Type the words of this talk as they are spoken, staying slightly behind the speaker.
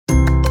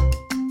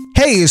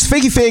Hey, it's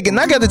Figgy Fig, and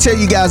I got to tell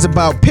you guys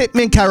about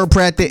Pittman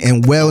Chiropractic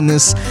and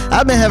Wellness.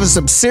 I've been having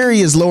some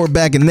serious lower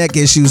back and neck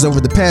issues over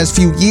the past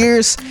few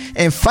years,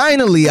 and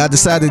finally I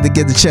decided to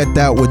get it checked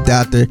out with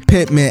Dr.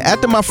 Pittman.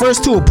 After my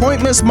first 2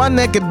 appointments, my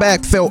neck and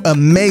back felt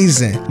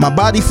amazing. My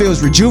body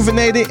feels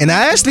rejuvenated, and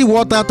I actually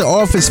walked out the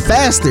office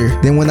faster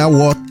than when I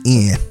walked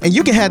in. And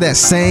you can have that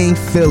same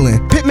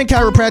feeling. Pittman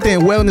Chiropractic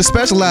and Wellness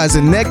specialize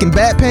in neck and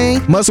back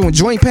pain, muscle and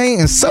joint pain,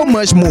 and so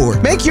much more.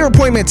 Make your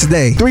appointment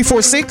today.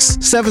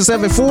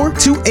 346-774-2887.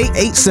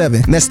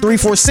 That's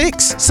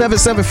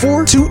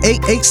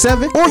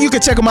 346-774-2887. Or you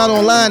can check them out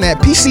online at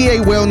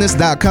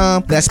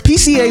pcawellness.com. That's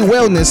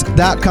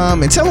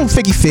pcawellness.com, and tell them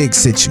Figgy Fig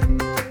sent you.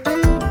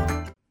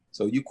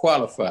 So you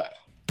qualified.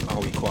 Oh,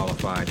 we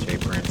qualified, Jay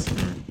Prince.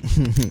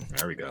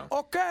 There we go.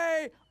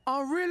 Okay,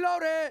 I'm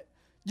reloaded.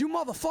 You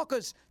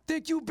motherfuckers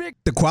think you big.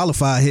 The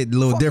qualified hit a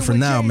little different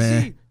now,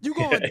 man. You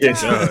gonna die big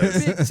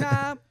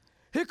time.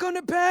 Here come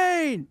the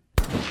pain.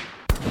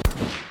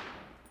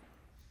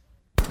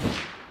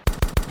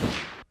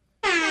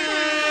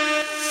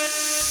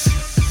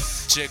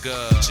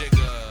 Jigga,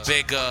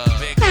 bigger,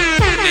 nigga.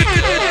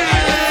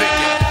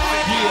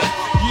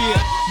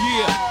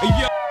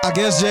 I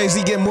guess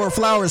Jay-Z getting more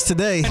flowers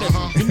today.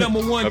 The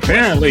number one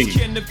Apparently.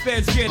 can the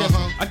feds get him?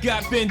 I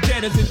got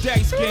vendettas and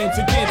dice skins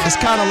against. It's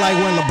kind of like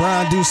when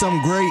LeBron do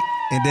something great,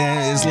 and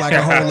then it's like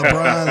a whole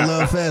LeBron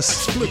love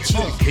fest.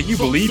 Can you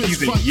believe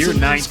he's in year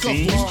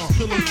 19?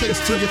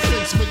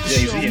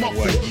 Jay-Z in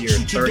what, year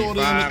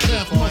 35?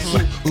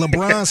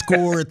 LeBron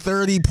scored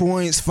 30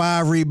 points,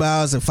 5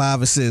 rebounds, and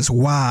 5 assists.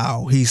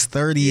 Wow, he's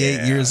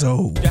 38 years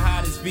old.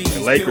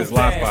 The Lakers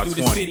lost by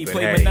 20, but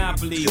hey,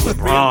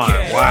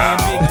 LeBron, wow.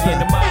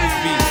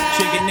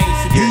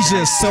 He's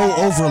just so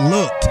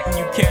overlooked.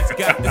 You cats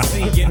got the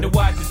see and the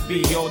watches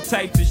be all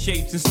types of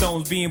shapes and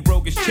stones being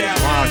broke as child.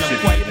 I'm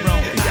quite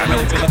wrong.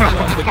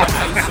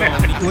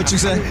 What you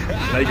say?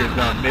 Lakers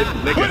done missed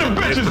the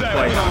playoffs.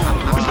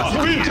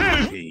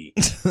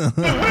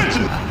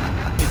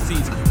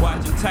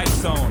 Watching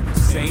tights on,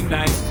 same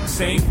night,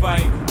 same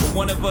fight, but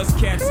one of us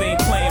cats ain't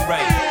playing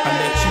right. I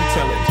let you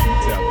tell it.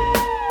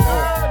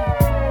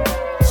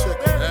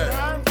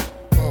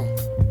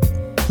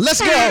 Let's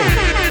go.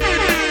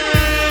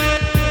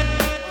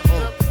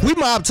 We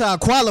Mob Top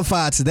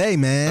qualified today,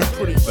 man.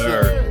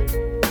 Sir.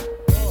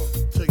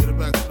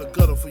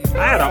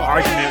 I had an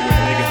argument with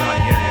niggas on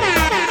the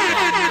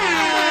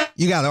internet.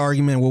 You got an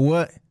argument with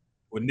what?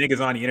 With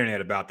niggas on the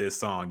internet about this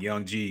song,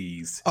 Young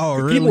G's. Oh,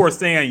 really? People were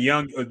saying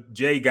Young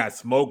Jay got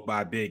smoked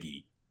by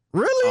Biggie.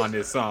 Really? On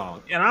this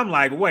song. And I'm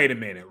like, wait a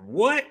minute,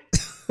 what?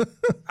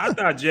 I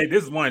thought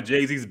this is one of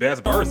Jay-Z's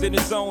best verses. In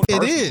his zone,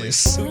 it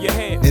is.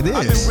 It is.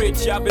 I've been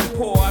rich, I've been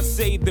poor, I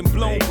saved and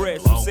blown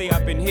bread. Some say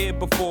I've been here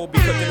before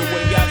because of the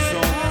way I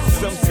zone.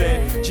 Some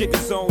said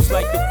chicken zones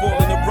like the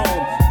falling of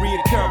Rome.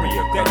 Reoccurring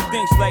that he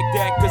thinks like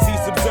that because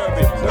he's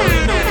observant.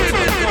 Already know what's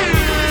going on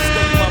to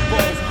stay my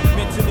bones.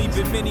 Mentally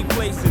been many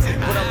places,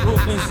 but I'm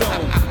Brooklyn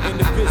zone. In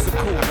the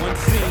physical,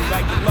 unseen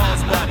like the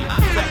lost body.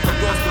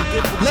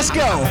 Let's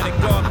go.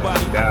 But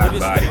it's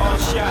the all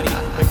shoddy.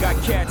 I got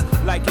cats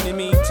likening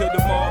me to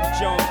the mob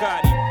John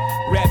Gotti.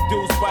 Rap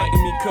dudes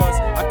fighting me cause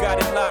I got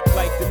it locked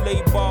like the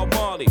late Bob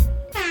Marley.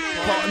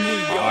 Pardon me,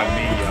 y'all.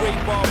 Great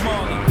Bob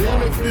Marley.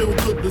 Don't it feel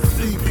good to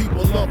see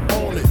people up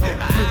on it?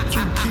 Flip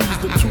 2 keys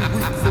to 2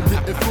 weeks and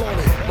didn't flaunt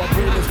it. My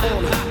brain is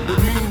haunted with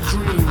mean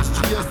dreams.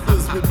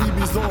 GS's with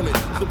BB's on it.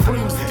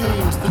 Supreme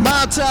schemes.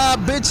 My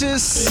time,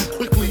 bitches.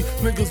 Quickly,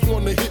 niggas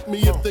wanna hit me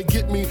if they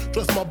get me.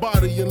 Dress my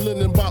body in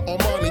linen by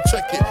Armani.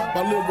 Check it.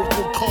 My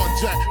lyrical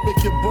carjack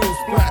make your brain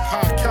splat.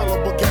 High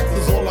caliber gas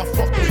is all I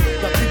fuck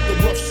with. Now keep the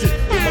rough shit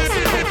in my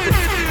circumference.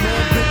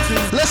 Man,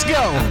 bitches. Let's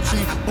go.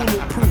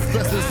 Bulletproof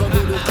vests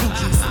under the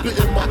Gucci.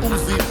 Spitting my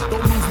Uzi.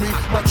 Don't lose me.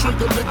 My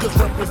trigger niggas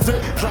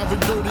represent. Driving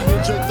dirty in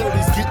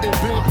J30s. Getting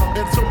bent.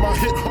 Enter my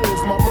hit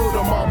holes. My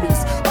murder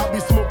mommies. I be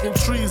smoking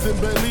trees in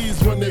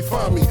Belize when they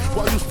find me.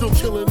 While you still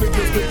killing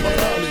niggas with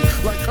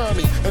Panani. Like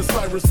Connie and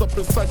Cyrus up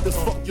in Cyprus.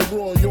 Fuck your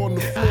raw. You're on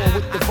the floor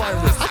with the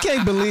virus. I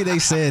can't believe they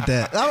said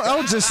that. I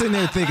was just sitting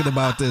there thinking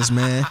about this,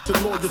 man.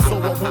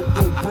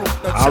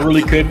 I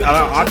really couldn't.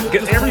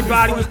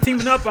 Everybody was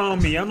teaming up on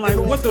me. I'm like,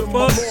 what the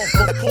fuck?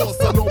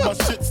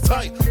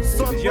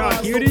 Did y'all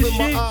hear this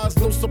shit? It's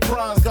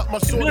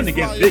nothing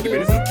against Biggie, but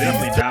this is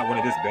definitely not one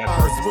of his best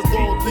verses.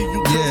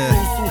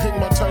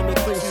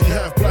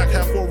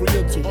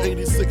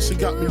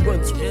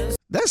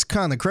 That's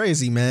kind of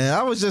crazy, man.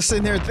 I was just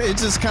sitting there, it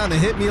just kind of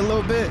hit me a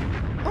little bit.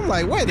 I'm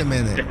like, wait a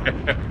minute.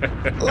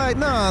 Look,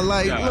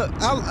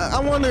 I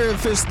wonder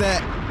if it's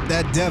that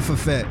death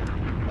effect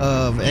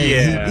of,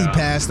 hey, he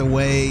passed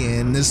away,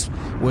 and this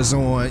was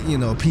on,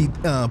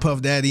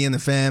 Puff Daddy and the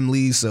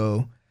Family,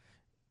 so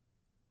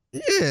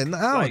yeah, no,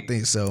 I don't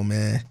think so,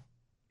 man.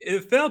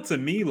 It felt to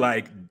me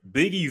like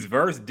Biggie's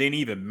verse didn't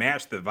even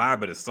match the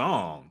vibe of the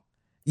song.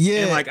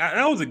 Yeah, and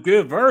that was a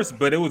good verse,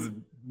 but it was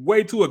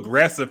way too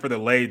aggressive for the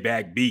laid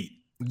back beat.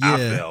 Yeah. I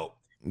felt.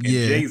 And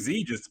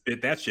Jay-Z just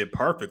spit that shit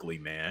perfectly,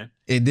 man.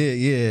 It did,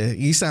 yeah.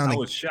 He sounded. I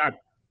was shocked.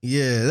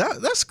 Yeah,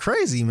 that's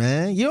crazy,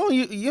 man.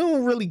 You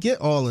don't really get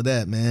all of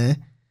that,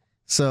 man.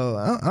 So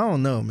I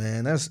don't know,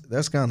 man.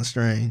 That's kind of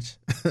strange.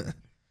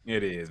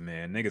 It is,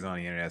 man. Niggas on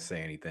the internet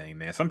say anything,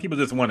 man. Some people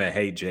just want to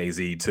hate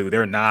Jay-Z too.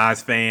 They're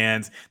Nas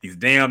fans. These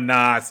damn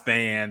Nas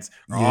fans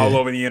are all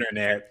over the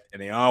internet,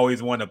 and they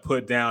always want to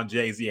put down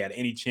Jay-Z at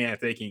any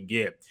chance they can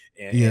get.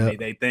 And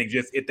they think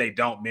just if they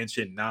don't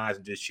mention Nas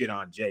and just shit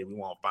on Jay, we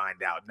won't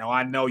find out. No,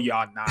 I know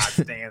y'all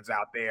Nas fans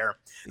out there.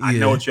 I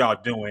know what y'all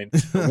doing.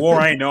 The war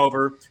ain't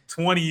over.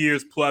 20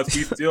 years plus,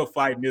 we still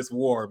fighting this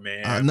war,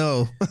 man. I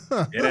know.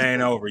 It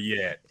ain't over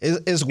yet.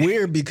 It's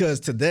weird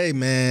because today,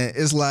 man,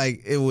 it's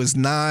like it was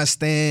Nas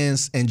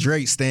stans and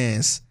Drake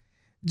stans.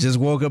 Just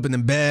woke up in a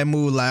bad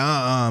mood,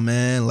 like,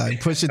 man.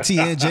 Like Pusha T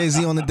and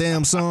Jay-Z on the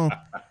damn song.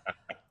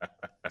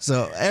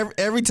 So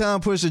every time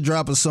Pusha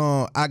drop a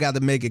song, I got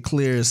to make it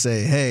clear and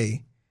say,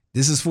 hey,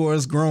 this is for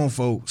us grown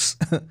folks.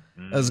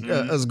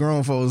 Us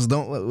grown folks,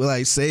 don't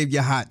like save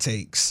your hot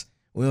takes.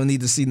 We don't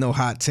need to see no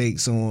hot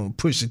takes on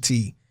Pusha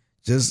T.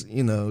 Just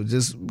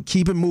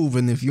keep it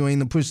moving. If you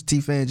ain't a Pusha T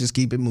fan, just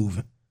keep it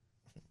moving.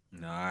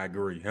 No, I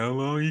agree. How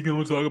long you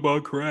gonna talk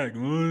about crack?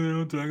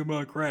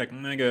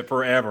 Nigga,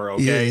 forever,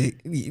 okay?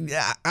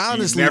 Yeah,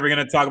 honestly, he's never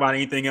gonna talk about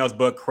anything else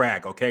but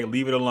crack, okay?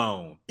 Leave it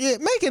alone. Yeah,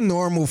 make it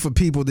normal for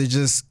people to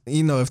just,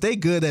 if they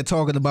good at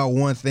talking about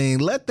one thing,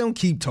 let them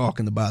keep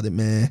talking about it,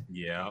 man.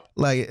 Yeah.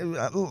 Like,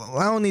 I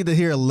don't need to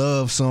hear a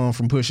love song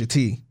from Pusha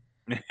T.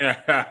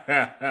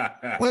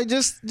 Like,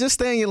 just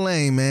stay in your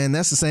lane, man.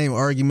 That's the same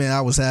argument I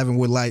was having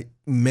with like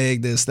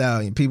Meg Thee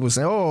Stallion. People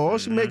say, all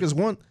she make is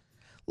one.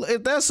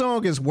 If that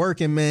song is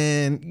working,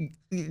 man,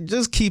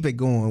 just keep it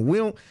going. We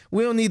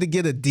don't need to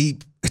get a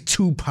deep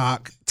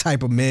Tupac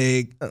type of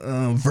Meg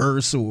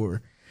verse,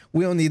 or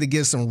we don't need to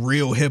get some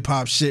real hip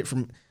hop shit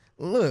from.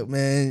 Look,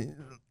 man,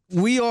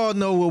 we all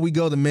know what we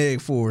go to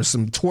Meg for: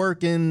 some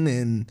twerking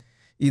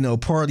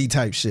and party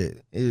type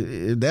shit.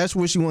 If that's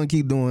what you want to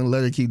keep doing,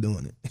 let her keep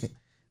doing it.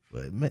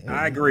 But man,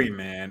 I agree,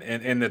 man.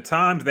 And the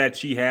times that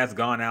she has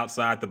gone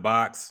outside the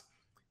box,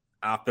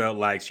 I felt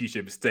like she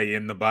should stay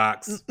in the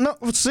box. No,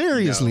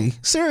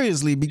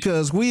 seriously,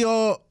 because we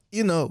all,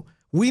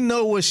 we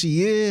know what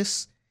she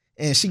is,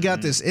 and she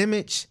got this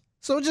image.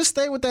 So just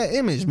stay with that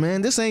image,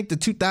 man. This ain't the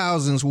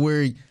 2000s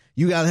where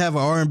you got to have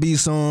an R&B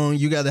song,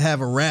 you got to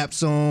have a rap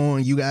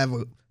song, you got to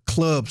have a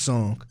club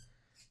song.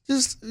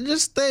 Just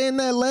stay in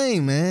that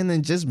lane, man,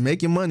 and just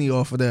make your money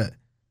off of that.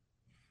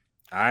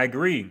 I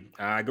agree.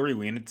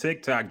 We in the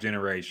TikTok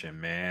generation,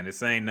 man.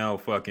 This ain't no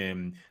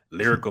fucking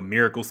lyrical,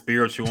 miracle,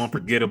 spiritual,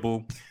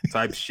 unforgettable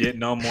type shit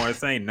no more.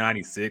 This ain't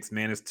 96,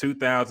 man. It's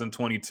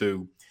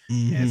 2022.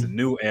 And it's a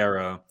new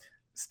era.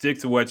 Stick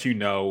to what you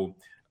know,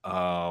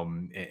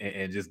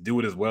 and just do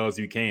it as well as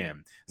you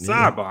can.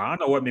 Sidebar, I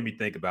don't know what made me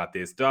think about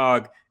this.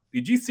 Dog,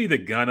 did you see the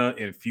Gunna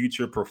and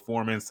Future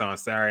performance on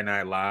Saturday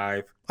Night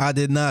Live? I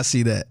did not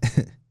see that.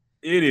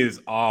 It is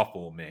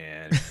awful,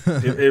 man.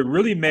 it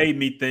really made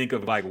me think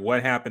of like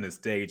what happened to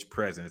stage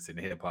presence in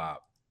hip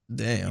hop.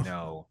 Damn.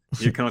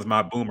 Here comes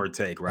my boomer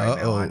take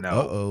now. I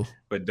know.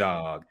 But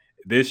dog,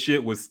 this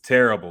shit was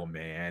terrible,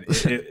 man.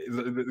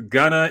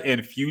 Gunna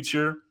and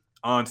Future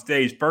on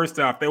stage. First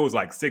off, they was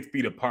like 6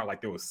 feet apart,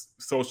 like they was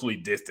socially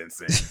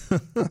distancing.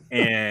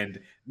 And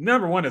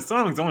number one, the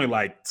song's only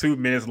like 2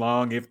 minutes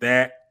long, if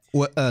that.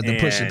 What the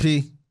Pusha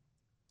P?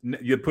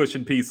 Your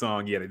Pusha P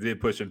song, yeah, they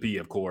did Pusha P,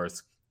 of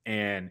course.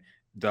 And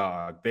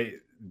dog,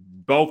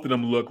 both of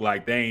them look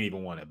like they ain't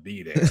even want to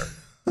be there.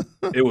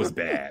 It was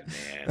bad,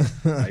 man.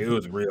 Like, it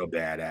was real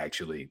bad,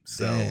 actually.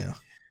 So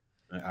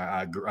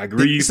I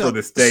agree for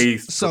the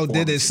stage. So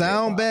did it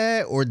sound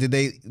bad or did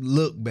they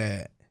look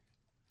bad?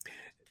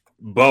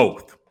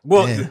 Both.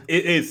 Well,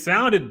 it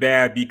sounded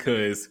bad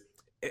because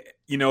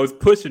it's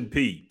Pusha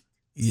P.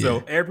 Yeah.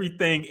 So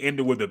everything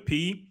ended with a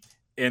P,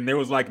 and there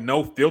was like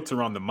no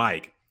filter on the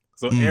mic.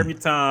 So every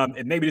time,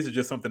 and maybe this is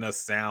just something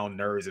us sound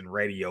nerds and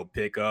radio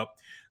pick up,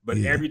 but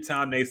every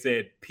time they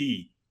said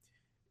P,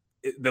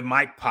 the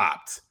mic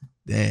popped.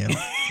 Damn.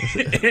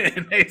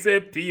 And they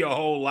said P a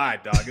whole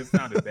lot, dog. It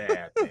sounded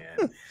bad,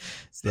 man.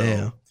 So,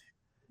 damn.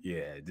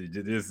 Yeah,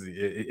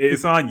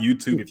 it's on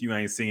YouTube if you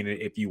ain't seen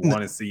it, if you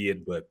want to see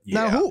it. But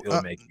yeah,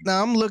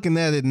 now I'm looking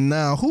at it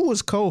now. Who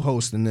was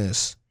co-hosting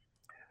this?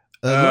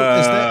 Is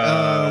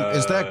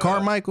that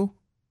Carmichael?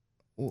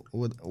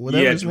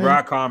 Yeah, it's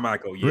Rod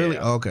Carmichael. Yeah. Really?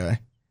 Okay.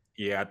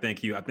 Yeah, I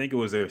think it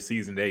was their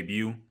season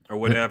debut or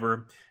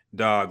whatever.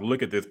 Dog,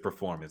 look at this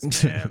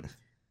performance, man.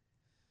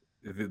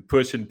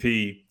 Pusha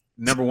P,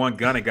 number one,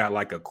 Gunna got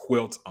like a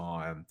quilt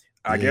on.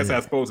 I guess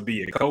that's supposed to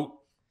be a coat,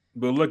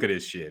 but look at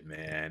this shit,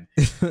 man.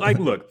 Like,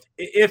 look,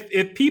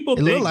 if people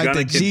think look like Gunna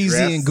the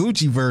Jeezy and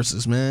Gucci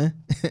verses, man.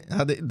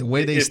 The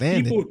way they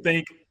stand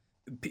it.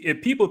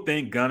 If people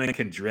think Gunna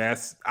can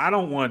dress, I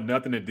don't want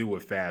nothing to do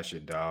with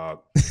fashion, dog.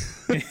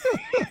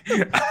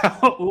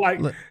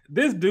 Look,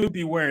 this dude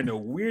be wearing the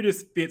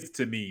weirdest fits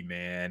to me,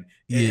 man.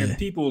 And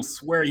people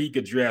swear he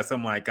could dress.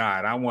 I'm like,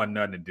 God, I want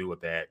nothing to do with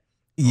that.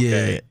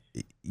 Okay?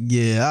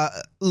 Yeah.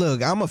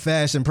 Look, I'm a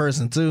fashion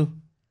person too,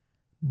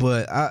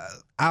 but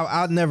I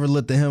I never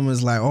looked at him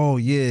as like, oh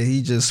yeah,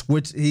 he just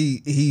switched,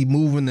 he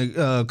moving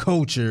the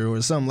culture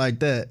or something like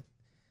that.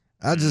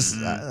 I just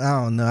I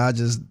don't know. I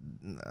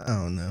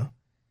don't know.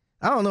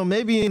 I don't know.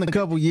 Maybe in a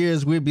couple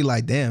years we'd be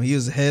like, damn, he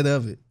was ahead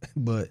of it.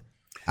 But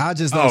I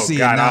just don't see it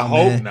now, I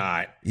man. hope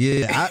not.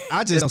 Yeah,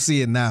 I just don't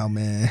see it now,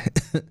 man.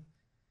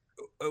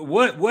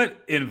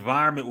 What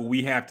environment will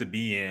we have to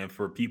be in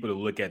for people to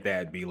look at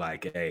that and be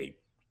like, hey,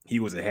 he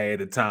was ahead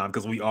of the time?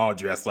 Because we all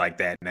dress like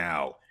that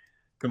now.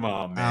 Come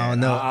on, man. I don't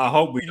know. I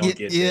hope we don't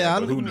get there,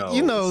 but who knows?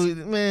 You know,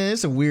 man,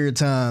 it's a weird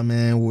time,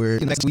 man, where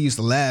we used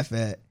to laugh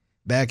at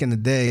back in the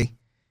day.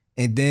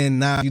 And then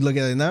now you look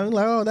at it now, you're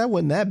like, oh, that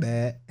wasn't that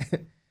bad.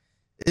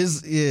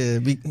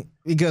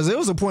 Because there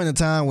was a point in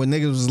time when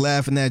niggas was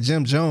laughing at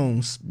Jim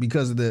Jones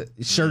because of the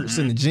shirts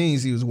and the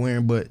jeans he was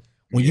wearing. But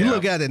when you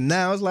look at it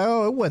now, it's like,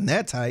 oh, it wasn't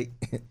that tight.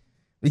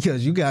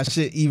 Because you got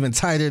shit even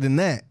tighter than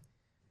that.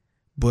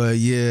 But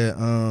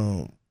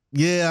I'm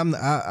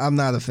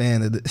not a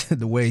fan of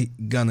the way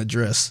Gunna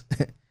dress.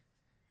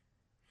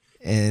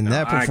 And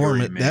that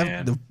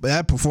performance,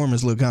 that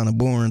performance looked kind of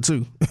boring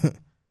too.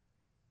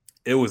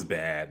 It was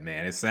bad,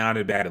 man. It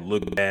sounded bad. It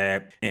looked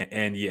bad.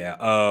 And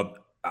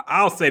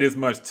I'll say this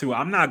much too.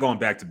 I'm not going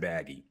back to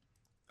baggy.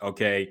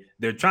 Okay.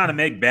 They're trying to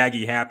make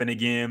baggy happen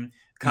again.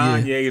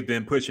 Kanye has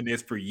been pushing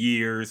this for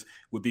years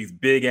with these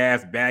big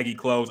ass baggy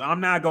clothes. I'm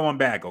not going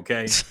back.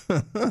 Okay.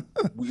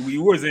 we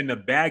was in the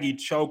baggy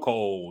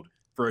chokehold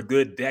for a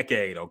good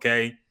decade.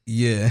 Okay.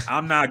 Yeah.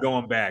 I'm not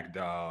going back,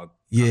 dog.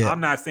 Yeah. I'm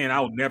not saying I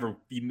would never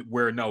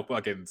wear no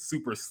fucking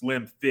super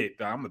slim fit.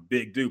 Dog. I'm a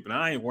big dude, but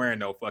I ain't wearing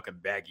no fucking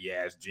baggy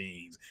ass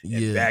jeans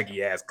and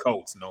baggy ass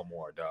coats no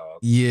more, dog.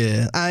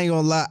 Yeah. I ain't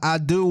gonna lie. I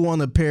do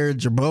want a pair of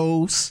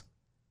Jabos,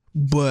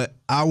 but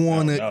I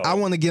want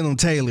to get them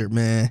tailored,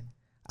 man.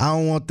 I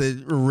don't want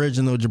the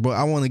original Jabot.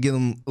 I want to get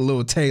them a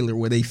little tailored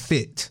where they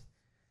fit.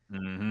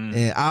 Mm-hmm.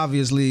 And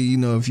obviously, you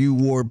know, if you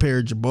wore a pair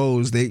of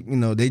Jabos,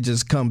 they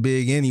just come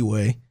big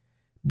anyway.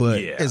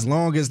 But as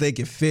long as they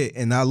can fit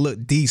and I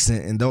look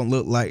decent and don't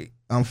look like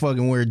I'm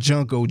fucking wearing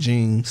Junko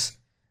jeans,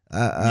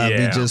 I'll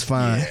be just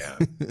fine.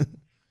 Yeah.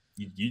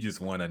 You just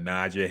want to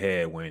nod your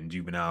head when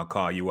Juvenile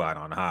call you out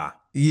on high.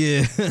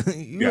 Yeah.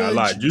 You got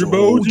like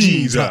Jumbo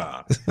jeans.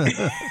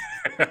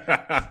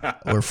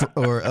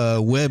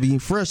 Or Webby,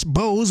 fresh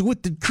bows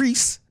with the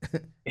crease.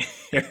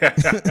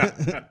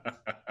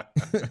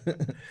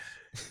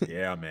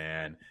 Yeah,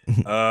 man.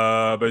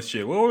 But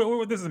shit.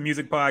 Well, this is a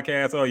music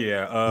podcast. Oh,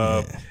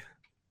 yeah.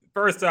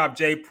 First off,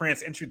 Jay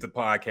Prince, introduce the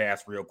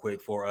podcast real quick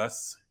for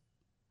us.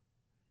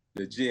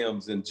 The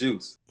Gems and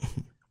Juice.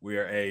 We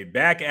are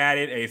back at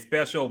it, a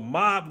special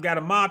mob. Got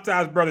a Mob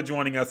Ties brother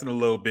joining us in a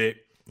little bit.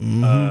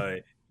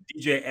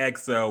 DJ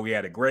EXO. We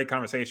had a great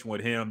conversation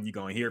with him. You're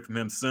going to hear from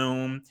him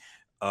soon.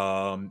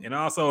 And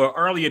also an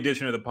early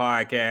edition of the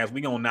podcast.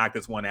 We're going to knock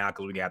this one out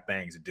because we got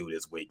things to do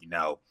this week, you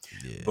know.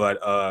 Yeah.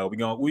 But we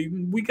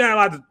got a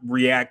lot to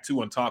react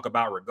to and talk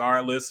about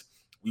regardless.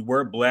 We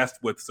were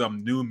blessed with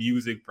some new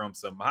music from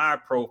some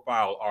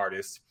high-profile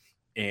artists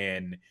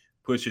and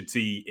Pusha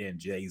T and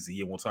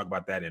Jay-Z, and we'll talk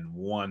about that in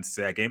 1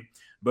 second.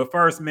 But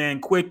first, man,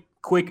 quick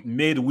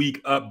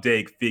midweek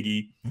update,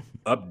 Figgy.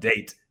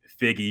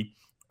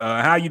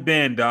 How you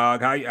been,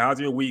 dog?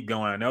 How's your week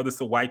going? I know this is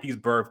the wifey's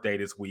birthday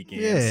this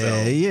weekend.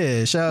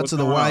 Yeah. Shout out to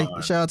the wife.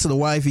 Shout out to the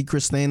wifey,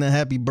 Christina.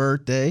 Happy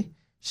birthday.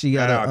 She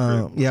got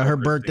her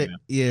birthday.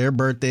 Yeah, her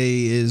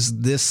birthday is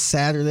this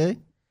Saturday.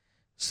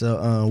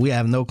 So we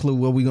have no clue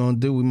what we're gonna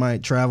do. We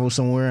might travel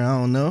somewhere. I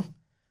don't know.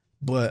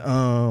 But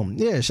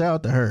shout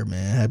out to her,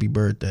 man. Happy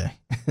birthday.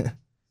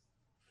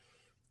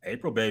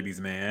 April babies,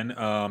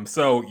 man.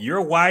 So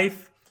your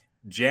wife,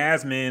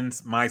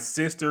 Jasmine's, my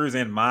sister's,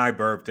 and my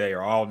birthday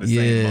are all in the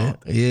same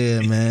month. Yeah,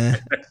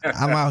 man.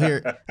 I'm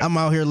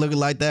out here looking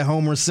like that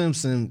Homer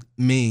Simpson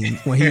meme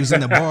when he was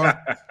in the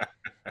bar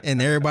and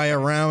everybody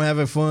around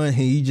having fun and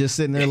he just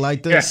sitting there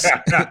like this.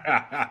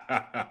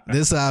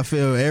 This is how I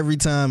feel every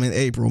time in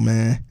April,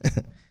 man.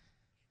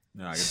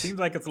 No, it seems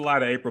like it's a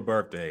lot of April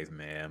birthdays,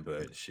 man,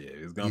 but shit,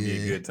 it's gonna be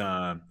a good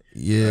time.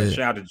 Yeah. Shout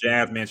out to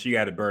Jasmine. She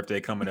got a birthday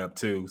coming up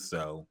too.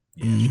 So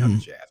shout out to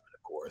Jasmine,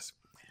 of course.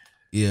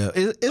 Yeah.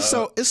 It's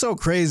so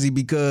crazy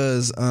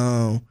because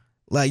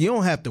like you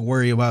don't have to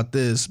worry about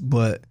this,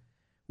 but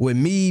with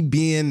me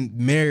being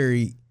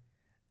married,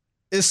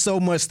 it's so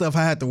much stuff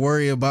I have to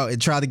worry about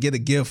and try to get a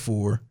gift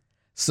for.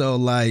 So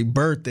like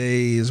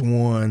birthday is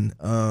one.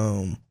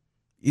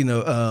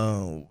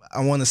 I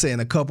want to say in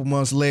a couple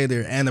months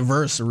later,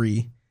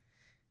 anniversary,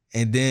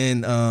 and then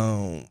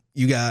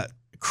you got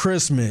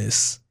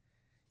Christmas,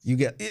 you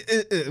got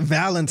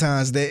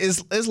Valentine's Day.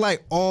 It's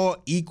like all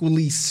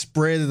equally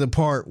spread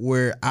apart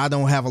where I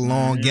don't have a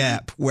long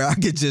gap where I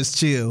could just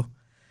chill.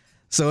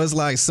 So it's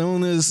like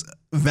soon as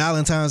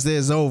Valentine's Day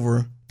is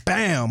over,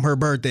 bam, her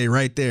birthday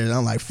right there. And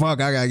I'm like,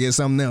 fuck, I gotta get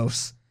something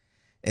else.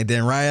 And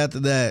then right after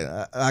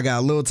that, I got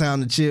a little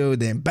time to chill.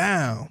 Then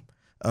bam.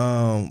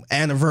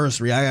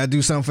 Anniversary, I gotta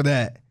do something for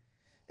that.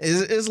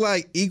 It's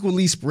like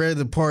equally spread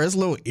apart. It's a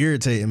little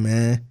irritating,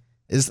 man.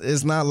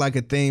 It's not like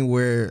a thing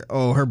where,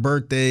 oh, her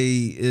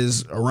birthday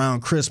is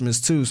around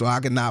Christmas too, so I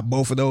can knock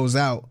both of those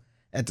out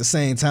at the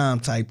same time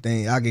type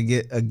thing. I could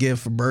get a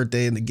gift for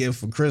birthday and a gift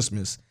for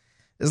Christmas.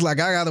 It's like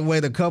I gotta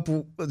wait a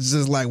couple,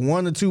 just like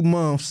 1 or 2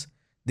 months,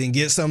 then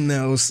get something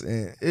else.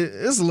 And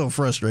it's a little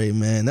frustrating,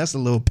 man. That's a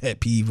little pet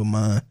peeve of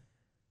mine.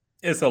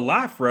 It's a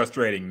lot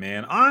frustrating,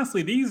 man.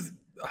 Honestly, these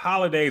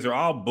holidays are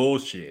all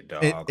bullshit,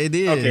 dog. It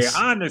is. Okay,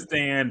 I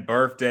understand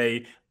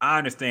birthday. I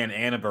understand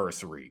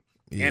anniversary.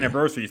 Yeah.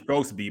 Anniversary is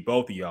supposed to be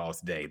both of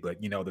y'all's day,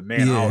 but the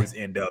man always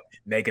end up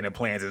making the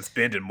plans and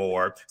spending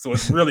more. So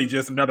it's really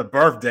just another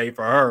birthday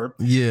for her.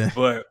 Yeah.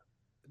 But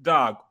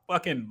dog,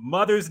 fucking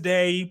Mother's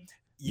Day,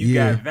 you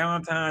got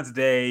Valentine's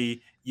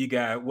Day, you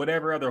got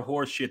whatever other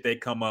horse shit they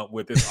come up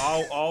with. It's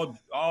all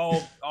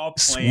planned.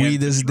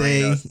 Sweetest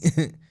Day.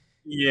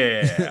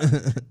 Yeah,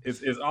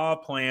 it's all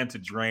planned to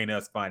drain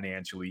us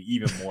financially,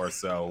 even more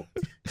so,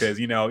 because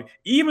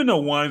even the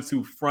ones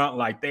who front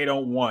like they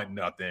don't want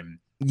nothing,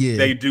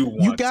 they do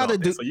want you gotta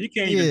something. So you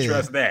can't even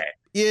trust that.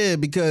 Yeah,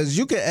 because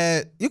you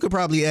could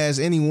probably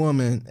ask any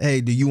woman,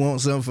 "Hey, do you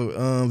want something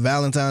for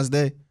Valentine's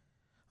Day?"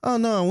 Oh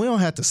no, we don't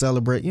have to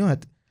celebrate. You don't have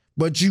to,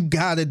 but you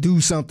gotta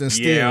do something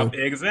still. Yeah,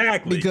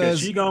 exactly.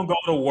 Because she gonna go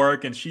to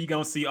work and she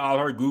gonna see all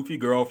her goofy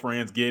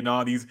girlfriends getting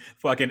all these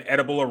fucking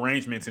edible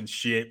arrangements and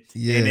shit.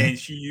 Yeah. And then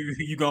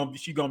she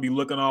gonna be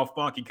looking all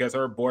funky because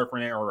her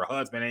boyfriend or her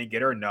husband ain't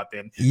get her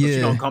nothing. So Yeah.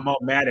 she gonna come up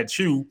mad at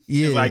you.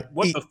 Yeah. It's like,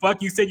 what the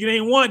fuck? You said you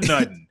didn't want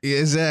nothing.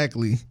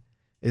 Exactly.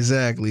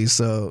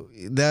 So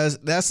that's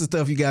the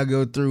stuff you gotta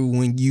go through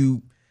when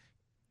you,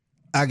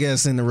 I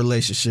guess, in a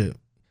relationship.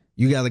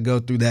 You gotta go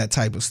through that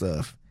type of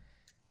stuff.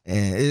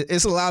 And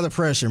it's a lot of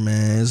pressure,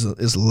 man.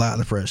 It's a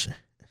lot of pressure.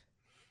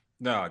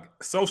 Dog,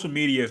 social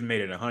media has made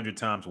it 100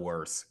 times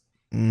worse.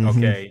 Mhm.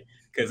 Okay,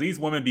 because these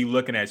women be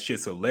looking at shit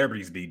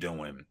celebrities be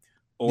doing,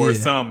 or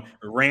some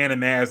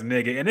random ass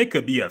nigga, and it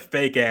could be a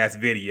fake ass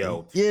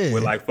video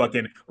with like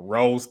fucking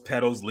rose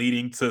petals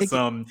leading to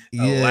some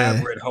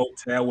elaborate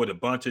hotel with a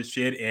bunch of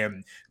shit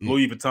and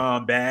Louis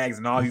Vuitton bags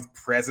and all these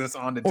presents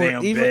on the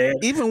damn bed.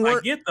 Even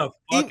like, get the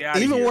fuck out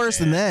of here. Even worse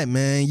than that,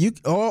 man. You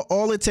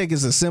all it takes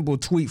is a simple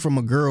tweet from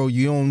a girl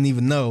you don't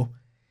even know,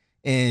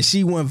 and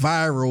she went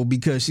viral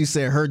because she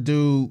said her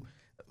dude,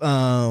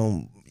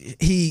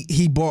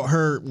 he bought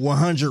her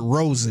 100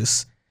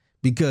 roses.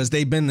 Because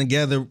they've been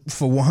together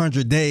for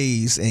 100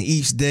 days and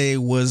each day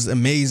was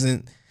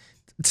amazing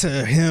to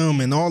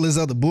him and all this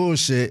other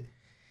bullshit.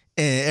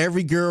 And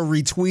every girl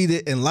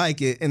retweeted and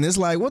like it. And it's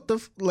like, what the,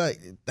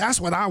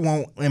 that's what I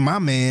want in my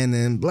man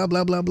and blah,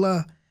 blah, blah,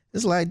 blah.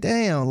 It's like,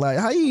 damn, like,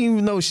 how you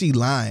even know she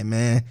lying,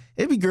 man?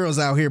 It be girls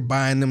out here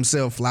buying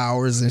themselves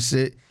flowers and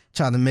shit,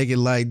 trying to make it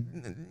like,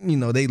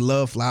 they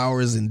love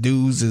flowers and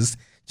dudes is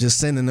just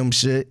sending them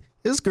shit.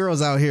 There's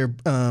girls out here,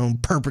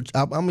 I'm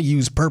going to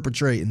use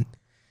perpetrating.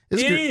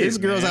 It's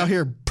girls out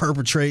here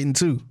perpetrating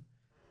too.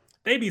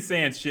 They be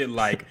saying shit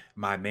like,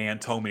 my man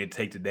told me to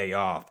take the day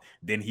off.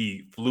 Then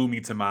he flew me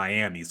to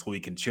Miami so he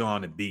can chill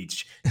on the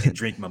beach and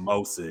drink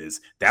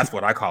mimosas. That's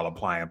what I call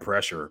applying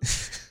pressure.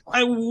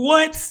 Like,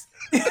 what?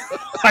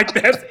 Like,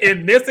 that's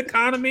in this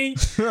economy?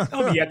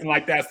 Don't be acting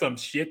like that's some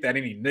shit that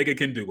any nigga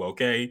can do,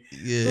 okay?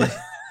 Yeah.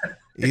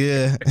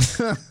 Yeah.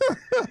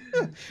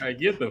 Like,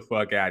 get the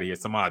fuck out of here.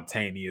 Some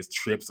spontaneous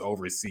trips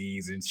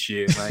overseas and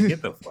shit. Like,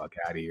 get the fuck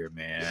out of here,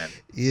 man.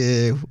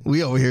 Yeah,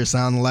 we over here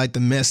sounding like the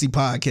messy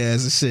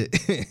podcast and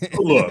shit.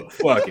 Look,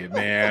 fuck it,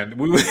 man.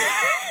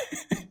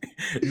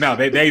 No,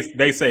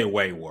 they say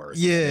way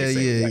worse.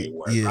 Way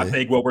worse. Yeah. I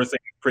think what we're saying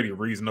is pretty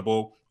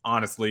reasonable,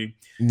 honestly.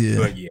 Yeah.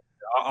 But yeah,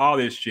 all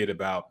this shit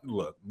about,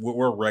 look,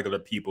 we're regular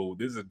people.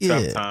 This is a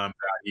tough time out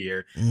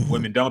here. Mm-hmm.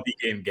 Women, don't be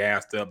getting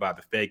gassed up about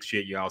the fake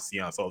shit y'all see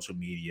on social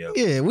media.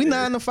 Yeah, we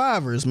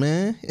 9-to-5ers,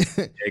 man.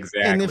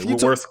 Exactly.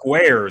 We're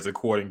squares,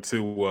 according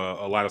to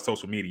a lot of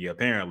social media,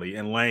 apparently,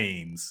 and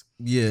lanes.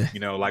 Yeah.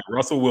 Like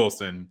Russell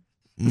Wilson.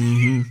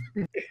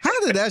 Mm-hmm.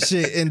 How did that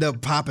shit end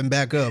up popping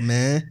back up,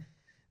 man?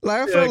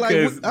 Like,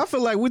 I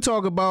feel like we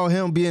talk about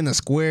him being a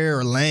square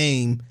or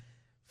lame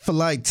for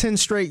like 10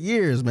 straight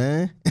years,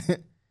 man.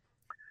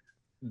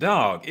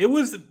 Dog, it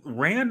was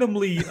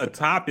randomly a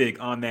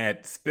topic on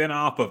that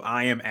spinoff of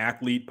I Am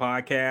Athlete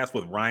podcast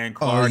with Ryan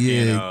Clark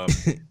and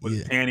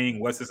with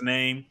Channing, what's his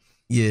name?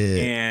 Yeah.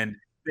 And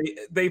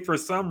they for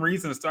some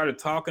reason started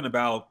talking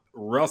about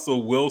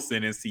Russell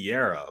Wilson and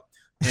Sierra.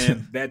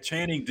 And that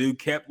Channing dude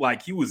kept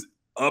he was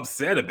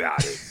upset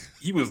about it.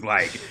 He was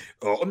like,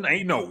 oh,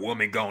 ain't no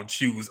woman gonna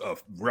choose a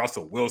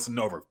Russell Wilson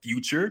over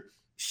Future.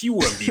 She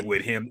wouldn't be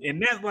with him.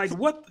 And that's like,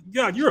 what?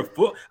 God, you're a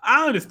foot.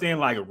 I understand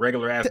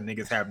regular ass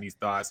niggas having these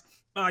thoughts.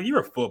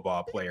 You're a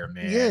football player,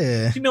 man.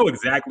 Yeah. You know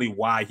exactly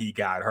why he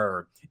got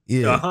her.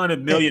 Yeah.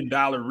 $100 million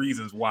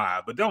reasons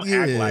why. But don't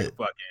act like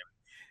fucking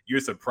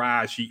you're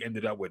surprised she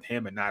ended up with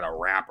him and not a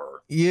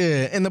rapper.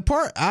 Yeah. And the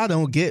part I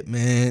don't get,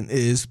 man,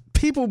 is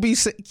people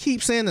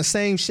keep saying the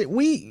same shit.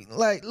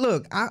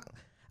 Look,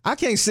 I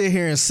can't sit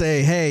here and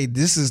say, hey,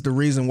 this is the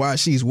reason why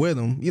she's with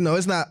him.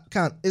 It's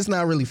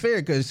not really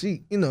fair because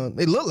she,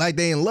 they look like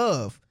they in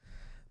love.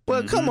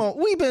 But come on,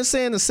 we've been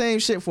saying the same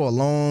shit for a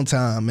long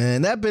time,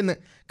 man. That been the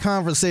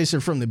conversation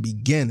from the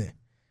beginning.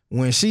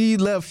 When she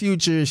left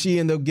Future, she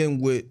ended up getting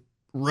with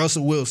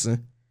Russell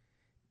Wilson.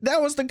 That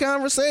was the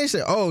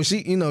conversation. Oh,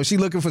 she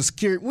looking for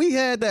security. We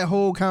had that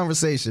whole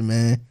conversation,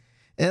 man.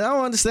 And I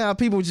don't understand how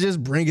people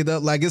just bring it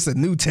up like it's a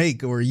new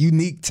take or a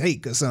unique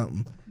take or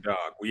something. Dog,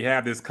 we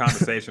have this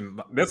conversation.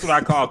 That's what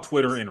I call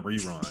Twitter in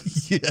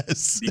reruns.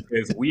 Yes.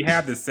 Because we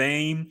have the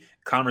same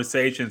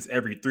conversations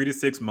every 3 to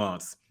 6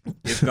 months.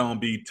 It's going to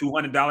be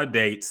 $200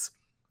 dates.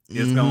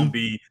 It's going to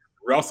be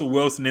Russell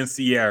Wilson and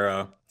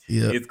Sierra.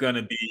 Yep. It's going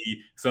to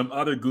be some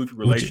other goofy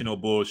relational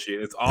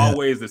bullshit. It's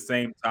always the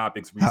same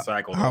topics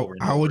recycled over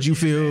and over. How would you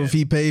feel if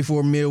he paid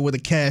for a meal with a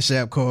Cash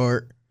App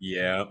card?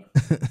 Yeah.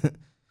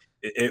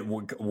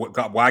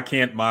 Why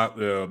can't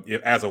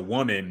as a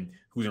woman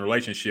who's in a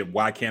relationship,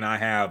 why can't I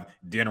have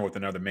dinner with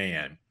another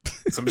man?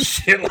 Some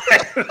shit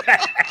like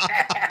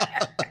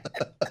that.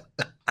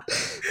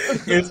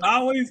 It's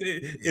always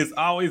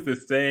the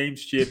same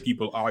shit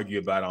people argue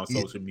about on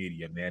social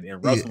media, man.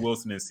 And Russell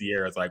Wilson and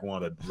Sierra is like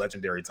one of the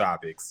legendary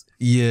topics.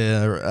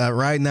 Yeah,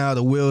 right now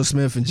the Will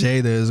Smith and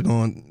Jada is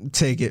going to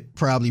take it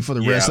probably for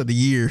the rest of the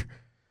year.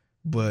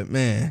 But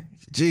man,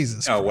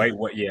 Jesus. Oh,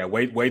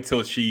 wait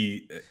till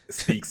she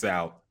speaks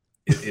out.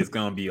 It's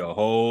going to be a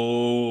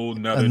whole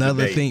another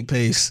debate. think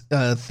piece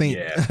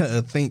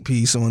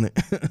on it.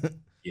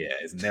 Yeah,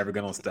 it's never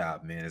gonna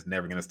stop, man. It's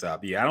never gonna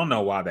stop. Yeah, I don't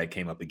know why that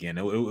came up again.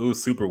 It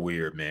was super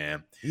weird,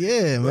 man.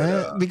 Yeah,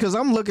 man. Because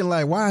I'm looking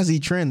like, why is he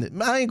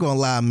trending? I ain't gonna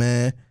lie,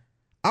 man.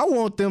 I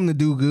want them to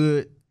do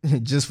good,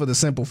 just for the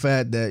simple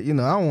fact that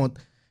I want,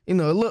 it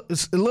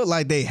look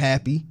like they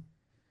happy,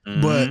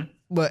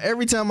 but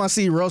every time I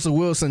see Russell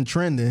Wilson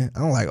trending,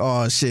 I'm like,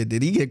 oh shit,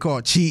 did he get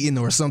caught cheating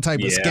or some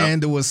type of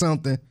scandal or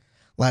something?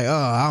 Like,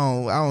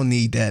 oh, I don't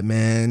need that,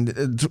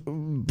 man.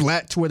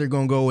 Black Twitter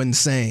gonna go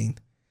insane.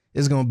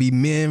 It's going to be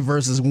men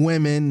versus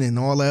women and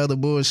all that other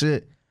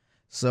bullshit.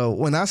 So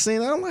when I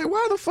seen that, I'm like,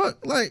 why the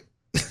fuck? Like,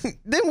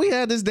 then we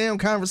had this damn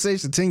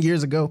conversation 10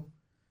 years ago.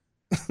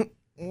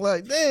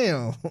 Like,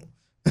 damn.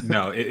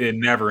 No, it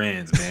never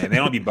ends, man. They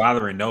don't be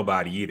bothering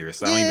nobody either.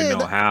 So I don't even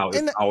know how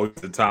it's always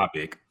the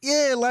topic.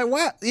 Yeah, like,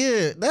 why?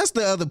 Yeah, that's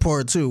the other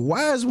part, too.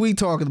 Why is we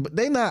talking about?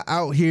 They not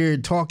out here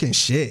talking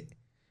shit.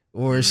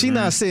 Or she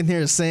not sitting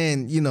here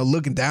saying,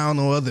 looking down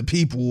on other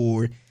people,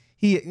 or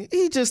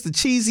He just a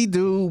cheesy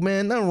dude,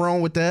 man. Nothing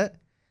wrong with that.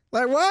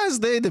 Like, why is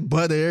they the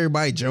butt of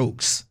everybody's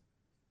jokes?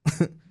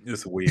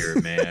 It's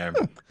weird, man.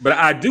 But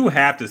I do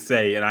have to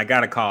say, and I got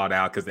to call it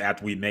out because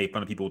after we made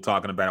fun of people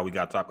talking about it, we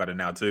got to talk about it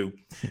now too.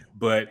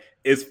 But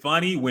it's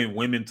funny when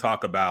women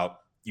talk about,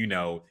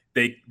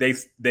 they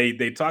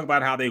talk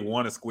about how they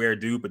want a square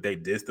dude, but they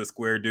diss the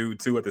square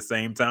dude too at the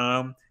same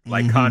time,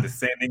 like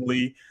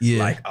condescendingly. Yeah.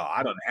 Like, oh,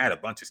 I done had a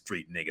bunch of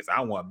street niggas.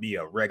 I want me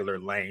a regular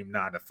lame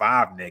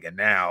 9-to-5 nigga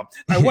now.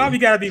 Like, why we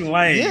gotta be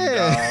lame,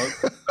 dog?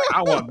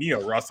 I want me a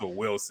Russell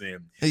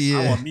Wilson. Yeah.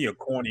 I want me a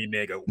corny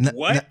nigga.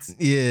 What?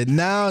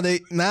 Now they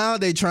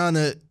trying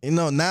to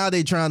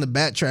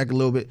backtrack a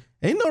little bit.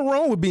 Ain't nothing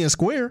wrong with being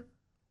square.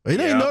 It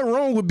ain't nothing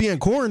wrong with being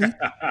corny.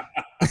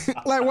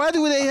 Like, why do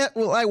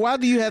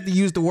you have to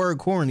use the word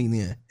corny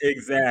then?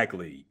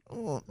 Exactly.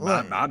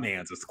 My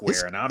man's a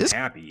square, and I'm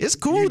happy. It's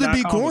cool to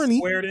be corny.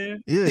 Square,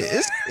 then?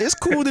 Yeah, it's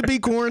cool to be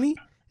corny.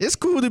 It's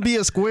cool to be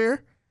a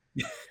square.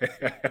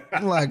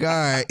 I'm like, all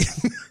right.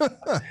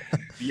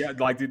 Yeah,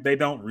 like they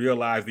don't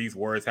realize these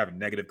words have a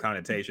negative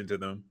connotation to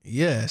them.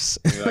 Yes.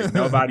 Like,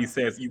 nobody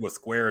says you a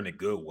square in a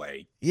good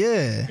way.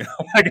 Yeah.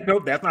 Like, no,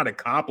 that's not a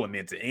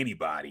compliment to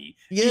anybody.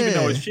 Yeah. Even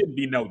though it shouldn't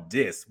be no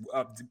diss,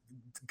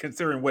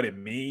 considering what it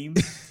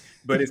means.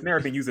 But it's never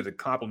been used as a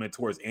compliment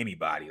towards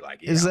anybody.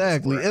 Like,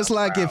 exactly. It's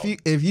like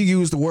if you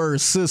use the word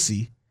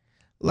sissy,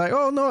 like,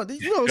 oh no,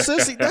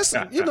 sissy. That's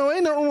ain't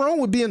nothing wrong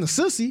with being a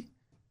sissy.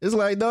 It's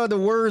like, no, the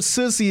word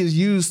sissy is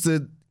used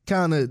to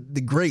kind of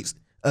degrade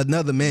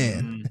another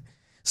man.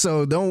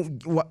 So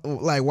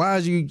why are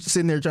you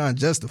sitting there trying to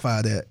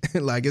justify that?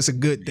 Like it's a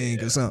good thing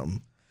or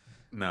something.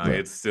 No,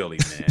 it's silly,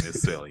 man.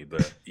 It's silly.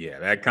 But yeah,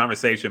 that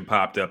conversation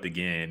popped up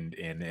again,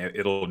 and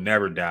it'll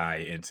never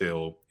die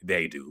until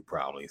they do,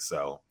 probably.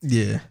 So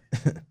yeah.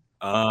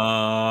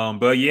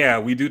 But yeah,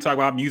 we do talk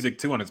about music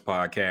too on this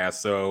podcast.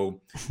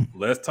 So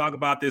let's talk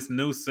about this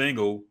new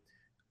single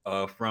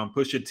from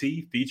Pusha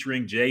T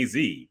featuring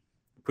Jay-Z.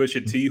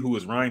 Pusha T, who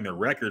is running the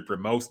record for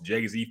most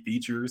Jay-Z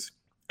features,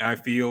 I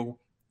feel,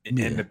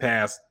 in the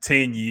past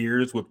 10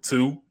 years with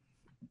 2,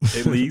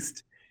 at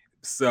least.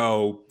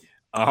 So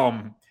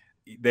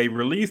they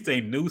released a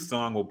new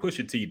song, what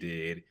Pusha T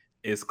did.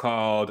 It's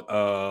called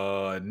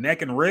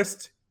Neck and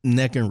Wrist.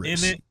 Neck and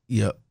Wrist. In it.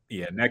 Yep.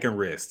 Yeah, Neck and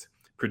Wrist.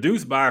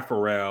 Produced by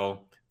Pharrell.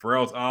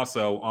 Pharrell's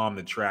also on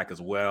the track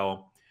as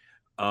well.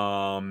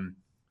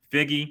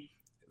 Figgy,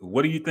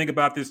 what do you think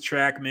about this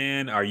track,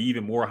 man? Are you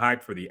even more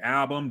hyped for the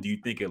album? Do you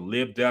think it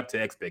lived up to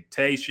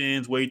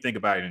expectations? What do you think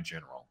about it in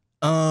general?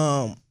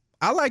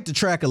 I like the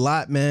track a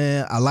lot,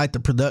 man. I like the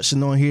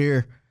production on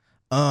here.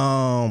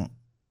 I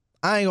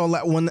ain't gonna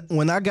lie.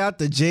 When I got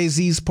the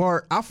Jay-Z's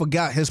part, I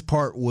forgot his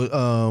part was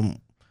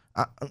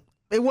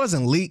it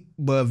wasn't leaked,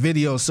 but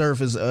video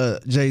surfaced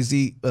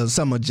Jay-Z,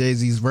 some of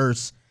Jay-Z's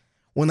verse.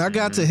 When I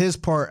got to his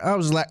part, I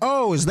was like,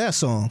 oh, is that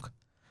song?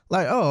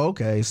 Like, oh,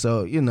 okay.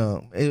 So,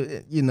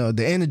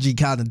 the energy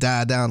kind of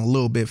died down a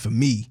little bit for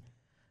me.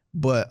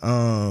 But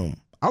I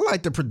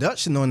like the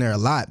production on there a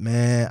lot,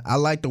 man. I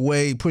like the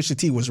way Pusha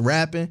T was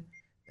rapping,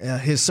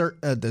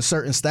 the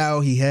certain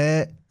style he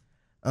had.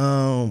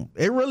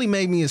 It really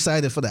made me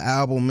excited for the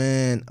album,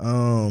 man.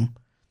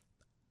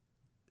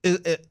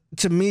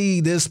 To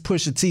me, this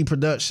Pusha T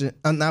production,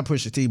 not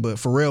Pusha T, but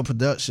Pharrell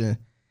production,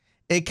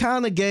 it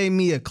kind of gave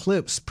me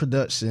Eclipse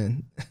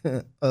production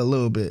a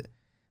little bit,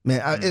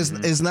 man.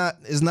 It's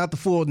not the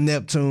full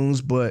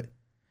Neptunes, but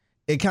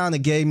it kind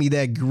of gave me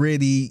that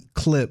gritty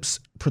Clips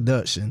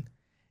production,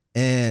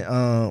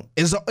 and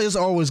it's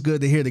always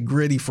good to hear the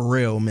gritty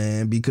Pharrell,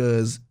 man,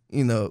 because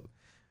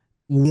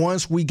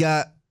once we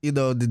got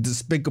the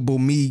Despicable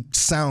Me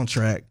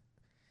soundtrack,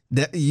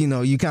 that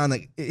you kind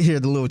of hear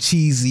the little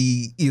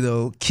cheesy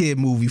kid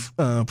movie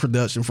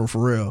production for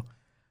Pharrell.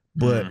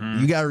 But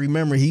you gotta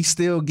remember, he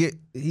still got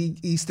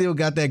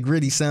that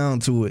gritty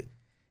sound to it,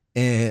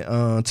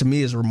 and to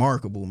me, it's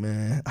remarkable,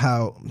 man,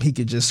 how he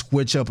could just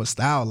switch up a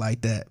style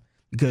like that.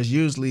 Because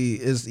usually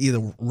it's either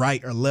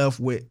right or left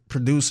with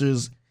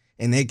producers,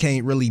 and they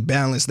can't really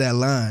balance that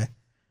line.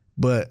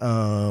 But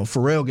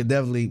Pharrell could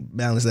definitely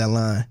balance that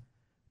line.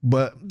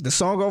 But the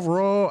song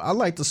overall, I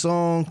like the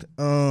song.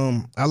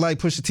 I like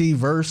Pusha T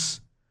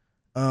verse.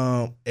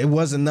 It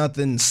wasn't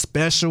nothing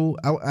special.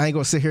 I ain't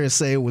gonna sit here and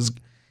say it was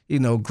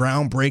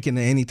groundbreaking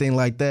or anything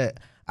like that.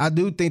 I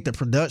do think the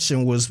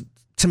production was,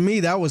 to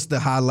me, that was the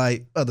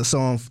highlight of the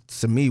song.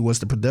 To me, was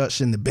the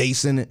production, the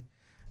bass in it.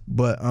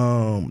 But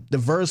the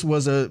verse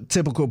was a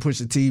typical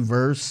Pusha T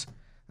verse.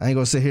 I ain't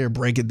gonna sit here and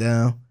break it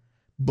down.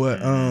 But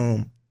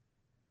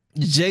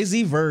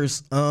Jay-Z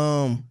verse,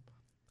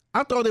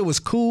 I thought it was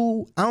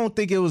cool. I don't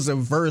think it was a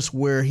verse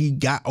where he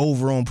got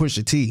over on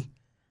Pusha T.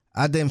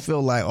 I didn't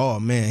feel like, oh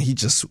man, he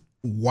just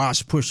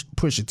washed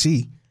Pusha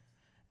T.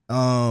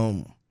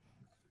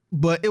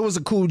 But it was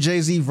a cool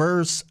Jay-Z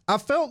verse. I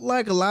felt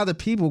like a lot of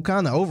people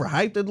kind of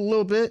overhyped it a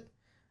little bit.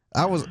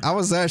 I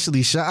was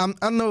actually shocked.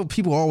 I know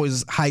people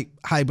always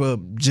hype up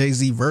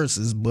Jay-Z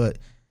verses, but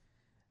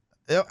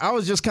I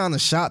was just kind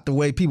of shocked the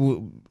way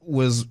people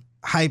was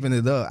hyping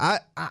it up.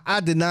 I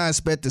did not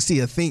expect to see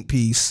a think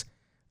piece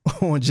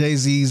on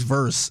Jay-Z's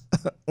verse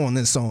on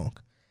this song.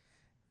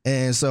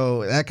 And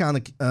so that kind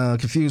of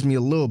confused me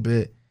a little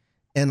bit.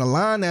 And the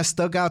line that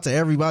stuck out to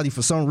everybody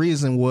for some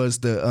reason was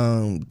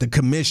the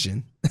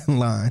commission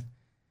line.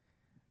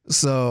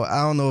 So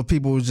I don't know if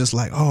people were just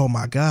like, oh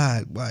my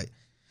God, like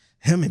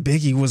him and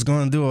Biggie was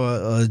going to do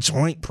a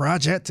joint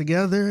project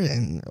together,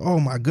 and oh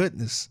my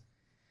goodness.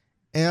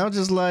 And I was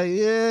just like,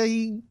 yeah,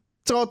 he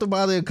talked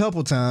about it a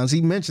couple times. He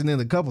mentioned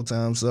it a couple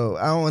times. So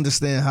I don't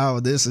understand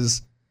how this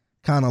is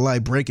kind of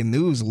like breaking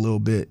news a little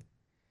bit.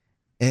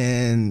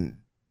 And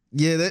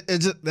yeah,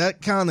 that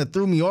kind of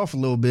threw me off a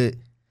little bit.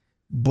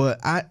 But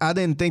I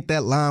didn't think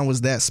that line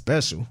was that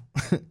special.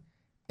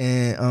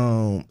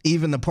 And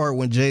even the part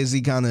when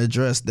Jay-Z kind of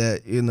addressed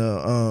that,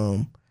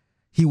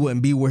 he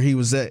wouldn't be where he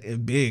was at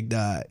if Big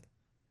died.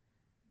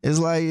 It's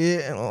like,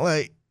 yeah,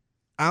 like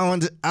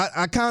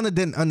I kind of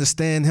didn't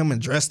understand him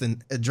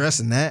addressing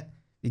that,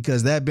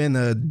 because that been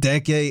a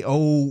decade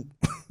old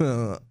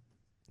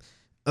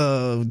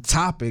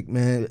topic,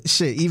 man.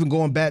 Shit, even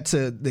going back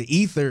to the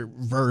Ether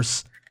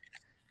verse,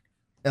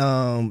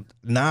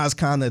 Nas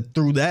kind of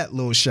threw that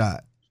little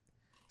shot.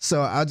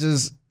 So I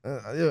just,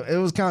 it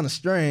was kind of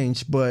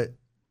strange, but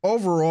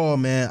overall,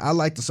 man, I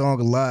like the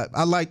song a lot.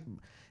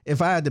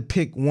 If I had to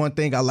pick one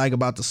thing I like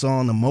about the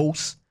song the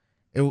most,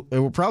 it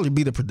would probably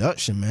be the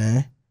production,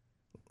 man.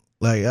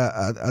 Like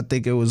I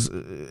think it was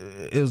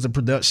a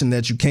production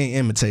that you can't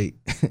imitate,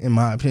 in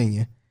my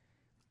opinion,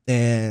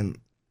 and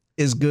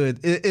it's good.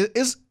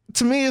 It's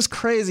to me, it's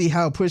crazy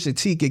how Pusha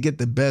T could get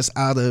the best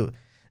out of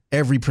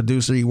every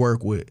producer he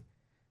worked with,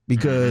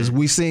 because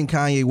we seen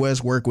Kanye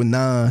West work with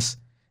Nas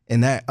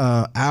in that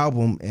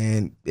album,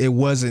 and it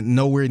wasn't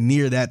nowhere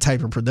near that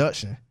type of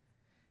production.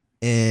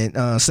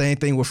 And same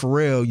thing with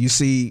Pharrell. You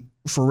see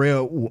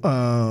Pharrell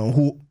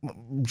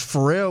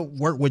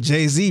worked with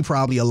Jay-Z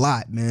probably a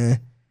lot,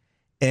 man.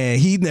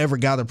 And he never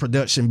got a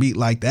production beat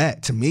like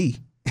that, to me.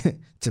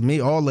 To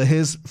me, all of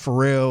his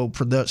Pharrell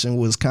production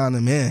was kind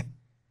of meh.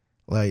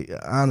 Like,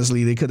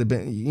 honestly, they could have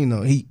been,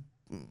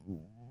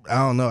 I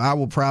don't know.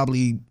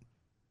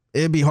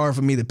 It'd be hard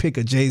for me to pick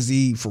a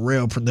Jay-Z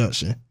Pharrell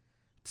production,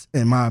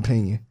 in my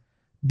opinion.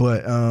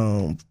 But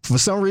for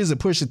some reason,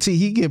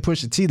 he get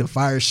Pusha T to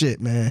fire shit,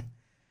 man.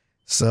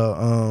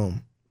 So,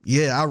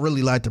 yeah, I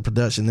really like the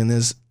production in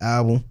this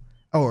album,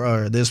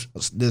 or this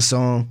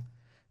song.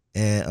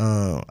 And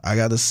I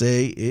gotta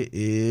say, it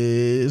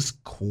is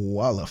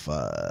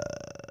qualified.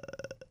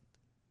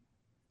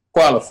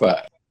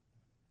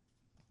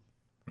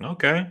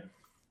 Okay.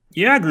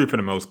 Yeah, I agree for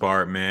the most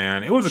part,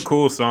 man. It was a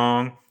cool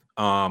song.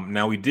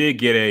 Now we did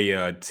get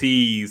a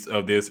tease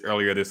of this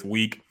earlier this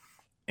week,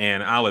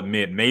 and I'll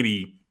admit,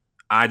 maybe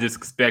I just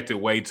expected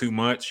way too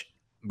much.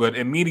 But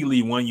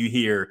immediately when you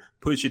hear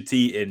Pusha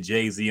T and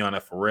Jay-Z on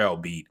a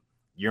Pharrell beat,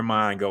 your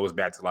mind goes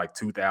back to like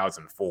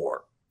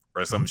 2004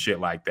 or some shit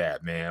like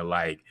that, man.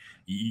 Like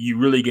you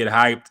really get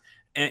hyped.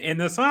 And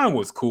the song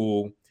was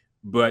cool,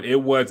 but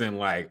it wasn't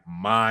like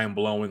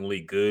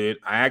mind-blowingly good.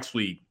 I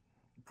actually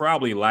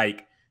probably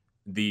like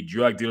the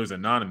Drug Dealers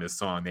Anonymous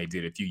song they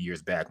did a few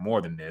years back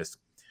more than this.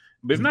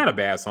 But it's not a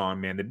bad song,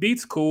 man. The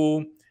beat's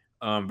cool.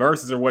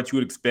 Verses are what you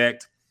would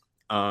expect.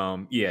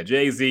 Yeah,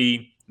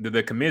 Jay-Z,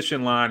 the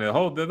commission line, the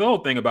whole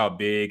thing about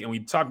Big, and we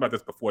talked about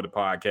this before the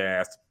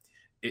podcast.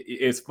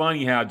 It's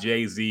funny how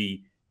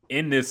Jay-Z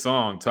in this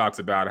song talks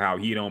about how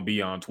he don't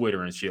be on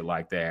Twitter and shit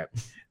like that,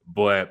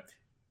 but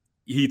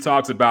he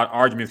talks about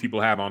arguments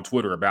people have on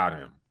Twitter about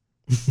him,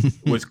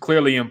 which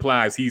clearly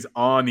implies he's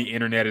on the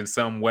internet in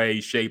some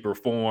way, shape, or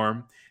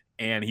form,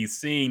 and he's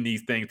seeing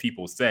these things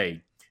people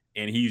say,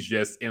 and he's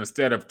just,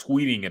 instead of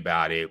tweeting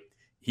about it,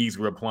 he's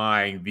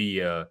replying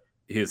via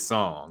his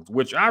songs,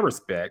 which I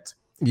respect.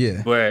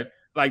 Yeah. But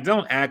like,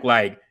 don't act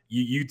like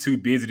you too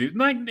busy to,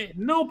 like,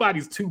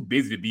 nobody's too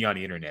busy to be on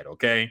the internet,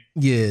 okay?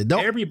 Yeah.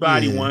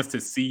 Everybody wants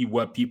to see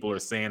what people are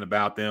saying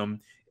about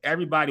them.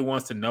 Everybody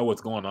wants to know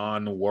what's going on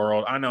in the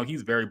world. I know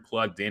he's very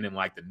plugged in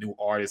like the new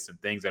artists and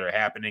things that are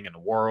happening in the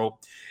world.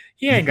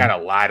 He ain't got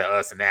to lie to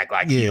us and act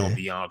like he don't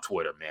be on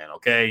Twitter, man,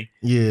 okay?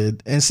 Yeah.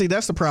 And see,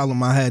 that's the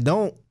problem I had.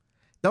 Don't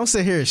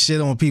sit here and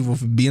shit on people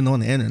for being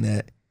on the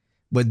internet,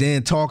 but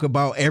then talk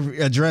about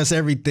address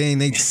everything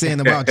they saying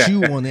about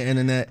you on the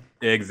internet.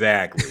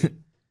 Exactly.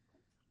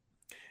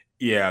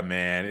 Yeah,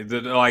 man.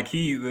 Like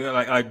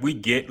we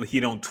get he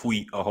don't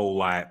tweet a whole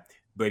lot,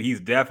 but he's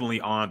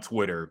definitely on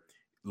Twitter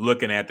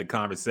looking at the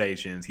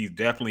conversations. He's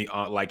definitely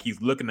on,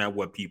 he's looking at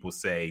what people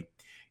say.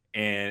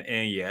 And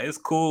yeah, it's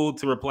cool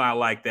to reply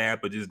like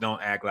that, but just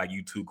don't act like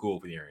you too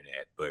cool for the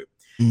internet. But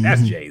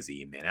that's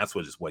Jay-Z, man. That's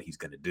what he's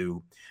gonna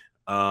do.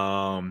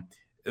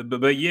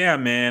 But yeah,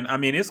 man. I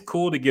mean, it's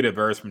cool to get a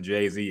verse from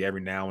Jay-Z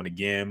every now and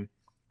again.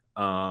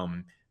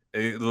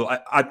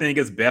 I think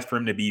it's best for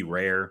him to be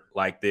rare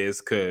like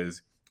this,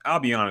 because I'll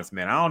be honest,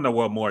 man, I don't know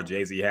what more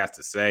Jay-Z has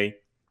to say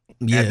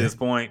at this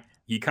point.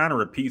 He kind of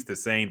repeats the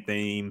same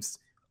themes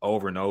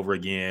over and over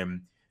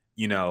again.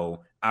 You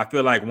know, I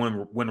feel like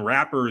when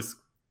rappers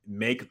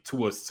get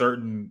to a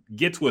certain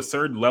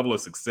level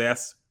of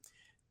success,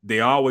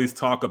 they always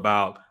talk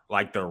about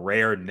like the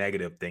rare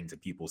negative things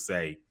that people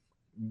say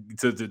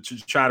to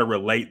try to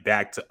relate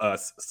back to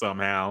us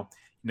somehow.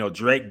 You know,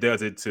 Drake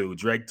does it too.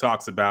 Drake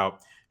talks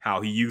about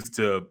how he used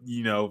to,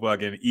 you know,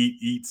 fucking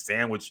eat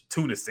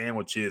tuna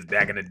sandwiches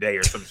back in the day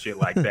or some shit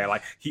like that.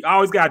 Like, he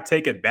always got to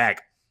take it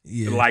back,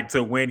 like,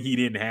 to when he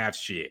didn't have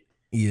shit.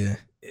 Yeah.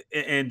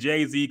 And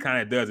Jay-Z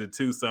kind of does it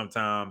too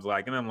sometimes.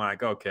 Like, and I'm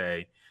like,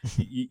 okay,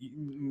 I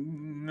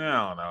don't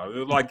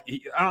know. Like,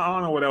 I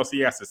don't know what else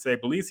he has to say,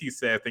 but at least he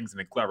said things in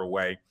a clever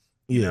way,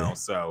 you know.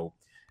 So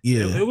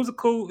yeah, it was a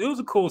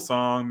cool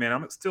song, man.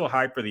 I'm still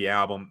hyped for the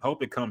album.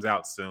 Hope it comes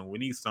out soon. We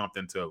need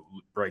something to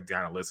break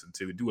down and listen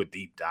to, do a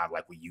deep dive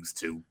like we used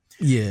to.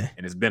 Yeah.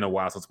 And it's been a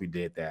while since we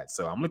did that.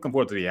 So I'm looking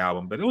forward to the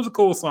album, but it was a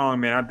cool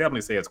song, man. I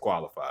definitely say it's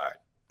qualified.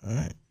 All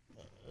right.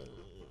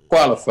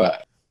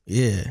 Qualified.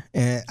 Yeah.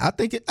 And I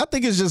think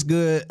it's just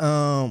good.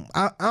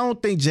 I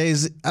don't think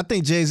I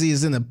think Jay-Z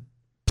is in a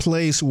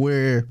place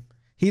where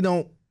he's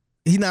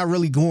not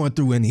really going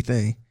through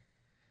anything.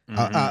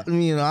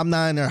 You know, I'm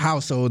not in their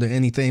household or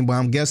anything, but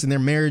I'm guessing their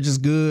marriage is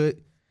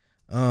good.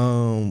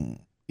 You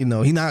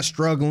know, he's not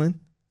struggling.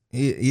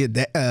 He a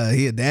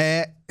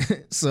dad.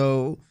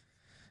 So,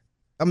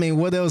 I mean,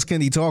 what else can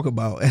he talk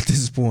about at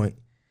this point?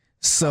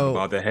 So talk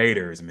about the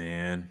haters,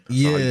 man. That's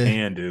yeah, all he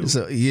can do.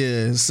 So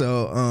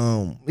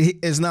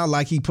it's not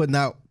like he putting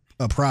out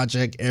a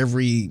project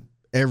every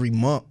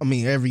month. I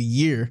mean, every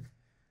year.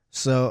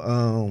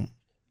 So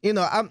you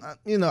know,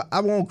 I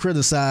won't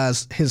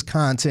criticize his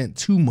content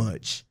too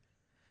much,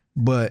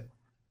 but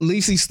at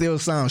least he still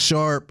sounds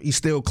sharp. He's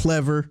still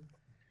clever,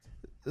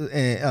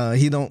 and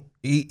he don't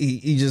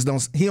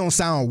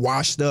sound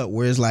washed up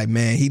where it's like,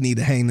 man, he need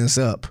to hang this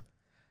up.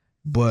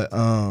 But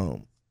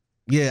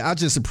yeah, I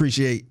just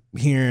appreciate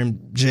hearing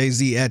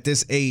Jay-Z at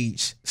this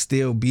age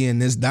still being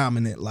this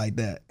dominant like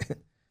that.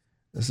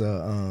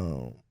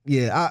 So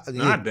I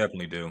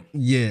definitely do.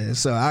 Yeah,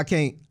 so I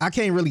can't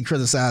really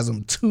criticize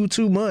him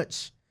too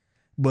much.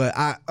 But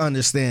I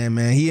understand,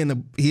 man. He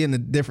in a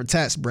different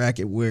tax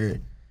bracket where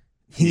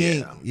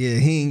he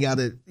ain't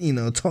gotta, you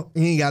know,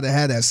 he ain't gotta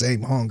have that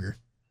same hunger.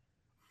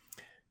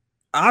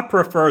 I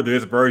prefer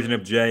this version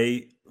of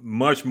Jay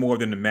much more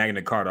than the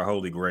Magna Carta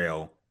Holy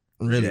Grail.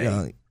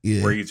 Really?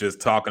 Yeah. Where he's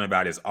just talking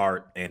about his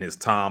art and his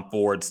Tom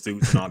Ford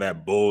suits and all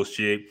that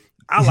bullshit.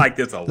 I like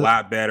this a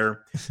lot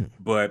better,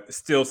 but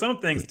still, some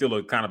things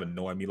still kind of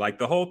annoy me. Like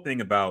the whole thing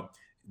about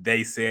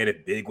they said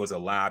if Big was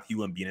alive, he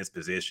wouldn't be in his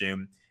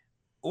position.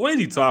 What is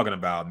he talking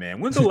about, man?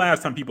 When's the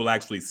last time people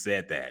actually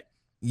said that?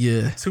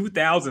 Yeah.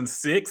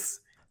 2006?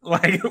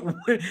 Like,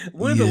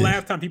 when's the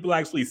last time people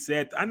actually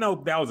said? I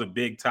know that was a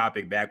big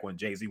topic back when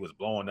Jay-Z was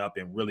blowing up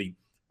and really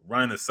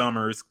running the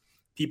summers.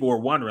 People were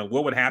wondering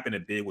what would happen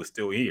if Big was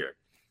still here.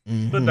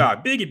 But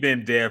dog, Biggie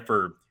been dead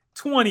for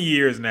 20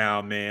 years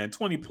now, man.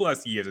 20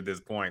 plus years at this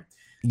point.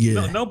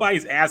 Yeah.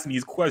 Nobody's asking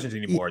these questions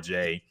anymore,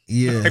 Jay.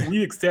 Yeah. Like,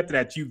 we accept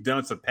that you've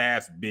done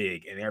surpass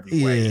Big in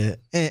every way.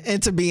 Yeah,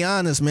 and to be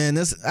honest, man,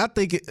 I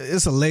think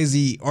it's a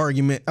lazy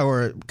argument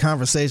or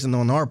conversation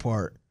on our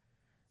part,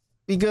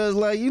 because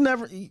like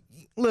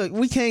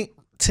we can't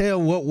tell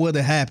what would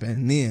have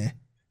happened then,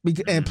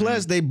 and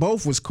plus they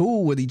both was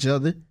cool with each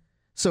other,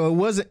 so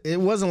it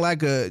wasn't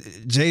like a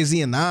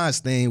Jay-Z and Nas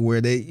thing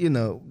where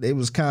they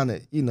was kind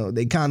of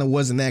they kind of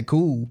wasn't that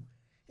cool,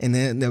 and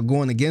then they're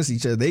going against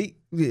each other.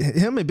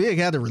 Him and Big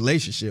had a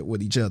relationship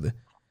with each other.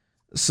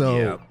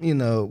 So,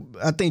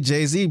 I think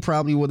Jay-Z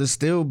probably would have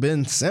still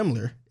been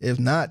similar, if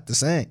not the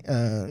same,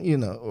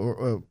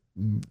 or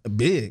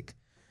Big.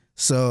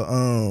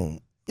 So,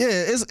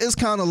 it's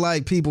kind of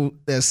like people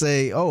that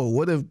say, oh,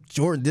 what if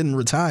Jordan didn't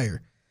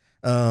retire?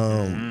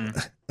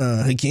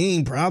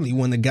 Hakeem probably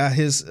wouldn't have got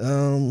his,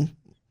 2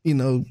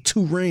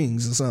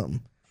 rings or something.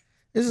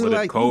 It's just what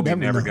like if Kobe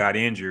never got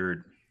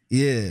injured?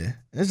 Yeah.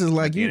 It's just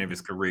like at the end of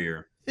his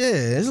career. Yeah,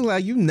 it's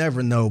like you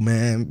never know,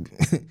 man.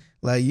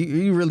 Like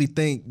you really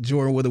think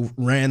Jordan would have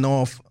ran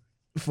off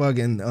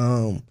fucking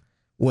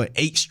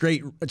 8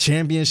 straight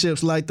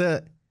championships like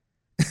that?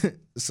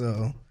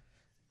 So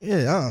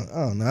yeah, I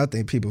don't know. I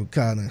think people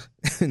kind of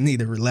need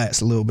to relax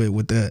a little bit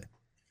with that.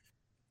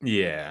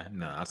 Yeah,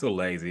 no, I'm so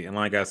lazy. And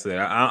like I said,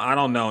 I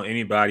don't know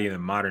anybody in the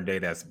modern day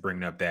that's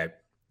bringing up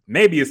that.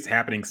 Maybe it's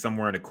happening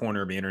somewhere in the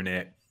corner of the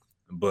internet,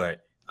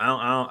 but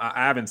I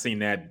haven't seen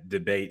that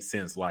debate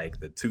since like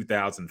the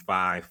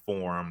 2005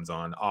 forums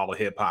on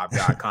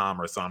allhiphop.com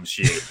or some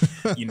shit,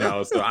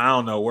 so I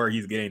don't know where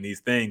he's getting these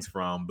things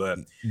from, but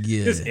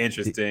it's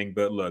interesting.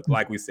 But look,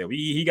 like we said,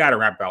 he got to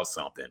rap about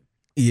something.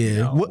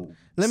 Yeah.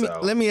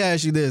 Let me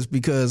ask you this,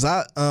 because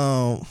I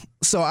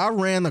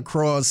ran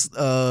across,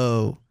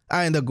 I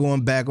ended up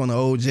going back on the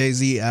old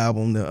Jay-Z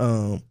album,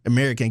 the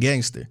American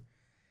Gangster.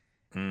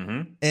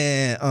 Mm-hmm.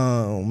 And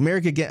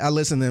I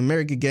listened to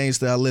American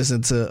Gangster. I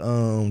listened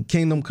to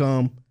Kingdom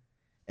Come,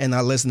 and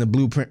I listened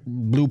to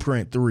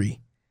Blueprint 3.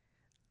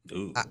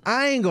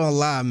 I ain't gonna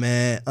lie,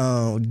 man.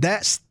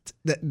 That's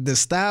the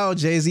style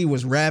Jay-Z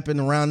was rapping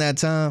around that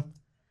time.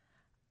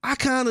 I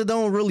kind of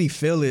don't really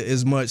feel it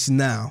as much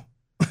now.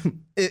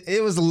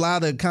 It was a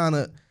lot of kind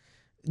of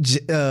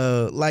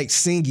like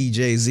singy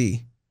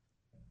Jay-Z,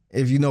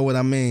 if you know what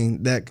I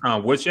mean. That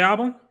which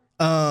album?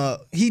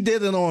 He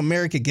did it on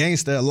American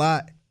Gangster a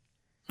lot.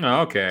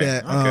 Oh, okay.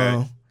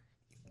 That,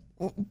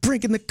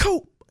 breaking the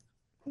coat,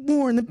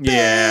 war in the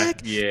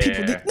bag. Yeah.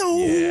 People didn't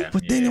know,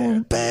 but they know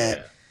I'm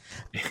bad.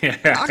 Yeah.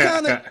 I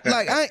kind of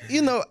like,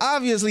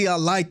 obviously I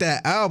like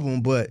that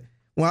album, but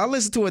when I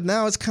listen to it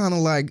now, it's kind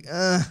of like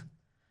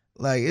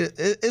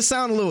it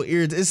sounds a little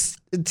irritating.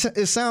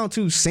 It sounds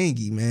too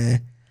singy,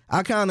 man.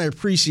 I kind of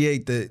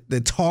appreciate the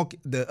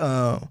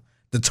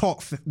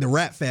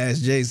rap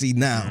fast Jay-Z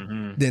now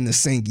than the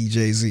singy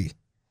Jay-Z.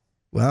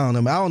 Well,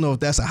 I don't know if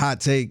that's a hot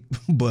take,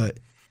 but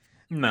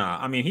nah,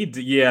 I mean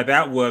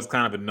that was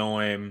kind of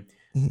annoying.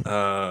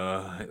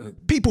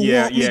 People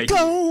want me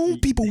gone,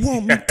 people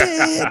want me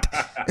dead.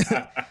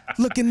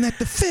 Looking at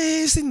the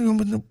face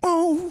and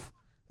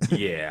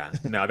yeah,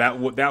 no,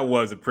 that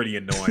was a pretty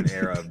annoying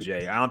era of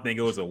Jay. I don't think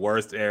it was the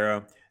worst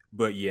era,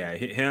 but yeah,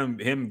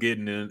 him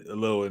getting a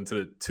little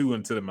into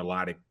the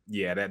melodic.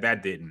 Yeah,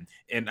 that didn't.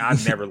 And I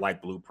never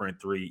liked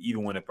Blueprint 3,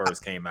 even when it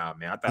first came out,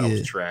 man. I thought it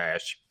was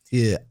trash.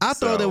 Yeah, I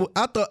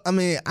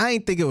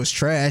ain't think it was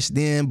trash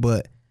then,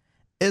 but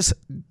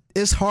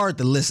it's hard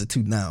to listen to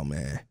now,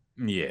 man.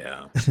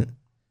 Yeah.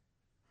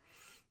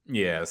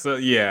 Yeah, so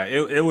yeah,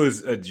 it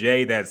was a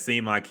Jay that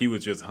seemed like he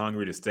was just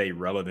hungry to stay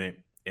relevant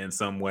in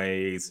some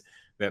ways.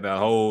 That the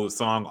whole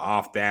song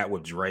off that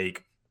with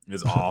Drake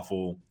is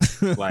awful.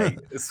 Like,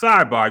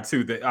 sidebar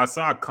too, that I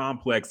saw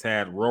Complex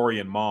had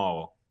Rory and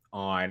Mal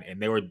on, and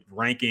they were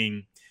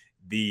ranking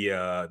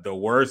the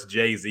worst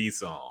Jay-Z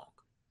song.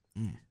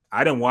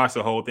 I didn't watch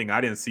the whole thing.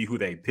 I didn't see who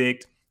they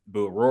picked,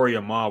 but Rory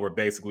and Mal were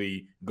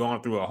basically going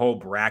through a whole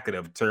bracket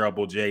of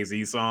terrible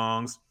Jay-Z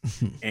songs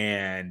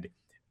and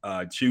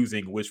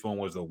choosing which one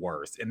was the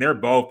worst. And they're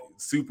both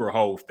Super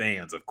Hov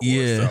fans, of course.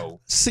 Yeah. So,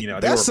 they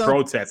were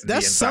protesting the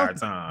entire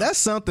time. That's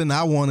something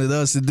I wanted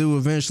us to do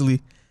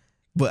eventually,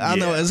 but I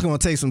know it's going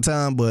to take some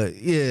time. But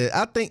yeah,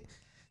 I think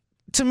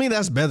to me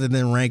that's better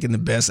than ranking the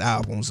best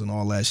albums and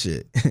all that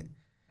shit.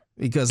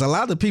 Because a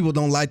lot of people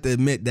don't like to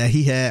admit that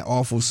he had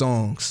awful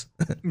songs.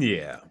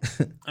 Yeah.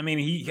 I mean,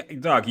 he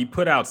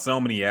put out so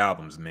many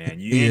albums,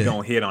 man. You ain't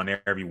gonna hit on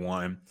every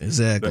one.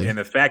 Exactly. And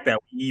the fact that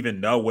we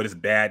even know what his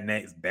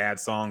bad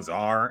songs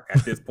are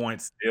at this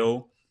point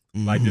still,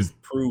 like,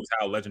 just proves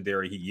how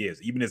legendary he is.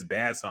 Even his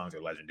bad songs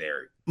are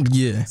legendary.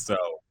 Yeah. So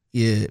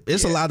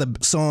it's a lot of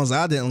songs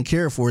I didn't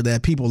care for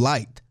that people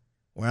liked.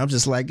 Where I'm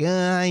just like,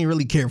 I ain't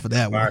really care for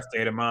that one. Empire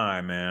State of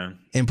Mind, man.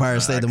 Empire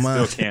State of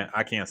Mind.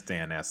 I can't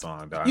stand that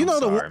song, dog.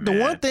 The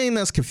one thing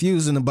that's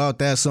confusing about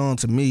that song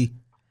to me,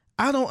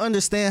 I don't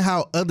understand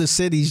how other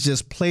cities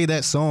just play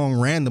that song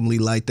randomly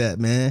like that,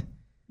 man.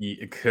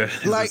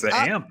 Because Like it's an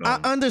anthem. I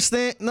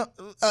understand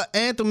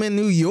anthem in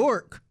New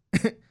York.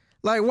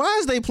 Like, why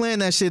is they playing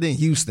that shit in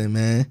Houston,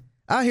 man?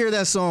 I hear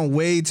that song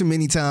way too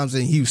many times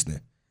in Houston.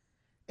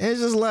 And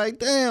it's just like,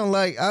 damn,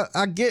 like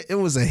I get it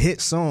was a hit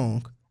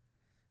song.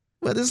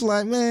 But it's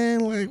like,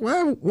 man, like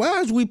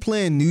why is we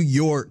playing New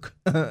York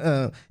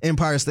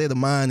Empire State of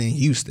Mind in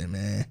Houston,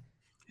 man?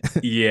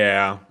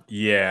 Yeah.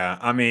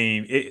 I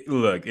mean,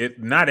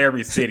 not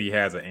every city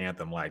has an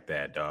anthem like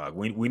that, dog.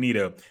 We need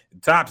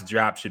Top's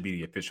Drop should be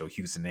the official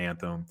Houston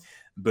anthem.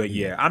 But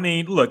yeah, I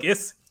mean, look,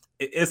 it's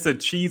a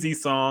cheesy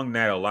song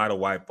that a lot of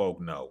white folk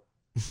know.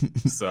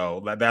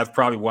 So that's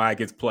probably why it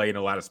gets played in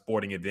a lot of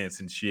sporting events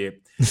and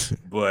shit.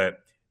 But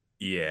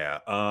yeah,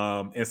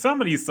 and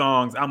some of these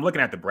songs, I'm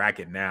looking at the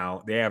bracket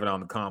now. They have it on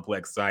the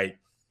Complex site.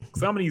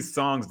 Some of these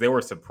songs they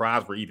were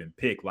surprised were even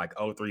picked, like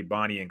 03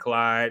 Bonnie and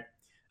Clyde.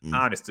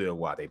 I understood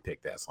why they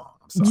picked that song.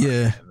 I'm sorry.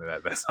 Yeah.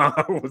 That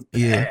song was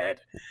bad.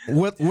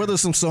 What are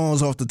some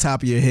songs off the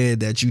top of your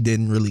head that you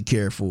didn't really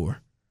care for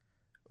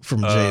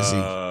from Jay-Z?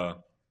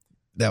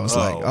 That was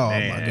like, oh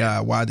man. My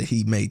God, why did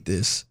he make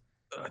this?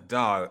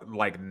 Dog,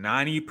 like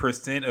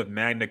 90% of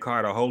Magna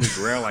Carta Holy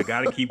Grail. I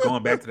gotta keep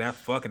going back to that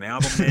fucking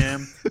album,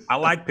 man. I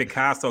like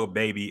Picasso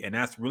Baby, and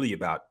that's really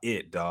about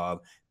it,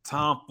 dog.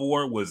 Tom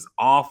Ford was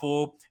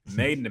awful.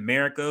 Made in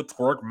America,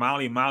 Twerk,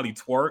 Molly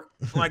Twerk.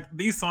 Like,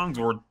 these songs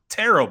were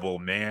terrible,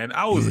 man.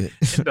 I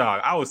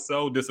was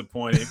so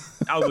disappointed.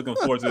 I was looking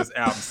forward to this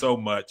album so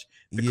much.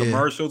 The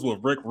commercials with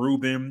Rick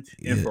Rubin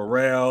and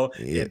Pharrell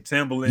and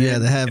Timbaland. Yeah,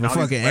 to have a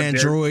fucking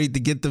Android to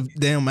get the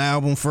damn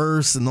album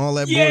first and all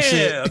that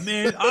bullshit. Yeah,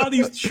 man. All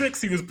these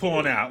tricks he was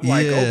pulling out.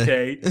 Like,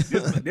 okay,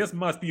 this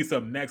must be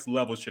some next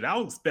level shit. I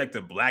was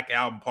expecting Black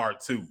Album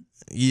Part 2.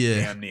 Yeah.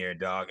 Damn near,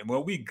 dog. And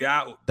what we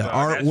got, the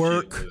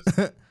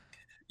artwork.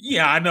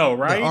 Yeah, I know,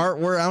 right? The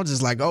artwork, I was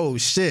just like, oh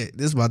shit,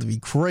 this is about to be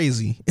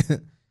crazy.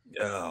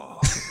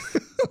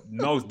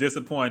 Most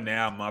disappointing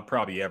album I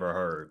probably ever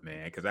heard,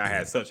 man, because I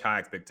had such high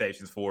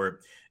expectations for it,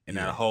 and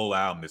that whole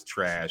album is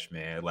trash,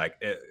 man.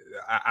 Like,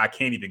 I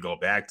can't even go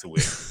back to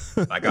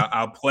it. Like,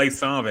 I'll play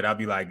some of it, I'll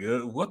be like,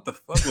 what the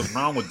fuck was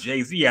wrong with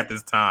Jay-Z at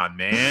this time,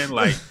 man?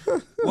 Like,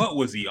 what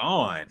was he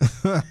on?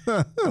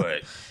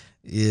 But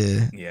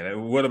yeah.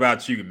 What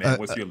about you, man?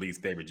 What's your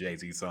least favorite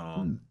Jay-Z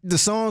song? The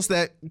songs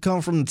that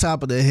come from the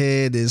top of the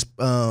head is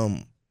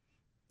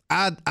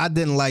I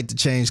didn't like the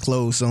Change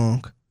Clothes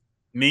song.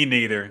 Me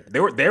neither.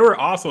 They were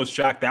also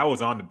shocked that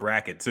was on the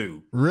bracket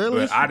too.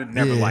 Really? But I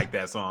never liked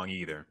that song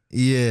either.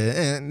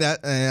 Yeah, and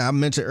I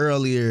mentioned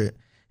earlier,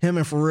 him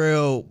and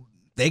Pharrell,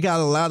 they got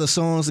a lot of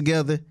songs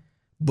together,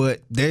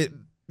 but the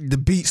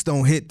beats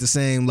don't hit the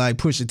same like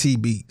Pusha T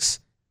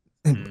beats.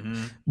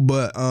 Mm-hmm.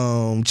 But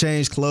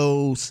Change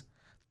Clothes,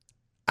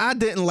 I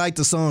didn't like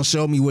the song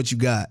Show Me What You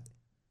Got.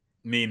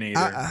 Me neither.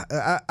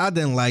 I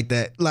didn't like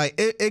that. Like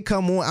it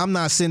come on. I'm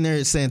not sitting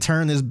there saying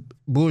turn this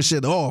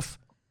bullshit off,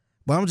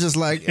 but I'm just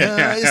like,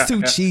 it's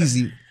too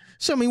cheesy.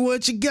 Show me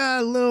what you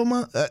got, little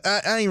mom.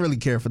 I ain't really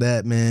care for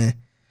that, man.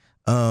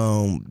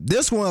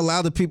 This one, a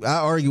lot of people. I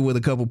argue with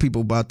a couple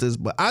people about this,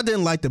 but I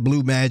didn't like the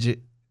Blue Magic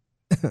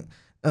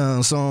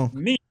song.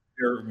 Me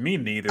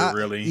neither,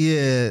 really.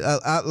 Yeah,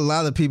 a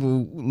lot of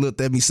people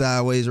looked at me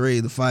sideways,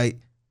 ready to fight.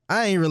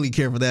 I ain't really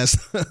care for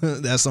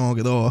that song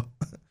at all.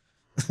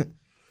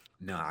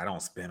 No, I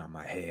don't spend on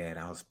my head.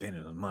 I was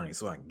spending the money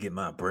so I can get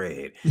my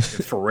bread.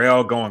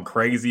 Pharrell going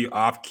crazy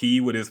off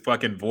key with his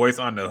fucking voice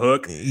on the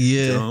hook.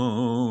 Yeah.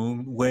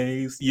 Don't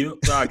waste your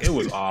dog. It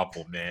was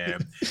awful,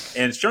 man.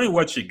 And Show Me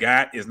What You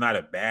Got is not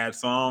a bad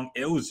song.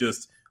 It was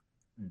just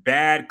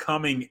bad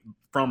coming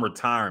from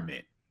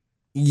retirement.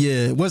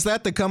 Yeah. Was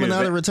that the coming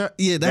out of retirement?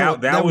 Yeah,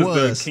 that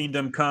was the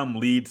Kingdom Come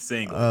lead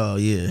single. Oh,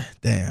 yeah.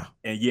 Damn.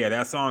 And yeah,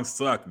 that song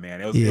sucked,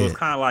 man. It was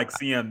kind of like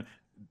seeing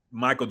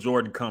Michael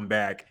Jordan come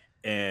back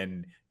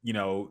and, you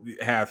know,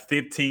 have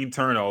 15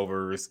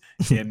 turnovers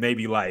and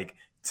maybe like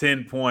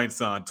 10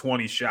 points on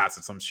 20 shots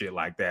or some shit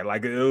like that.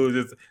 Like, it was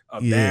just a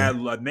bad,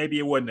 like, maybe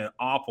it wasn't an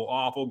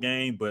awful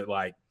game, but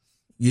like,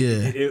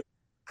 it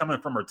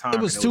coming from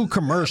retirement. It was too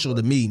commercial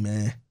to me,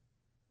 man.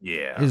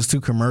 Yeah. It was too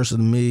commercial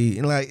to me.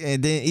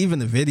 And then even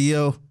the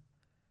video,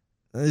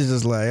 it's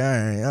just like,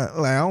 all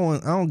right, I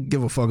don't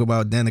give a fuck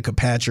about Danica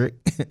Patrick.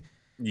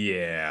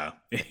 Yeah.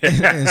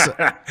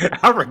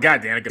 I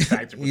forgot Danica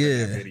Patrick was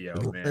in that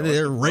video, man.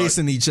 They're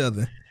racing each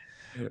other.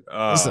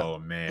 Oh,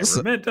 man.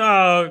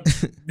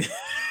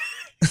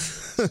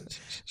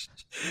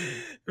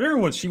 Remember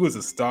when she was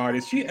a star?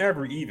 Did she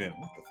ever even...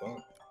 What the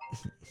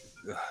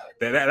fuck?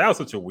 That was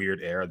such a weird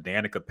era.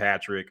 Danica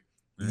Patrick.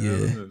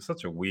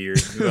 Such a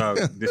weird...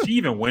 did she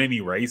even win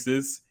any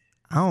races?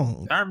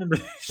 I remember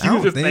she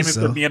was just famous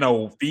for being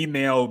a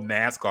female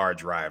NASCAR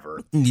driver.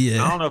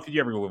 Yeah. I don't know if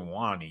you ever would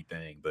want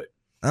anything, but...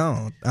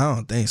 I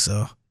don't think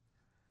so.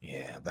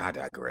 Yeah, but I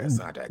digress.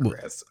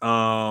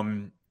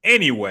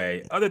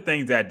 Anyway, other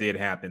things that did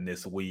happen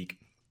this week.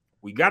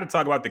 We got to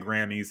talk about the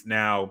Grammys.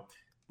 Now,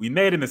 we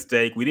made a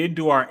mistake. We didn't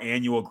do our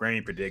annual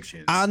Grammy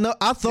predictions. I know.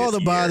 I thought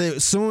about it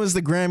as soon as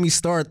the Grammys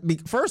start.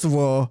 First of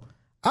all,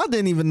 I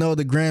didn't even know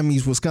the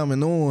Grammys was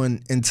coming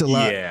on until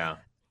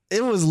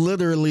it was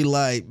literally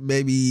like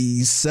maybe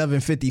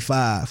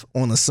 7:55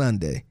 on a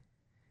Sunday.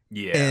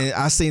 Yeah. And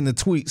I seen the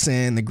tweet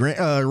saying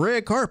the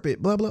red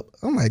carpet, blah, blah.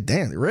 I'm like,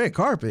 damn, the red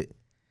carpet.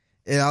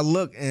 And I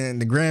look and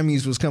the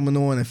Grammys was coming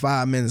on in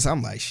 5 minutes.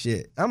 I'm like,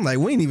 shit. I'm like,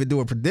 we didn't even do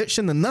a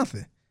prediction or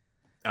nothing.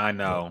 I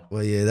know.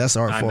 Well, yeah, that's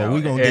our I fault. know.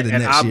 We're going to get it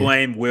and next I year.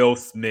 blame Will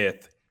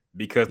Smith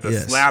because the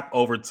Yes. slap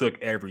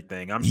overtook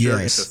everything. I'm sure if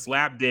the Yes.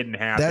 slap didn't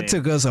happen, That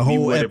took us a we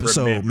whole would have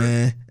episode,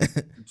 remembered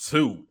man.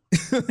 2.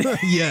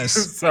 Yes.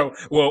 So,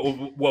 well,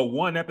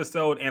 1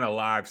 episode and a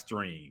live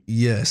stream.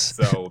 Yes.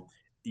 So,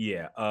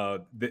 yeah,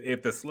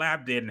 if the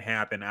slap didn't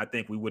happen, I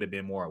think we would have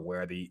been more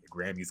aware of the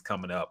Grammys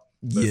coming up.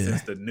 But Yeah.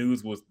 since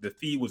the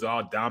feed was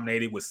all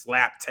dominated with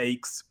slap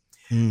takes,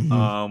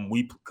 Mhm.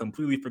 we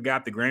completely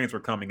forgot the Grammys were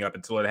coming up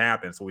until it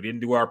happened. So we didn't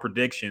do our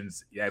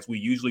predictions as we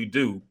usually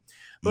do.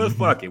 But Mhm.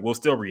 fuck it, we'll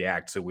still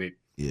react to it.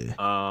 Yeah.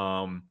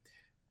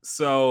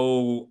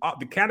 So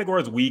the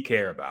categories we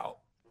care about.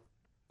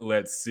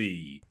 Let's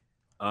see.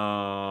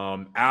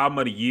 Album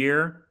of the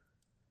year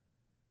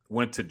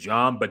went to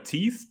John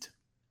Batiste.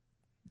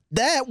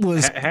 That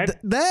was I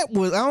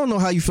don't know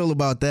how you feel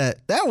about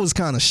that. That was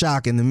kind of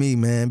shocking to me,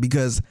 man,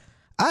 because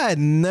I had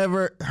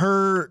never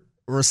heard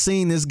or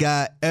seen this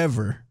guy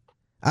ever.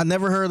 I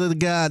never heard of the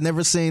guy, I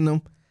never seen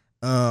him.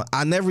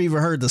 I never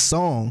even heard the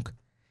song.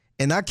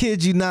 And I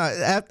kid you not,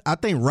 I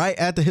think right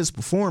after his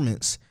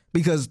performance,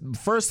 because the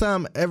first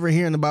time ever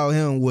hearing about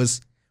him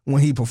was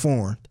when he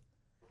performed.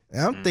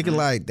 And I'm thinking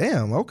like,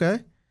 damn, okay.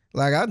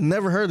 Like I've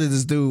never heard of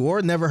this dude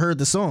or never heard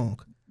the song.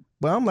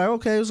 But I'm like,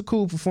 okay, it was a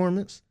cool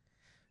performance.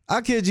 I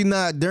kid you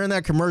not, during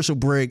that commercial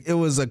break, it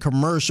was a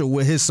commercial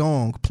with his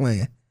song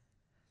playing.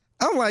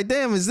 I'm like,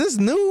 damn, is this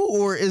new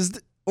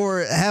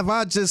or have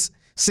I just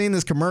seen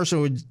this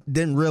commercial and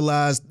didn't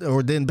realize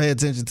or didn't pay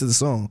attention to the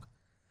song?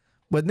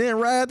 But then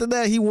right after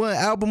that, he won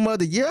Album of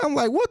the Year. I'm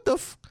like, what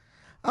the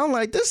I'm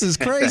like, this is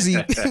crazy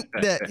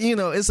that,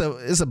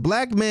 it's a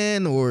black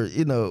man or,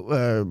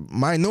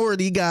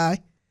 minority guy.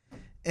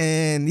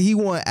 And he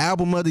won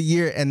Album of the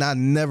Year and I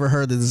never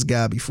heard of this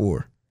guy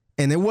before.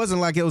 And it wasn't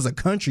like it was a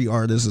country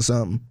artist or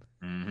something.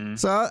 Mm-hmm.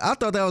 So I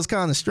thought that was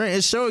kind of strange.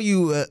 It showed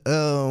you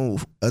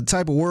a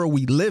type of world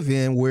we live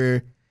in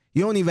where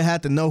you don't even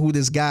have to know who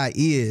this guy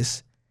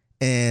is.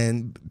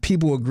 And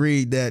people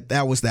agreed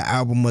that was the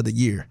Album of the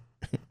Year.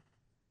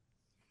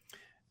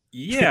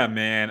 Yeah,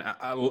 man.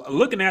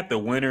 Looking at the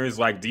winners,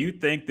 like, do you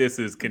think this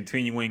is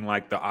continuing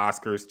like the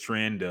Oscars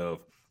trend of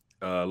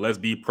let's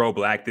be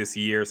pro-black this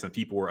year? Some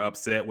people were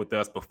upset with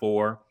us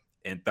before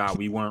and thought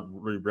we weren't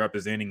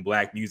representing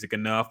black music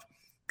enough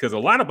because a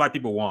lot of black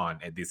people won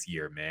at this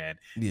year, man.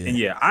 Yeah. And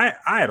yeah,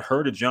 I had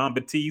heard of John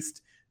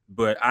Batiste,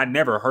 but I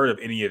never heard of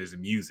any of his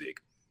music.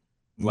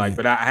 Like,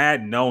 but I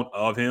had known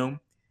of him.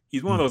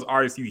 He's one of those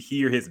artists you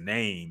hear his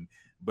name,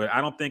 but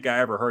I don't think I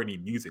ever heard any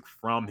music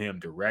from him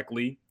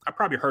directly. I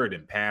probably heard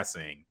it in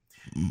passing.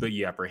 But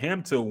yeah, for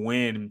him to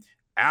win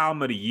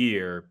Album of the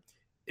Year,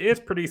 it's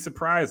pretty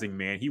surprising,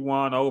 man. He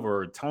won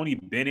over Tony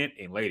Bennett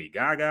and Lady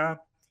Gaga.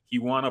 He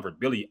won over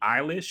Billie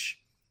Eilish.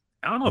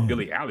 I don't know if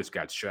Billie Eilish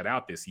got shut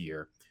out this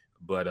year,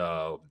 but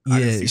I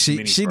didn't see too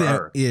many she for didn't.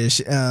 her.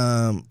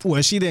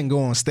 Yeah, she didn't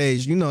go on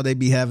stage. You know, they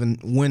be having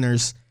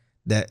winners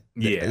that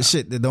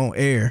shit that don't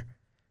air.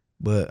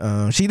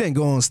 But she didn't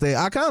go on stage.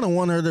 I kind of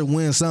want her to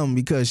win something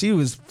because she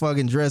was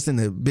fucking dressed in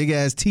a big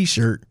ass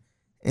t-shirt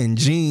and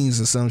jeans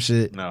or some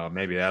shit. No,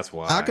 maybe that's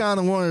why. I kind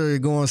of wanted her to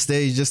go on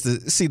stage just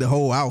to see the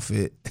whole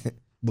outfit.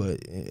 But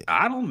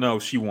I don't know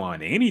if she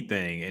won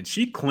anything, and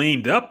she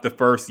cleaned up the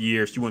first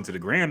year she went to the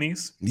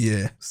Grammys.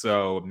 Yeah.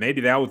 So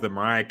maybe that was the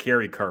Mariah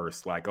Carey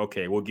curse. Like,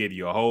 okay, we'll give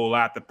you a whole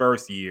lot the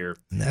first year.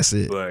 And that's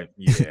it. But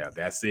yeah,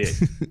 that's it.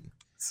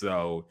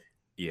 So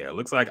yeah, it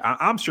looks like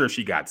I'm sure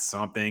she got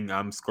something.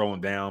 I'm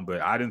scrolling down, but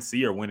I didn't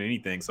see her win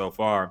anything so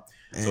far.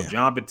 Damn. So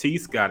John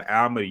Batiste got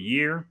Album of the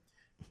Year.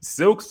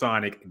 Silk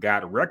Sonic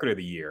got Record of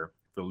the Year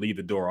for Leave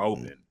the Door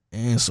Open.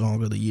 And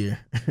Song of the Year.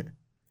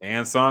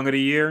 And Song of the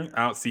Year.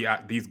 I don't see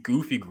these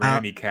goofy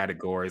Grammy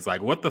categories.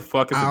 Like, what the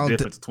fuck is the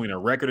difference between a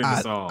record and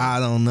a song? I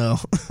don't know.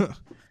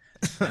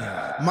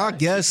 My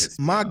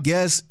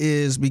guess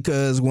is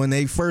because when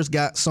they first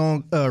got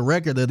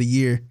Record of the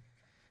Year,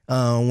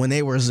 when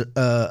they were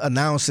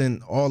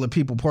announcing all the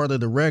people part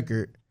of the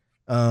record,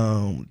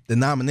 the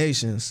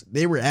nominations,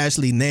 they were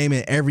actually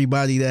naming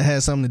everybody that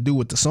had something to do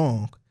with the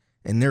song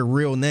and their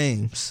real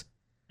names.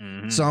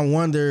 Mm-hmm. So I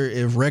wonder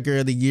if Record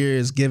of the Year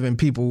is giving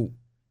people,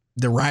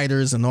 the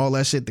writers and all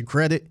that shit, the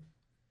credit,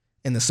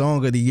 and the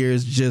Song of the Year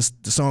is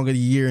just the Song of the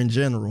Year in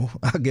general,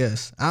 I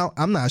guess.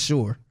 I'm not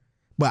sure.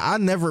 But I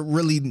never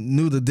really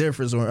knew the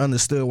difference or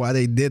understood why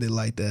they did it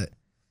like that.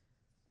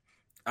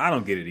 I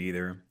don't get it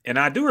either. And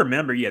I do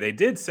remember, they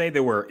did say they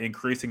were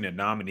increasing the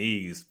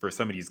nominees for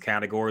some of these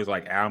categories,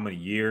 like Album of the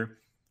Year.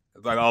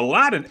 Like a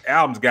lot of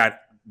albums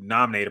got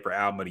nominated for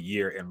Album of the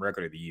Year and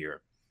Record of the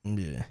Year.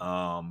 Yeah.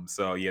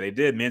 So yeah, they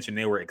did mention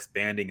they were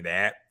expanding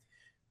that.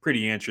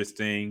 Pretty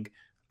interesting.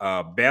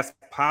 Best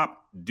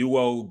Pop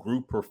Duo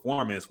Group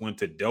Performance went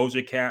to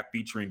Doja Cat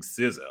featuring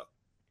SZA.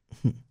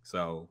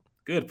 So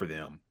good for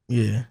them.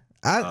 Yeah.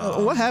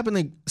 What happened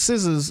to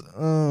Scissors?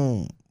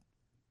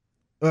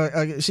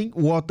 She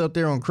walked up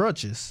there on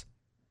crutches.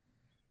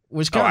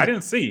 Which I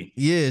didn't see.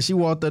 Yeah, she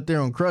walked up there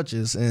on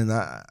crutches, and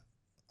I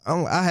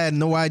had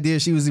no idea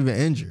she was even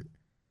injured.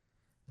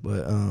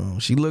 But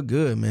she looked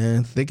good,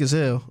 man. Thick as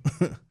hell.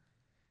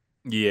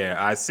 Yeah,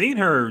 I seen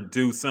her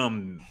do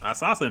I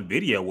saw some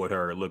video with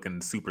her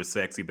looking super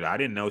sexy, but I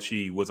didn't know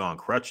she was on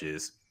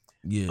crutches.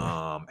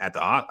 Yeah. At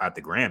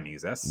the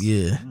Grammys. That's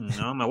yeah. I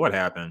don't know what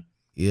happened.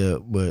 Yeah,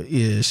 but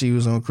yeah, she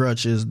was on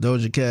crutches.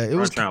 Doja Cat. It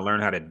was trying to learn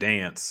how to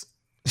dance.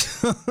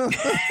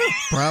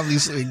 Probably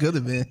it could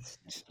have been.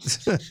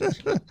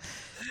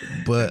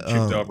 But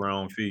tripped off her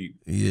own feet.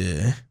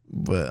 Yeah.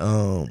 But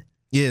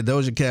yeah,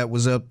 Doja Cat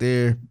was up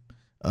there.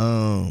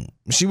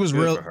 She was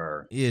Good real for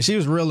her. Yeah, she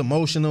was real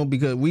emotional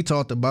because we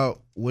talked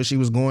about what she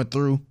was going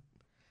through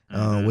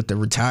with the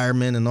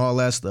retirement and all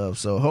that stuff.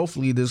 So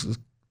hopefully this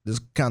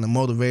kind of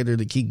motivated her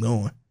to keep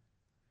going.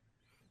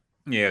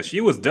 Yeah, she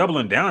was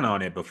doubling down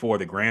on it before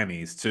the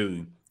Grammys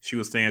too. She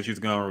was saying she was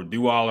going to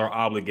do all her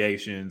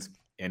obligations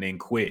and then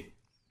quit.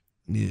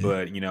 Yeah.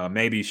 But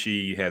maybe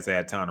she has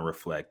had time to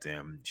reflect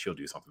and she'll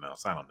do something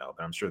else. I don't know,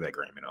 but I'm sure that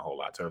Grammy meant a whole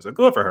lot to her. So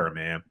good for her,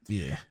 man.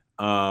 Yeah.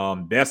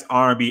 Best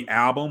R&B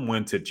album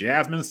went to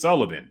Jasmine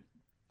Sullivan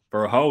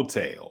for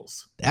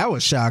Hotels. That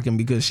was shocking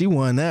because she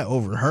won that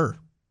over her.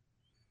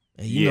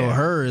 And you know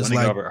her is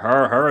like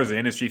her is an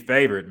industry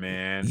favorite,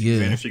 man. She's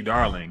an industry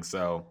darling.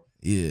 So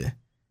yeah.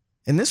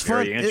 And it's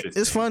funny.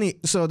 It's funny.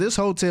 So this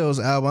Hotels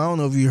album, I don't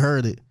know if you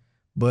heard it,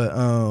 but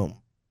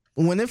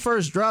when it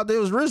first dropped, it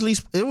was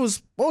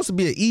supposed to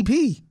be an EP.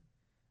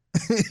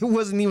 It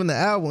wasn't even the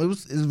album. It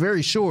was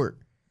very short.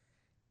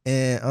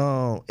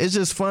 And it's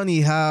just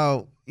funny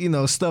how,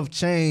 stuff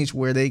changed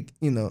where they,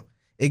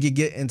 it could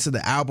get into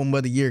the album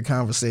of the year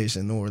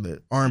conversation or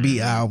the R&B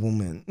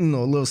album and,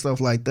 little stuff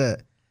like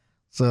that.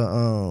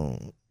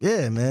 So,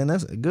 yeah, man,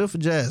 that's good for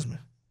Jasmine.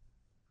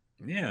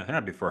 Yeah,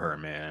 happy for her,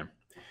 man.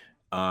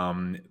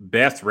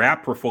 Best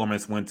rap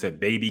performance went to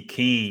Baby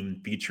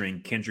Keem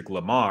featuring Kendrick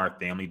Lamar,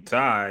 Family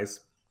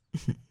Ties.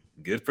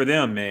 Good for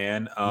them,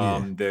 man.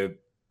 The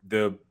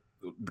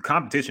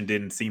competition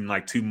didn't seem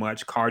like too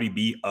much. Cardi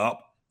B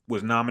Up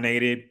was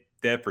nominated.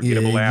 That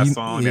forgettable ass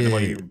song that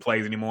nobody even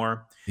plays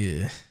anymore.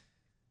 Yeah.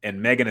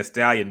 And Megan Thee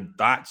Stallion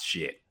Thought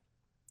Shit.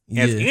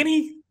 Has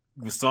any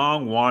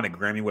song won a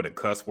Grammy with a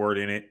cuss word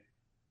in it?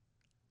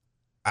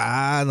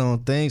 I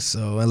don't think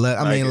so.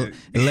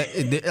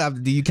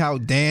 Do you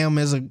count "damn"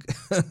 as a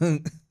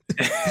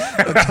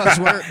cuss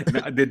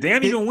word? Did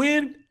 "damn" even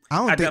win?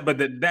 I don't think.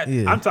 But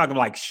I'm talking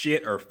like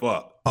shit or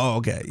fuck. Oh,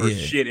 okay. Or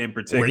shit in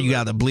particular. Where you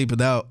got to bleep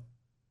it out.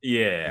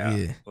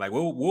 Yeah. Like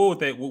what would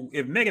they?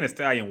 If Megan Thee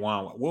Stallion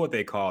won, what would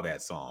they call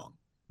that song?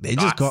 They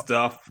just call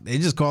stuff. They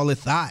just call it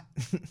thought.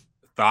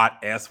 Thought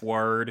S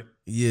word.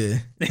 Yeah.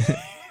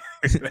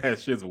 That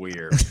shit's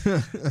weird.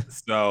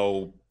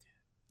 So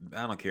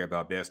I don't care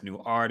about best new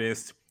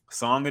artist.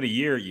 Song of the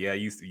year. Yeah,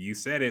 you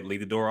said it.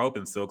 Leave the Door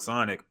Open. Silk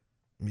Sonic.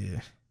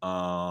 Yeah.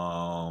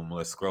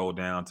 Let's scroll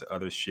down to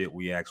other shit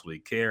we actually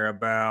care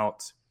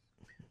about.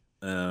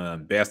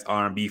 Best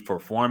R&B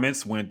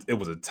performance it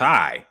was a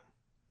tie.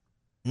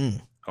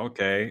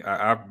 Okay,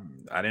 I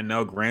didn't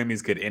know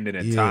Grammys could end in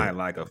a tie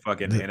like a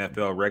fucking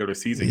NFL regular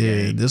season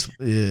game.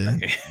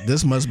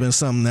 This must have been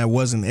something that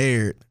wasn't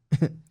aired.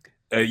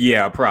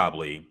 Yeah,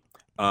 probably.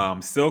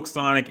 Silk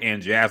Sonic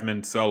and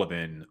Jasmine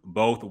Sullivan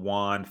both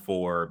won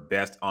for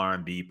best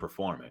R&B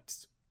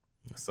performance.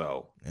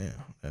 So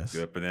that's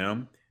good for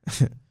them.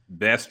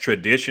 Best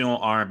traditional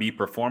R&B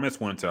performance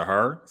went to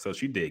her, so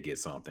she did get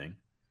something.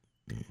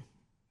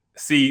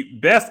 See,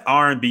 best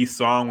R&B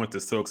song went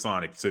to Silk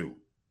Sonic too.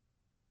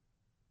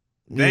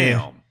 Damn.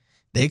 Yeah,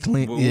 they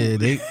clean. Yeah,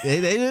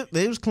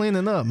 they was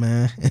cleaning up,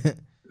 man.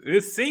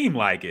 It seemed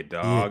like it,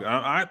 dog.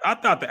 Yeah. I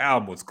thought the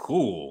album was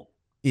cool.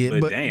 Yeah,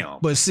 but damn.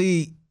 But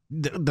see,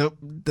 the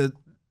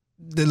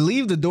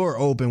Leave the Door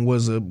Open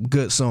was a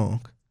good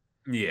song.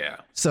 Yeah.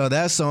 So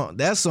that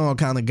song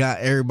kind of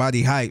got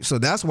everybody hyped. So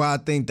that's why I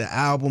think the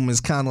album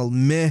is kind of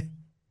meh,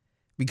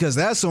 because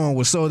that song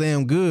was so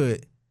damn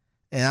good,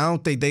 and I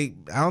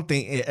don't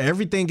think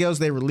everything else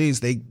they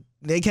released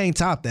they can't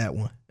top that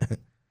one.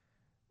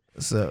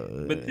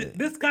 So, but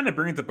this kind of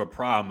brings up a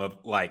problem of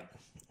like,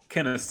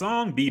 can a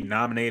song be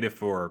nominated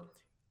for,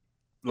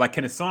 like,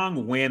 can a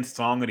song win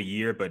Song of the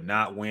Year but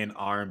not win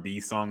R&B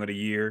Song of the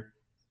Year?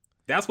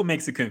 That's what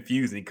makes it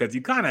confusing, because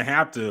you kind of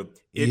have to,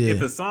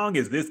 if a song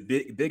is this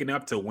big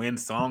enough to win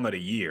Song of the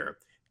Year,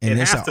 and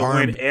it has to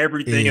win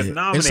everything it's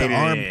nominated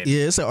in.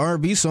 Yeah, it's an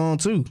R&B song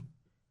too.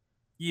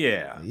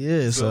 Yeah.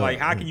 Yeah. So like,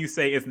 how can you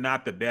say it's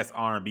not the best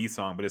R&B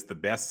song, but it's the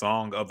best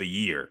song of the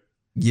year?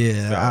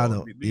 Yeah, so, I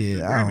don't.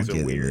 Yeah, I don't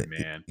get weird, it,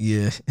 man.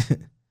 Yeah.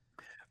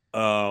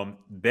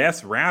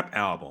 Best rap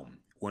album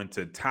went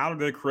to Tyler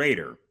the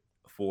Creator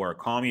for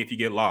 "Call Me If You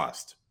Get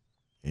Lost."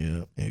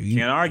 Yeah,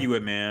 can't argue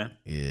it, man.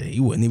 Yeah, he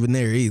wasn't even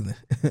there either.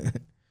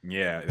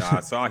 Yeah,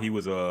 I saw he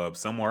was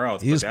somewhere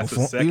else. He was, but that's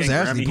the second he was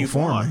actually Grammy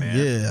performing. He won,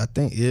 man. Yeah, I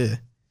think. Yeah.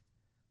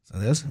 So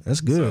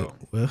that's good. So,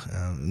 Well,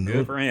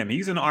 good for him.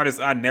 He's an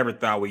artist I never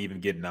thought would even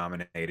get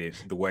nominated.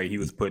 The way he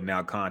was putting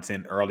out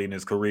content early in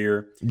his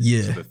career.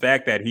 Yeah. So the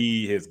fact that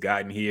he has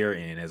gotten here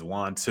and has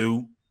won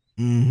 2.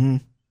 Mm-hmm.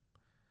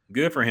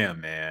 Good for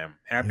him, man.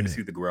 Happy to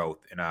see the growth,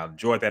 and I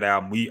enjoyed that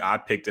album. I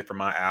picked it for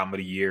my album of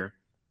the year.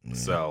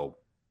 So,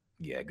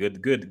 yeah,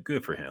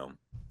 good for him.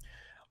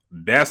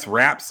 Best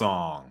rap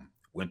song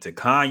went to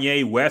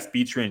Kanye West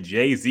featuring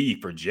Jay-Z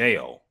for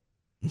Jail.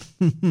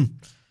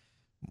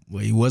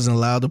 Well, he wasn't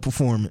allowed to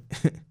perform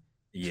it.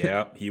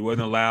 Yeah, he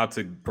wasn't allowed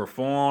to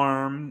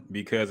perform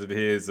because of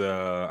his,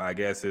 I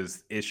guess,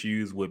 his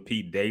issues with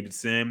Pete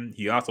Davidson.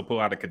 He also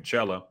pulled out of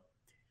Coachella,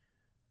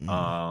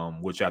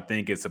 which I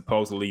think is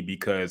supposedly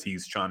because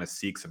he's trying to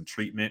seek some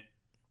treatment.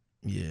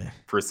 Yeah.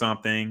 For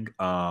something.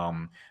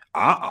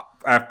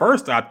 At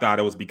first, I thought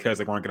it was because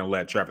they weren't going to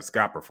let Travis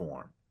Scott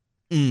perform.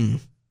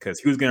 Because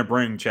he was going to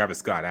bring Travis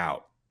Scott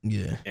out.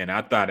 Yeah. And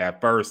I thought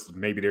at first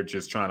maybe they're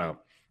just trying to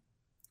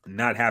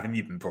not have him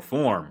even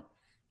perform.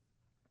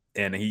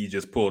 And he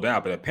just pulled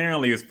out. But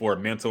apparently it's for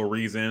mental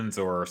reasons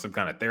or some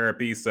kind of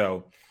therapy.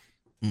 So,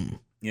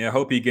 yeah, I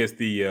hope he gets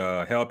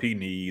the help he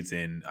needs.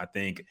 And I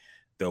think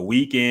The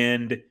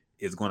Weeknd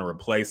is going to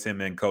replace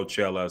him in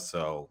Coachella.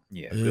 So,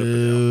 yeah,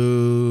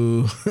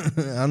 good for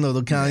them. I know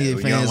the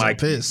Kanye fans are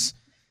pissed.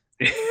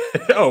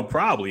 Oh,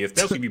 probably,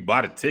 especially if you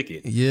bought a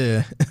ticket.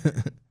 Yeah.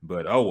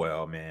 But oh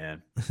well,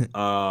 man.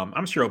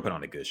 I'm sure he'll put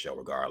on a good show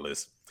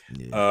regardless.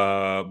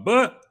 Yeah.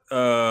 But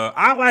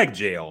I like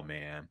Jail,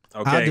 man.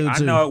 Okay. I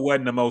know it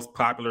wasn't the most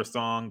popular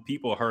song.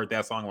 People heard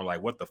that song and were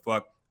like, what the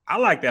fuck? I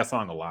like that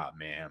song a lot,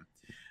 man.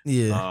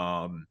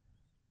 Yeah.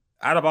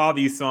 Out of all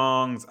these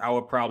songs, I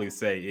would probably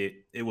say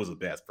it was the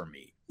best for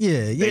me.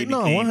 Yeah, yeah, Baby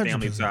no, King, 100%.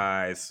 Family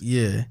Ties.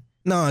 Yeah.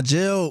 No,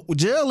 Jail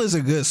is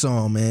a good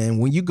song, man.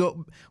 When you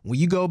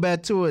go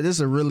back to it, it's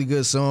a really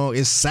good song.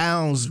 It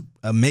sounds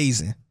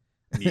amazing.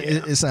 Yeah.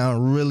 It sounds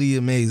really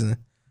amazing.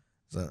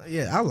 So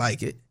yeah, I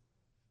like it.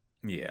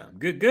 Yeah,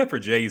 good for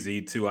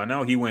Jay-Z too. I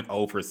know he went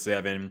 0 for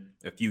 7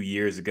 a few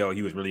years ago.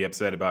 He was really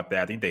upset about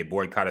that. I think they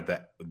boycotted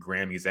the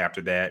Grammys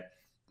after that.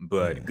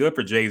 But good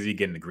for Jay-Z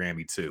getting the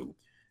Grammy too.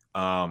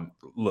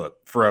 Look,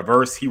 for a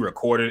verse he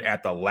recorded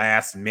at the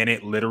last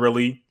minute,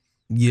 literally.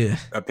 Yeah.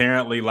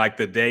 Apparently, like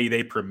the day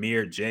they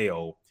premiered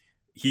Jail,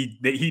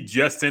 he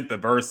just sent the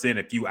verse in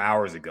a few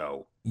hours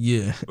ago.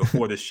 Yeah.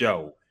 Before the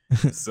show.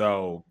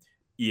 So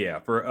yeah,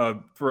 for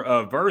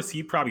a verse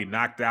he probably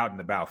knocked out in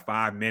about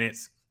 5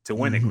 minutes to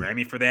win a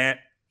Grammy for that.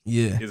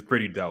 Yeah. Is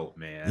pretty dope,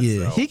 man.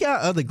 Yeah. So. He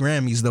got other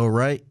Grammys though,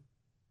 right?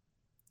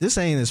 This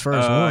ain't his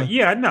first one.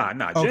 Yeah, no.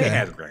 Okay. Jay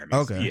has Grammys.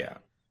 Okay. Yeah.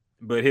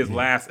 But his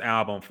last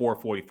album,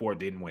 444,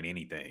 didn't win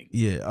anything.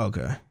 Yeah,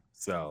 okay.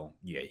 So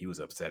yeah, he was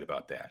upset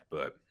about that.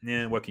 But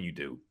yeah, what can you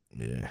do?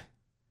 Yeah.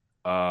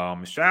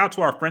 Shout out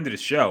to our friend of the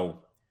show,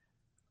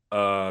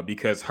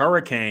 because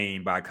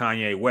Hurricane by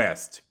Kanye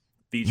West,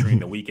 featuring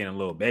The Weeknd and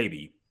Lil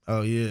Baby.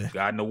 Oh yeah.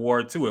 Got an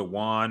award too. It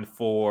won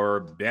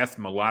for Best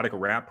Melodic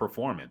Rap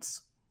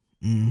Performance.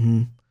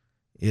 Mm-hmm.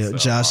 Yeah, so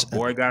Josh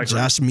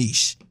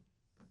Meese.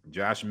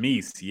 Josh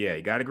Meese. Yeah,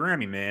 he got a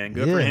Grammy, man.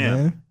 Good for him.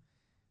 Man.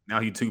 Now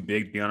he's too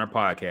big to be on our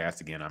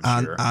podcast again,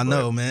 I'm sure. I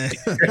know, man.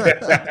 It's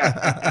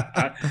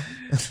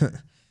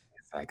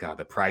like,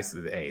 the price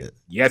of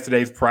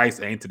yesterday's price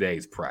ain't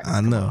today's price.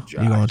 I know.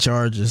 You're going to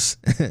charge us.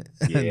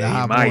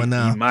 Yeah,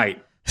 he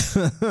might.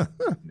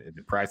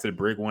 The price of the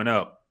brick went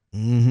up.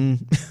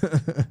 Mm-hmm.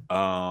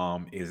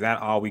 Is that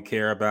all we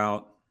care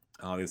about?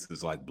 Oh, this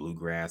is like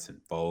bluegrass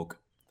and folk.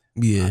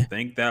 Yeah. I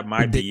think that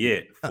might be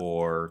it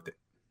for...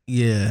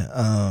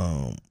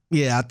 Yeah.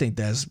 Yeah, I think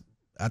that's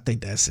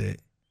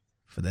it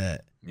for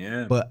that.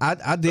 Yeah. But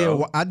I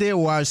did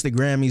watch the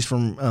Grammys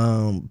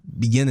from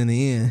beginning to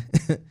end.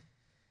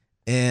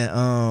 And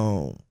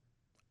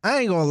I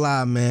ain't gonna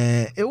lie,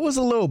 man, it was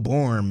a little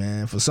boring,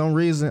 man. For some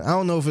reason, I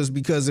don't know if it's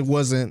because it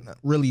wasn't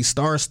really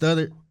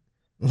star-studded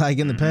like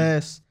in the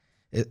past,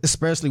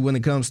 especially when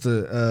it comes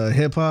to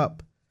hip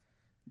hop.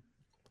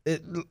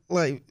 It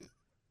like,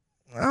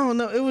 I don't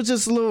know, it was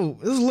just a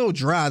little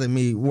dry to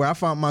me, where I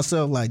found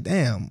myself like,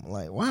 damn,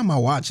 like, why am I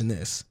watching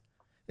this?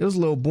 It was a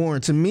little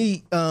boring to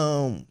me.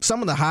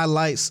 Some of the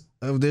highlights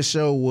of this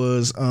show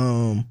was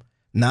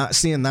not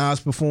seeing Nas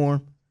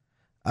perform.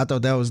 I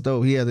thought that was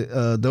dope. He had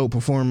a dope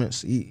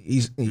performance.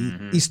 He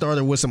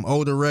started with some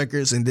older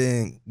records and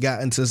then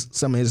got into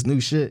some of his new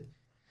shit.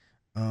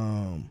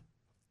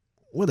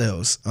 What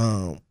else?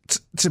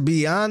 To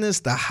be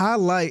honest, the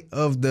highlight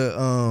of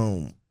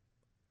the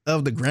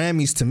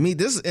Grammys to me,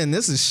 this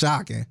is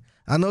shocking.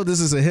 I know this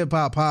is a hip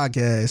hop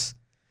podcast,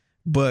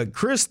 but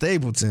Chris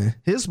Stapleton,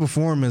 his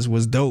performance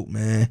was dope,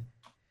 man.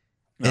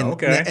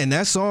 And, and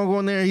that song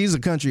on there, he's a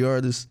country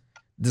artist.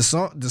 The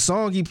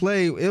song he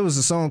played, it was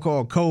a song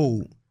called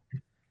Cold.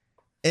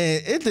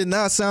 And it did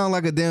not sound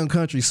like a damn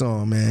country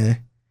song,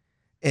 man.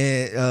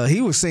 And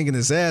he was singing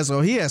his ass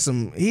off. He had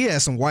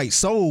some white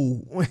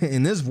soul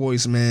in his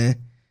voice,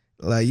 man.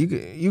 Like you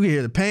could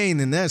hear the pain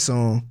in that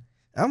song.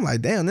 I'm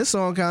like, damn, this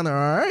song kind of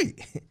all right.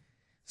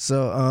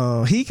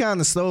 So he kind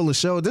of stole the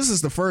show. This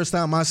is the first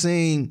time I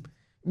seen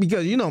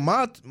because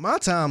my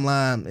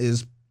timeline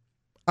is,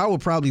 I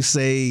would probably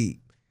say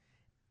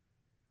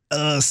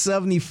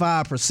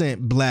 75%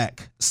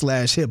 black /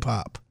 hip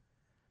hop.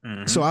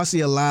 Mm-hmm. So I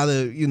see a lot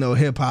of,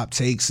 hip hop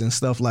takes and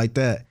stuff like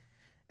that.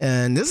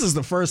 And this is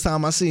the first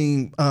time I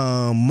seen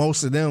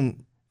most of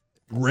them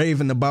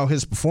raving about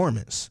his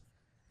performance.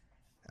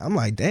 I'm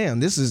like, damn,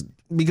 this is,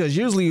 because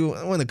usually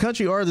when the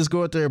country artists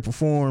go out there and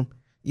perform,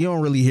 you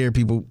don't really hear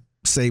people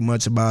say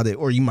much about it,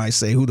 or you might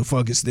say, who the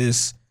fuck is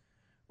this?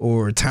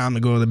 Or time to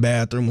go to the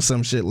bathroom or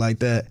some shit like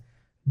that.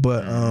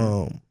 But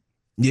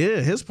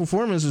yeah, his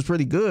performance was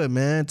pretty good,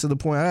 man, to the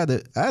point I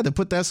had to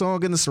put that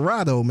song in the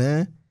Serato,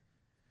 man.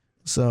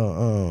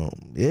 So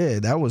yeah,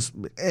 that was,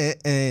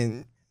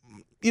 and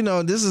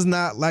this is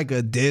not like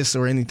a diss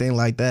or anything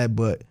like that,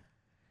 but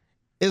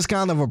it's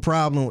kind of a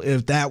problem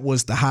if that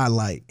was the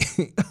highlight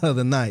of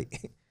the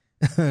night.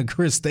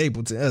 Chris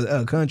Stapleton,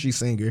 a country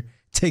singer,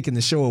 taking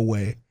the show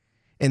away.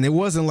 And it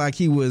wasn't like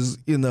he was,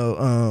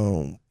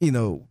 dropped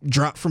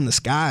from the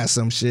sky or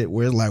some shit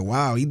where it's like,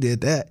 wow, he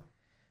did that.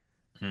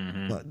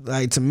 Mm-hmm.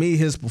 Like, to me,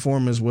 his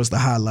performance was the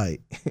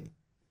highlight.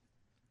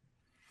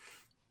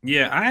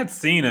 Yeah, I had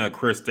seen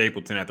Chris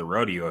Stapleton at the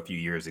rodeo a few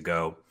years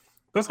ago.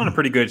 That's on a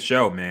pretty good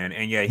show, man.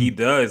 And yeah, he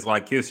does,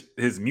 like, his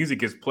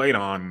music is played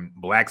on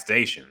black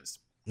stations.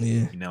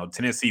 Yeah.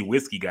 Tennessee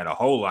Whiskey got a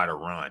whole lot of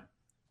run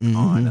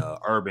on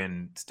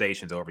urban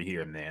stations over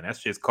here, man. That's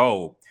just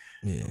cold.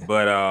 Yeah.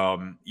 But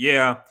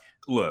yeah,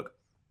 look,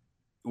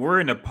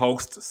 we're in a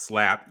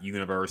post-slap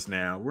universe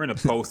now. We're in a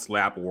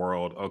post-slap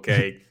world,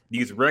 okay?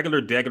 These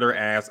regular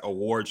ass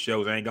award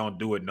shows ain't gonna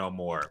do it no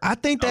more. I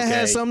think that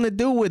has something to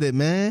do with it,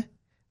 man.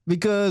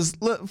 Because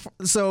look,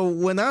 so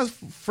when I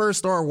first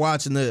started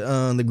watching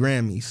the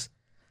Grammys,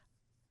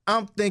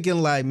 I'm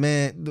thinking like,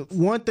 man, the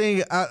one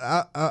thing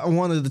I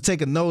wanted to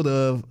take a note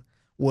of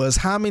was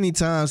how many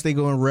times they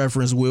go and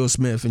reference Will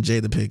Smith and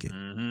Jada Pinkett.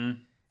 Mm-hmm.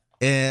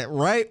 And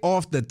right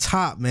off the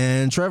top,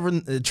 man,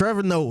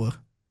 Trevor Noah,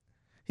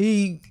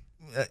 he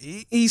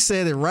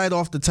said it right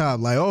off the top,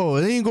 like, oh,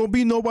 it ain't gonna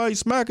be nobody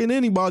smacking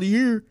anybody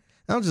here.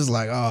 I'm just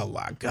like, oh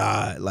my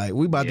God, like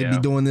we about to be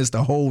doing this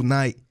the whole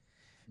night.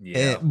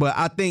 Yeah. But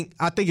I think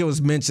it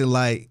was mentioned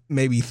like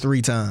maybe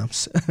 3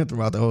 times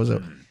throughout the whole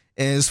show.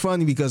 And it's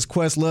funny because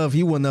Questlove,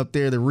 he went up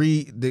there to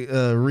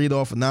read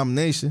off a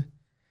nomination.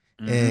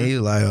 And he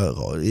was like,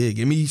 oh, yeah,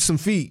 give me some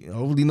feet.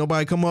 Hopefully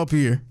nobody come up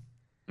here.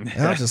 And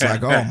I was just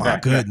like, oh my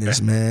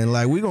goodness, man.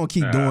 Like, we're going to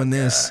keep doing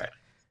this. God.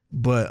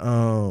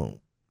 But,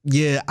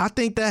 yeah, I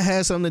think that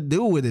has something to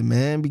do with it,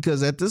 man,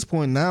 because at this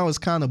point now it's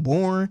kind of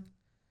boring.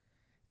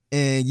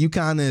 And you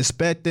kind of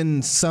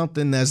expecting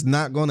something that's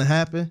not going to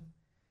happen.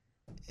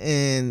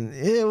 And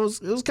it was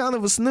kind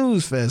of a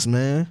snooze fest,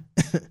 man.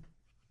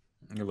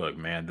 Look,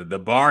 man, the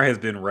bar has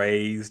been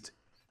raised.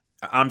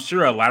 I'm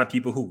sure a lot of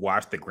people who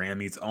watched the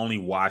Grammys only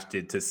watched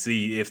it to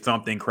see if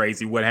something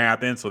crazy would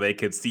happen so they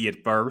could see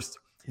it first.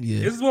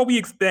 Yeah. This is what we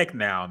expect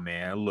now,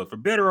 man. Look, for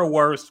better or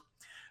worse,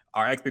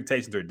 our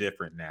expectations are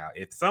different now.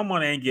 If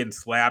someone ain't getting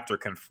slapped or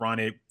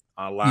confronted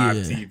on live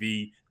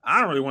TV,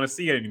 I don't really want to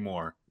see it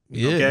anymore.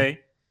 Yeah. Okay?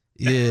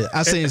 Yeah,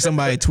 I seen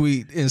somebody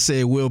tweet and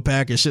said Will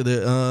Packer should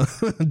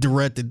have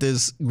directed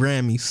this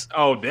Grammys.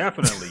 Oh,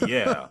 definitely,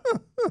 yeah.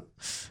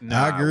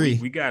 I agree.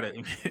 We got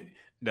to.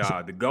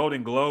 Nah, the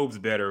Golden Globes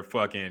better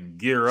fucking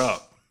gear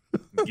up.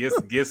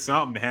 Get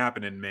something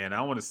happening, man.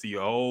 I want to see a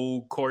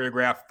whole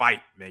choreographed fight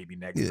maybe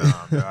next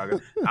time,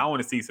 dog. I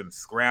want to see some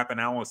scrapping.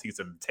 I want to see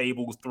some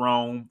tables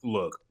thrown.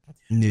 Look,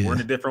 we're in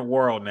a different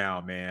world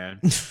now, man.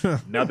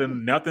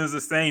 Nothing's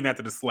the same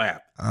after the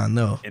slap. I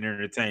know. In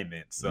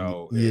entertainment.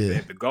 So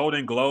if the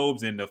Golden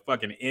Globes and the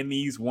fucking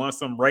Emmys want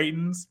some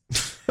ratings,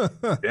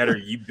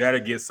 you better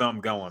get something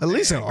going. At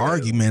least an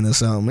argument or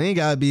something. It ain't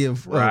gotta be a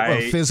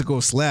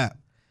physical slap.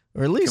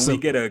 Or at least can we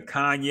get a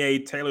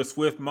Kanye Taylor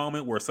Swift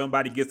moment where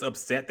somebody gets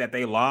upset that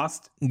they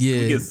lost?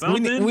 Yeah,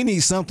 we need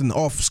something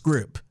off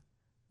script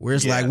where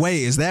it's like,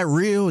 wait, is that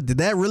real? Did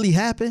that really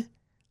happen?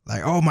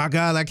 Like, oh my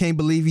God, I can't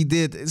believe he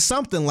did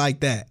something like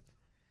that.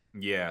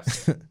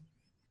 Yes,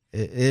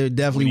 it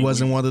definitely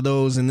wasn't one of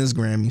those in this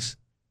Grammys.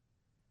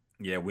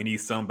 Yeah, we need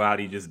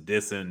somebody just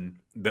dissing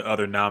the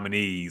other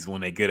nominees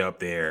when they get up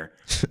there.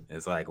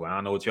 It's like, well, I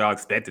don't know what y'all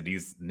expected.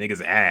 These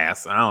niggas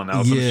ass. I don't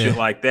know, some shit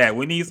like that.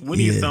 We need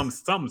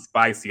something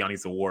spicy on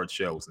these award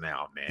shows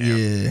now, man.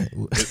 Yeah,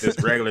 this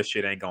regular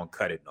shit ain't gonna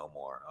cut it no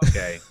more.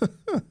 Okay.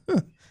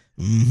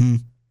 Mm-hmm.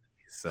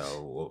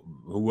 So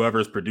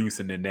whoever's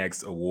producing the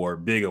next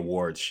big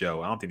award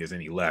show, I don't think there's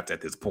any left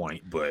at this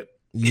point. But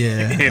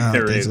yeah, if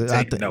there is,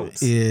 take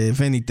notes. Yeah, if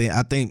anything,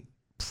 I think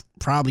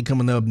probably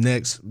coming up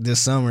next this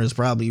summer is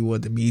probably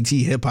the BET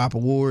Hip Hop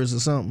Awards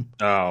or something.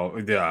 Oh,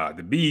 the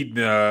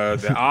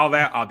all the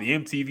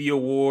MTV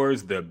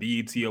Awards, the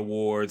BET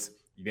Awards.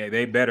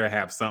 They better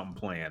have something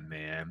planned,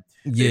 man.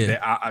 Yeah,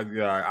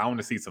 I want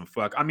to see some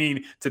fuck. I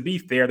mean, to be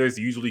fair, there's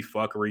usually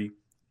fuckery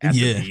at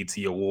the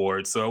BET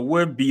Awards, so it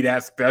wouldn't be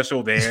that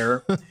special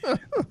there.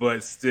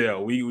 But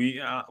still,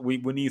 we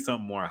need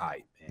something more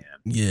hype, man.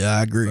 Yeah,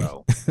 I agree.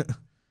 So.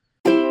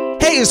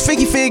 Hey, it's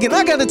Figgy Fig, and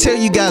I gotta tell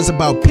you guys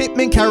about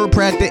Pittman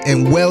Chiropractic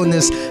and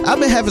Wellness. I've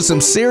been having some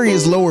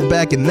serious lower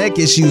back and neck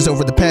issues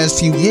over the past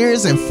few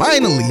years, and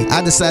finally,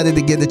 I decided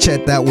to get it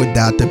checked out with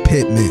Dr.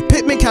 Pittman.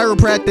 Pittman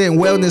Chiropractic and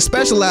Wellness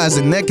specialize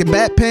in neck and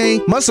back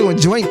pain, muscle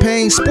and joint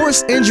pain,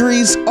 sports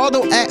injuries,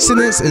 auto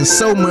accidents, and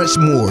so much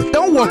more.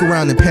 Don't walk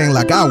around in pain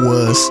like I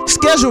was.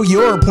 Schedule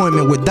your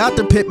appointment with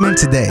Dr. Pittman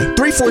today.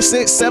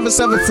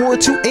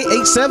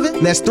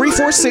 346-774-2887. That's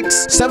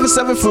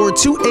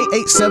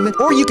 346-774-2887.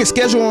 Or you can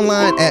schedule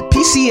online at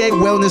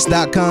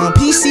pcawellness.com,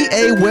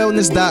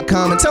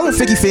 pcawellness.com, and tell them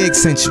Figgy Fig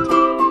sent you.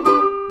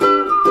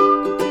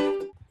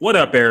 What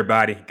up,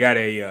 everybody? Got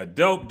a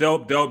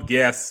dope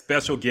guest,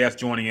 special guest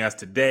joining us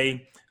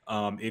today.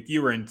 If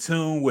you were in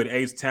tune with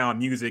H-Town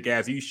music,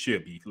 as you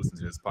should be, if you listen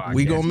to this podcast,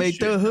 We gonna make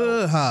the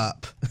hood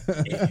hop.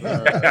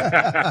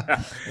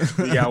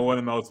 We got one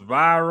of the most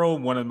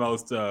viral, one of the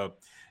most,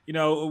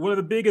 one of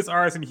the biggest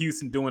artists in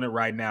Houston doing it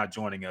right now,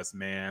 joining us,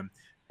 man.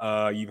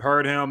 You've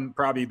heard him,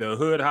 probably the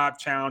Hood Hop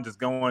Challenge is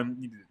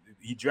going.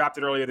 He dropped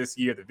it earlier this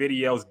year. The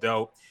video's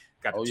dope.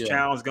 Got the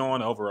challenge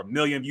going, over 1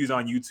 million views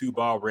on YouTube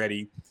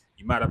already.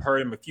 You might have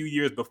heard him a few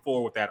years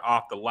before with that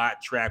Off the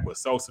Lot track with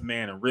Sosa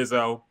Man and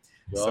Rizzo.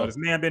 Yo. So this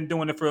man been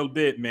doing it for a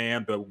bit,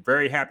 man, but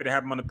very happy to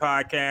have him on the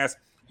podcast.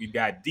 We've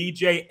got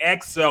DJ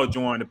XO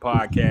joining the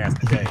podcast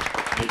today.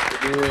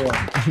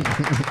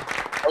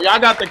 Oh, y'all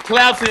got the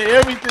claps and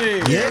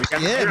everything. Yeah,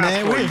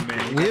 man.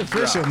 We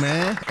official,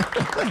 man.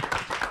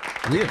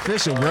 We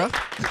official, bro.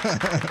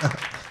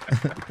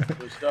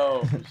 For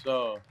sure.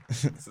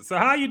 So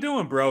how you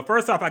doing, bro?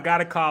 First off, I got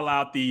to call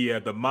out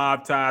the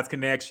Mob Ties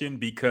connection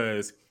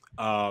because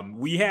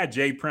we had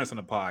Jay Prince on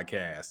the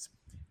podcast,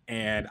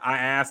 and I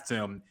asked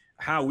him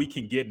how we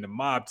can get into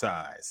Mob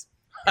Ties.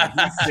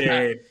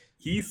 And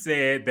he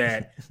said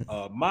that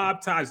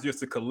Mob Ties is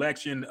just a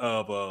collection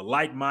of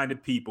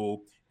like-minded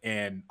people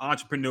and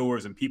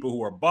entrepreneurs and people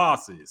who are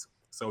bosses.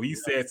 So he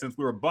said, since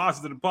we were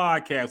bosses of the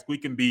podcast, we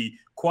can be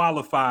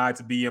qualified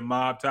to be in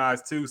Mob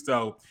Ties too.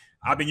 So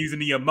I've been using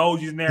the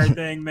emojis and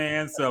everything,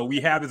 man. So we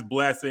have his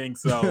blessing.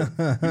 So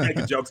we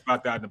making jokes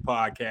about that in the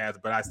podcast,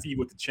 but I see you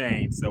with the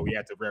change, so we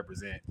have to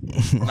represent.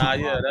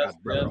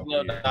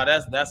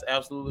 That's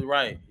absolutely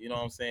right. You know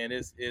what I'm saying?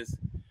 It's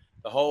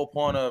the whole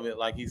point of it,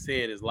 like he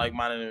said, is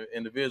like-minded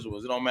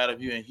individuals. It don't matter if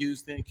you're in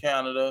Houston,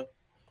 Canada,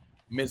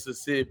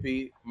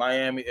 Mississippi,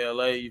 Miami,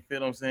 LA. You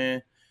feel what I'm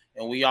saying?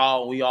 And we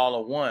all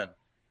are one.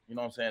 You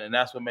know what I'm saying? And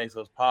that's what makes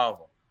us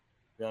powerful.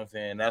 You know what I'm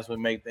saying? That's what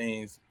makes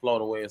things flow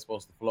the way it's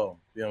supposed to flow.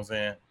 You know what I'm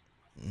saying?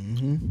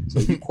 Mm-hmm. So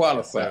you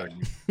qualified.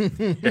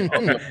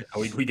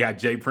 We got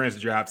Jay Prince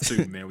drops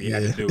too, man. We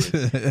had to do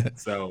it.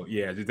 So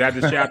yeah, just have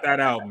to shout that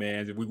out,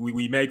 man.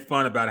 We make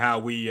fun about how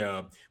we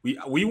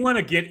want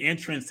to get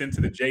entrance into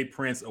the Jay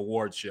Prince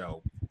Award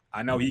show.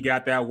 I know he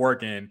got that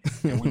working,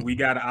 and we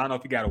got. I don't know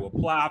if he got to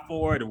apply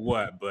for it or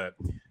what, but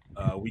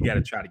we got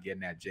to try to get in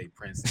that Jay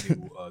Prince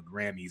new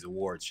Grammys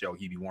Award show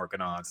he be working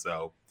on.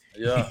 So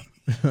yeah.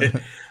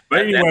 But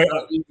anyway,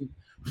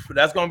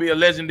 that's gonna be a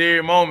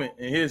legendary moment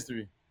in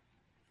history.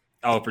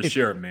 Oh, for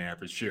sure, man.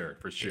 For sure.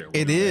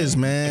 It is,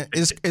 man.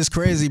 It's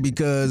crazy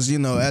because,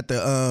 at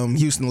the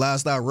Houston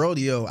Lifestyle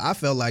Rodeo, I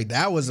felt like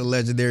that was a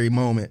legendary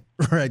moment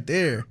right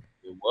there.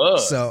 It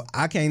was. So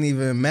I can't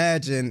even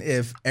imagine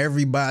if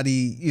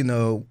everybody, in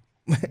the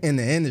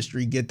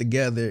industry get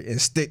together and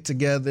stick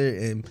together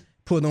and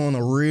put on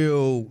a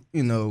real,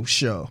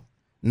 show.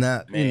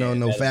 Not,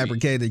 no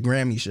fabricated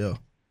Grammy show.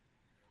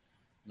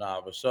 Nah,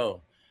 for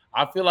sure.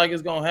 I feel like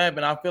it's gonna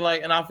happen. I feel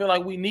like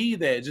we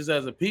need that just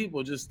as a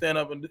people, just stand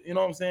up and you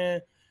know what I'm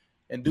saying,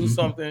 and do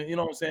something, you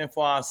know what I'm saying,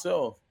 for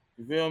ourselves.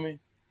 You feel me?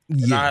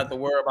 And not have to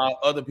worry about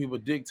other people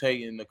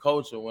dictating the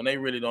culture when they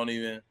really don't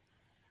even,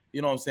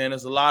 you know what I'm saying?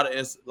 It's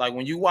like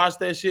when you watch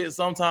that shit,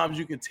 sometimes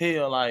you can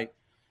tell, like,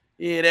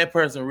 yeah, that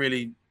person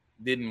really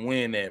didn't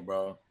win that,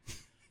 bro.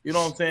 You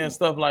know what I'm saying?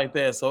 Stuff like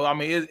that. So I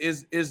mean,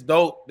 it's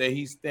dope that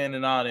he's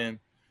standing out and,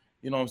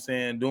 you know what I'm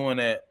saying, doing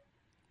that.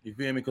 You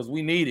feel me? Because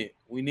we need it.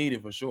 We need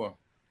it for sure.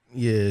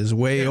 Yeah, it's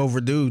way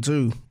overdue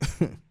too.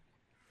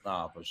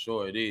 Nah, for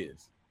sure it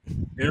is.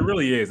 It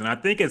really is, and I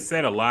think it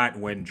said a lot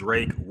when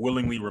Drake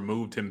willingly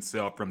removed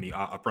himself from the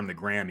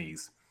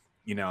Grammys.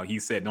 He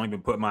said, "Don't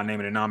even put my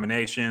name in the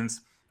nominations."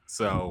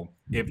 So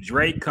if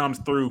Drake comes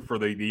through for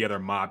the other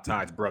Mob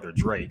Ties brother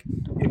Drake,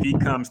 if he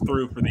comes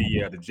through for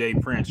the Jay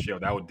Prince show,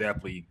 that would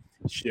definitely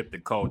shift the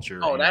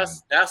culture. Oh,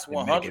 that's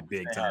 100%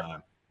 big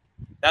time.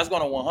 That's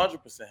gonna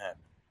 100%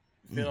 happen.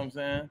 You feel what I'm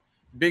saying?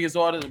 Biggest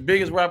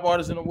rap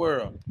artist in the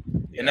world,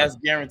 and that's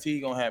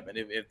guaranteed gonna happen.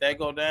 If that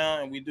go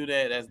down and we do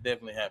that, that's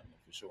definitely happening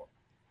for sure.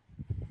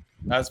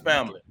 That's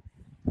family.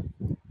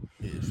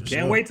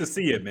 Can't wait to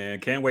see it, man.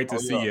 Can't wait to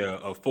see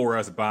a For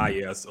Us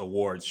By Us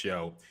awards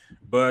show.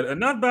 But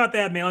enough about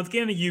that, man. Let's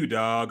get into you,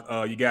 dog.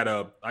 You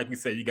got like we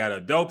said, you got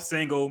a dope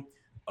single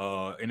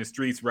in the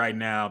streets right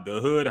now. The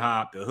Hood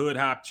Hop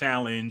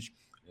Challenge.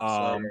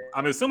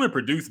 I'm assuming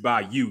produced by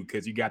you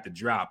because you got the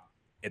drop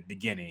at the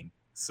beginning.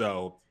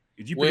 So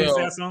did you produce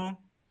that song?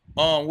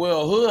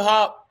 Well, Hood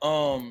Hop,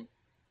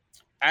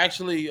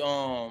 Actually,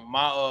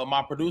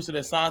 my producer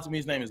that signed to me,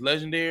 his name is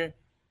Legendary.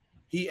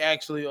 He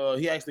actually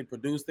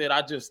produced it.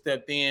 I just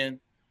stepped in,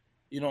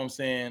 you know what I'm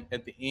saying,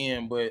 at the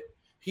end, but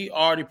he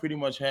already pretty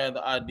much had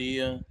the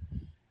idea.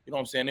 You know what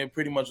I'm saying? It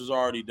pretty much was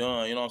already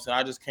done. You know what I'm saying?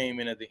 I just came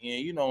in at the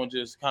end, you know, and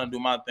just kind of do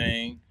my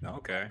thing.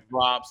 Okay.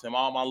 Drops and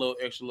all my little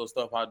extra little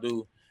stuff I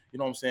do. You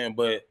know what I'm saying?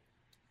 But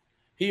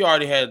he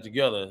already had it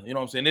together. You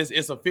know what I'm saying?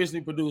 It's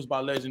officially produced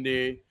by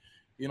Legendary.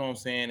 You know what I'm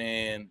saying?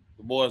 And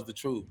the boy's the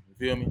truth. You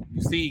feel me?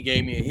 You see, he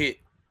gave me a hit.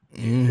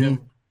 You feel me?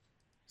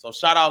 So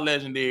shout out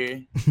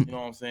Legendary. You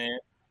know what I'm saying?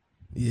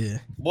 Yeah.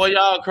 Boy,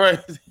 y'all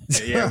crazy.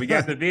 Yeah, we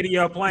got the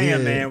video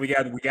playing, man. We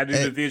got to do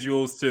the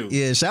visuals too.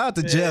 Yeah, shout out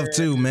to Jeff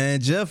too, man.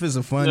 Jeff is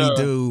a funny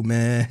dude,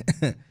 man.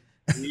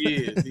 He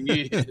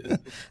is.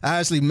 I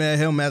actually met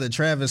him at a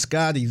Travis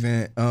Scott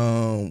event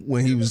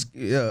when he was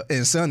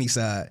in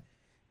Sunnyside.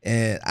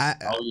 And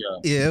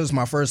it was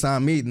my first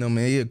time meeting him,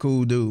 man. He a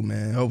cool dude,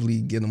 man. Hopefully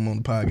you get him on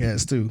the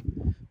podcast too.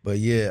 But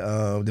yeah,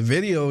 the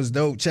video is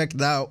dope. Check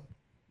it out.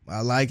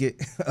 I like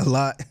it a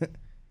lot.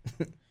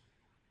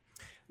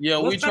 Yeah,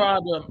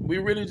 we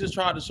really just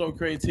tried to show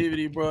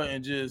creativity, bro,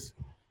 and just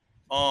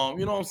you know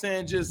what I'm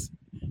saying, just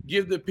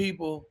give the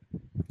people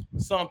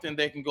something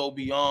that can go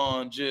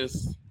beyond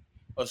just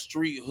a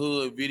street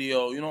hood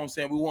video. You know what I'm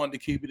saying? We wanted to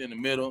keep it in the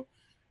middle,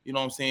 you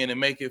know what I'm saying, and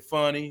make it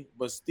funny,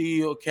 but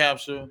still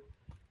capture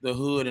the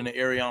hood in the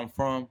area I'm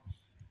from.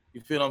 You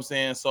feel what I'm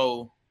saying?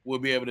 So we'll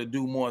be able to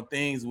do more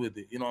things with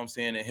it, you know what I'm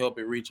saying, and help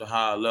it reach a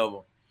higher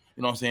level.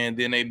 You know what I'm saying?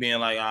 Then they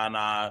being like,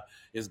 nah,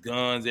 it's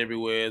guns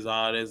everywhere, it's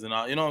all this and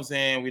all. You know what I'm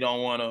saying? We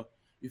don't want to,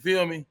 you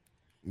feel me?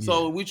 Yeah.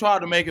 So we try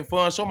to make it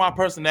fun, show my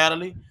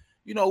personality.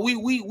 You know,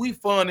 we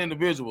fun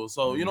individuals.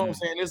 So, you know what I'm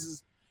saying?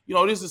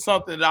 This is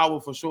something that I will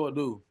for sure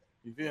do.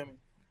 You feel me?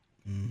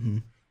 Mm-hmm.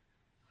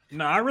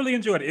 No, I really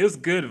enjoyed it. It was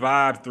good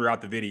vibes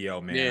throughout the video,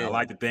 man. Yeah. I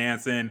like the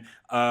dancing.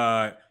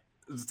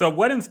 So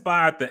what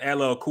inspired the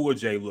LL Cool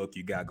J look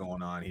you got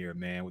going on here,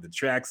 man? With the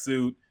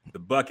tracksuit, the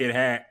bucket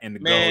hat, and the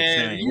gold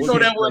chain. You know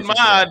that wasn't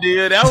my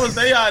idea. That was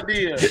their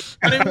idea.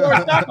 And it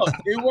worked out.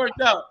 It worked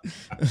out.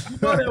 You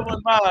know that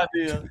wasn't my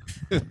idea.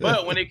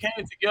 But when it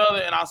came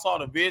together and I saw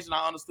the vision,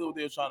 I understood what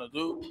they were trying to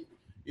do.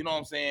 You know what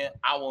I'm saying?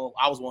 I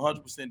was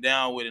 100%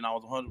 down with it, and I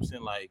was 100%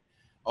 like,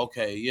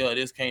 okay, yeah,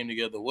 this came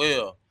together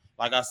well.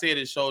 Like I said,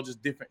 it showed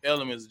just different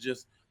elements,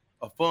 just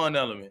a fun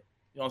element.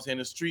 You know what I'm saying?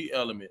 The street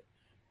element.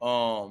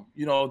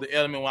 You know, the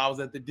element when I was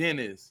at the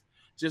dentist,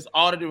 just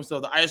all the different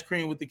stuff, the ice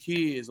cream with the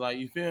kids, like,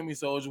 you feel me?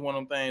 So it's just one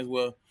of them things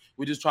where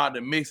we just tried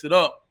to mix it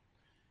up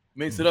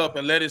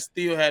and let it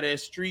still have that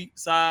street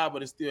side,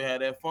 but it still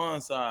had that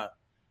fun side.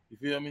 You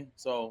feel me?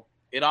 So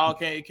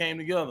it came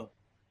together.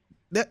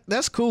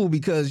 That's cool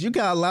because you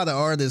got a lot of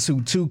artists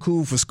who too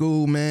cool for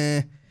school,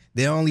 man.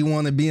 They only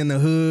want to be in the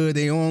hood.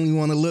 They only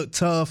want to look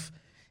tough.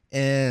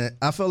 And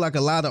I feel like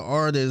a lot of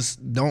artists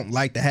don't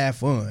like to have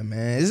fun,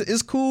 man.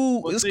 It's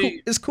cool. Well,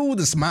 It's cool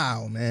to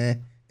smile,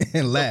 man,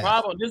 and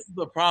laugh. This is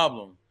the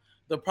problem.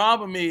 The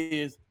problem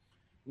is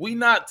we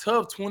not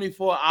tough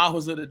 24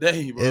 hours of the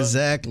day, bro.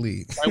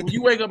 Exactly. Like when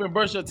you wake up and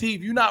brush your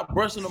teeth, you're not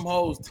brushing them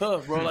hoes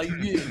tough, bro. Like,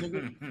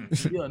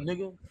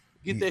 nigga,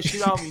 get that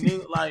shit out me,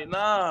 nigga. Like,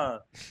 nah.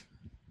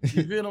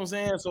 You feel what I'm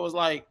saying? So it's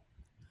like,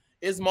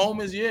 it's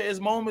moments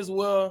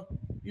where,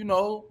 you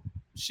know,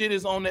 shit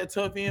is on that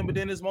tough end, but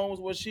then there's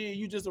moments where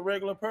you just a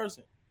regular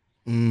person.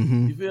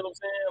 Mm-hmm. You feel what I'm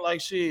saying?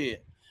 Like,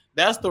 shit,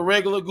 that's the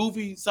regular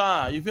goofy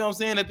side. You feel what I'm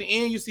saying? At the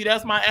end, you see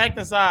that's my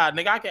acting side.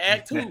 Nigga, I can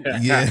act too.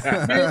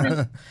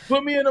 Yeah.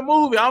 Put me in the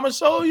movie. I'm gonna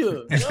show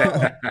you.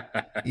 Yeah.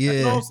 You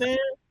know what I'm saying?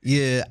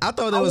 Yeah. I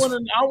thought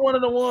I'm one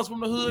of the ones from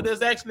the hood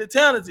that's actually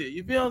talented.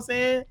 You feel what I'm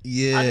saying?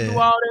 Yeah. I can do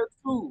all that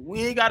too. We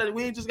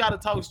ain't just gotta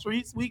talk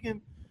streets. We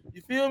can,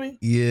 you feel me?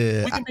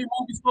 Yeah. We can be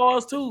movie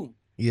stars too.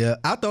 Yeah,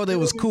 I thought it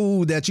was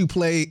cool that you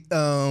played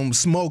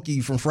Smokey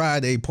from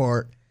Friday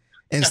part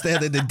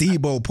instead of the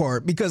Debo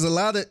part because a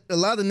lot of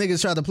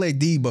niggas try to play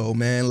Debo,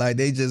 man. Like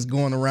they just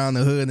going around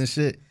the hood and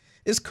shit.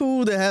 It's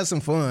cool to have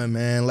some fun,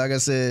 man. Like I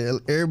said,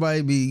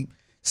 everybody be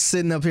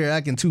sitting up here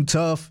acting too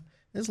tough.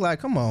 It's like,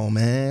 come on,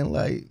 man.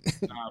 Like,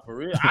 nah, for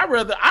real. I'd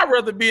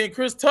rather be in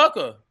Chris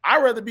Tucker.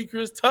 I'd rather be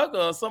Chris Tucker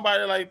or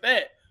somebody like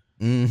that.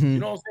 Mm-hmm. You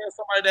know what I'm saying?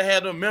 Somebody that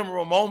had the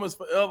memorable moments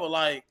forever,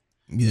 like.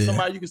 Yeah.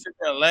 Somebody you can sit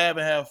there and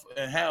laugh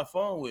and have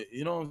fun with.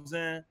 You know what I'm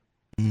saying?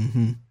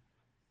 Mm-hmm.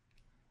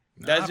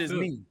 That's just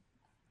me.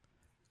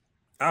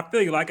 I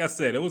feel you. Like I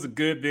said, it was a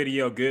good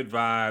video, good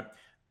vibe.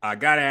 I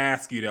gotta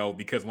ask you though,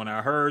 because when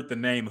I heard the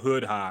name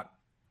Hood Hop,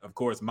 of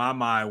course, my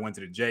mind went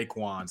to the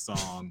Jaquan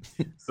song.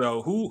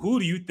 So who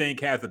do you think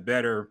has a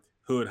better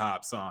Hood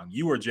Hop song,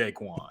 you or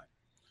Jaquan?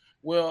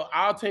 Well,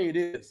 I'll tell you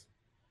this.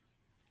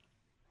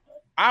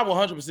 I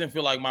 100%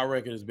 feel like my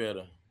record is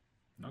better.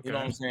 Okay. You know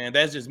what I'm saying?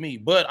 That's just me.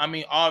 But, I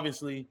mean,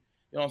 obviously, you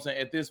know what I'm saying?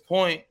 At this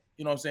point,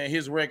 you know what I'm saying?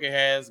 His record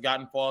has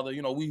gotten farther.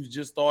 You know, we've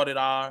just started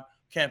our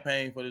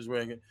campaign for this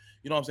record.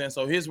 You know what I'm saying?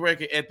 So his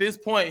record, at this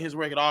point, his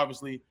record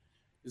obviously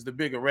is the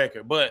bigger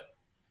record. But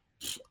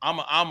I'm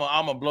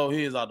a blow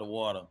his out the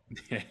water.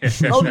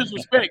 No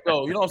disrespect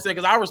though, you know what I'm saying?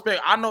 Because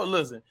I know.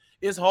 Listen,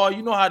 it's hard.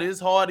 You know how it is. It's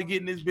hard to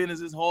get in this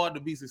business. It's hard to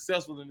be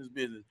successful in this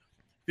business.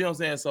 You know what I'm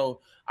saying?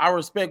 So I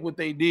respect what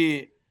they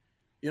did.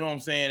 You know what I'm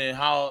saying, and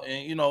how,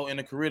 and you know, in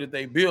the career that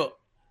they built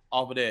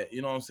off of that.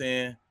 You know what I'm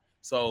saying?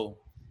 So,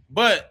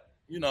 but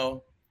you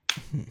know,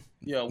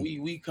 yeah,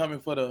 we coming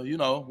for the, you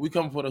know, we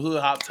coming for the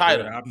hood hop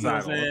title. Hop you know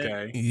title, what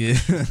I'm saying?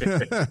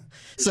 okay.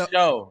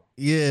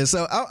 Yeah.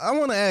 So I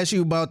want to ask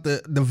you about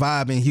the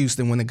vibe in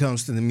Houston when it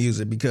comes to the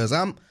music, because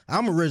I'm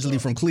originally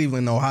from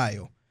Cleveland,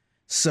 Ohio.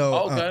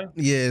 So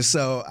okay.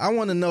 So I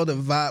want to know the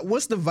vibe.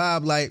 What's the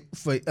vibe like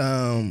for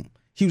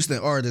Houston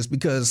artists?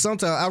 Because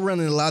sometimes I run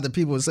into a lot of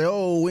people who say,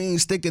 "Oh, we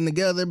ain't sticking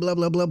together," blah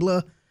blah blah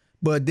blah.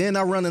 But then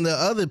I run into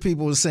other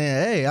people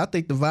saying, "Hey, I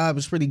think the vibe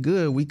is pretty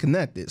good. We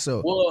connected."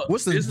 So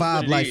what's the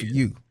vibe like for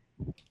you?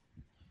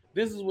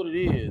 This is what it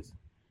is.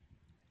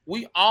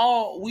 We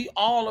all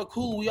are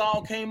cool. We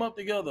all came up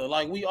together.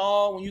 Like we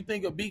all, when you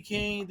think of B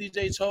King,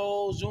 DJ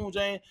Chose, June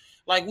Jane,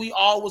 like we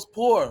all was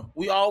poor.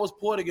 We all was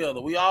poor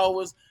together. We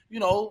always, you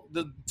know,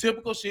 the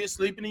typical shit,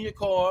 sleeping in your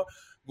car,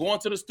 going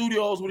to the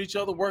studios with each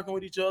other, working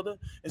with each other.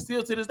 And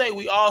still to this day,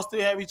 we all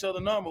still have each other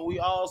number. We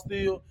all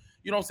still,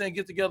 you know what I'm saying,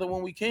 get together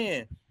when we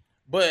can.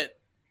 But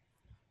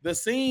the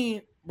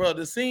scene, bro,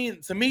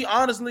 to me,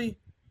 honestly,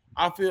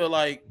 I feel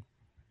like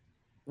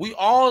we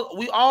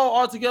all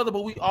are together,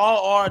 but we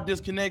all are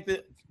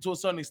disconnected to a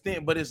certain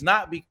extent. But it's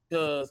not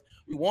because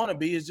we want to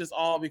be. It's just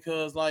all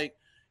because, like,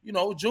 you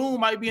know, June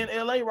might be in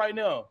LA right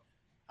now.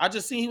 I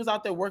just seen he was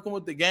out there working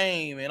with the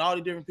game and all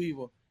the different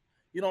people.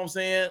 You know what I'm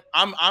saying?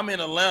 I'm in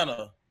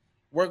Atlanta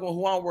working with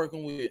who I'm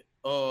working with.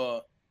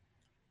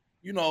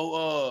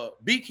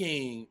 B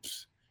King,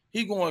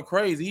 he going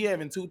crazy. He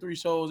having 2-3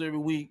 shows every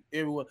week,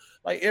 everywhere.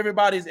 Like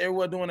everybody's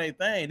everywhere doing their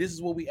thing. This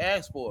is what we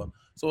asked for.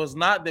 So it's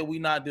not that we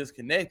not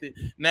disconnected.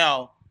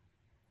 Now,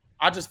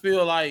 I just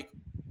feel like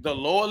the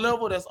lower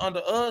level that's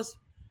under us,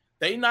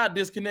 they not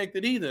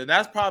disconnected either.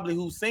 That's probably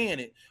who's saying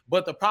it.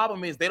 But the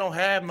problem is they don't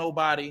have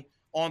nobody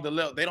on the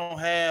level. They don't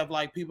have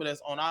like people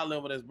that's on our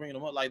level that's bringing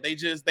them up. Like they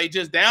just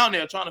down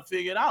there trying to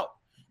figure it out.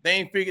 They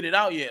ain't figured it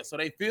out yet, so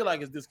they feel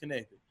like it's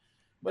disconnected.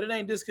 But it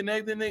ain't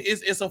disconnected.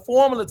 It's a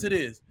formula to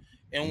this.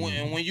 And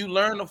when you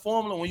learn the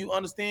formula, when you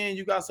understand,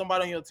 you got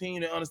somebody on your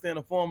team that understand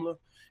the formula,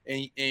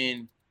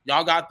 and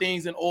y'all got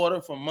things in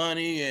order for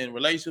money and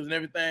relationships and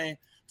everything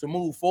to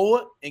move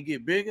forward and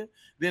get bigger,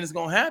 then it's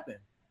gonna happen.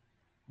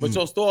 But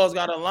your stars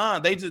got to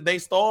align. They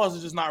stars are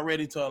just not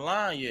ready to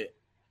align yet.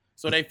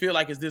 So they feel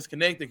like it's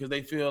disconnected because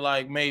they feel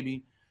like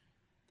maybe,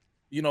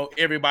 you know,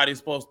 everybody's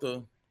supposed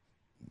to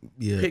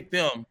pick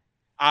them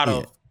out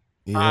of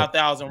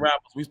 5,000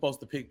 rappers. We're supposed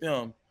to pick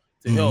them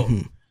to help.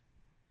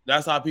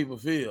 That's how people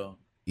feel.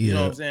 You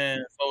know what I'm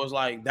saying? So it's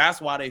like,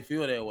 that's why they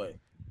feel that way.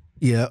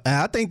 Yeah,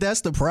 I think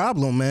that's the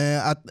problem,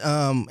 man.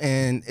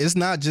 And it's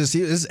not just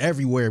here; it's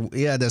everywhere.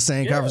 We had that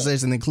same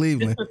conversation in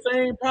Cleveland. It's the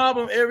same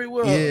problem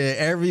everywhere. Yeah,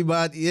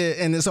 everybody. Yeah,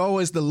 and it's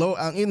always the low.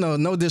 You know,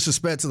 no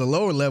disrespect to the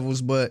lower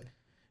levels, but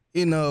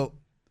you know,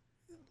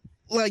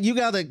 like you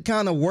got to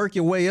kind of work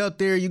your way up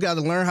there. You got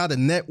to learn how to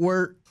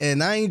network.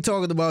 And I ain't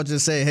talking about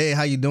just say, "Hey,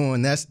 how you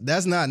doing?" That's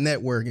not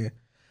networking.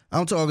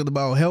 I'm talking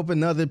about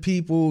helping other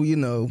people. You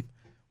know.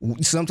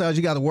 Sometimes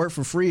you got to work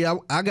for free.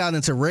 I got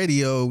into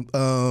radio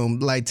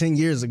like 10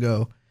 years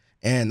ago,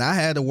 and I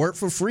had to work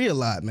for free a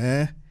lot,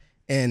 man.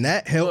 And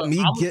that helped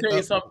me get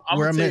up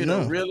where I'm at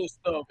now. I'm gonna tell you the realest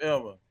stuff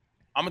ever.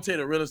 I'm gonna tell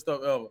you the realest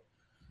stuff ever.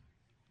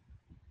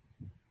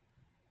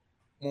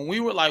 When we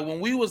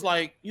was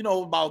like, you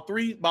know, about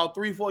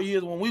 3-4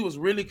 years, when we was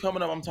really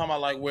coming up, I'm talking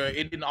about like where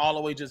it didn't all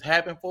the way just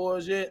happen for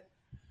us yet.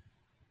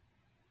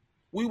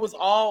 We was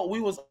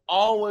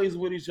always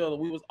with each other.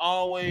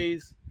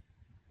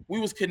 We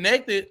was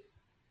connected,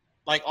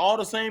 like all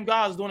the same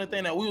guys doing the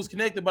thing that we was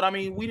connected. But I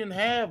mean, we didn't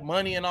have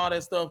money and all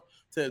that stuff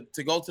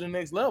to go to the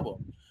next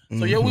level.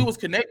 So yeah, we was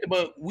connected,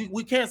 but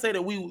we can't say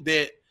that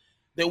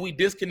we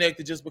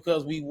disconnected just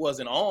because we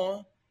wasn't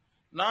on.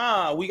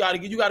 Nah, you got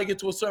to get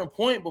to a certain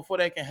point before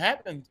that can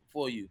happen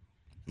for you.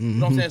 You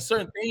know what I'm saying?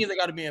 Certain things that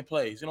got to be in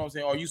place. You know what I'm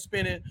saying? Are you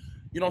spending?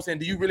 You know what I'm saying?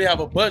 Do you really have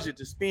a budget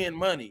to spend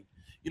money?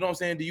 You know what I'm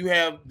saying? Do you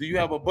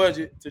have a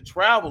budget to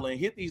travel and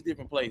hit these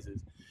different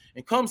places?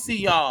 And come see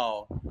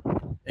y'all,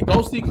 and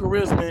go see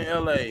Charisma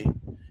in LA,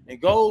 and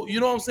go, you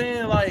know what I'm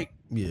saying? Like,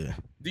 yeah.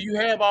 Do you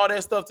have all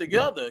that stuff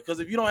together? Because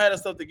if you don't have that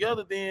stuff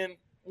together, then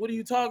what are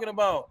you talking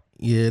about?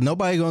 Yeah,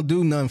 nobody gonna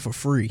do nothing for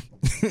free.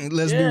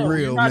 Let's be real,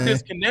 you're not man.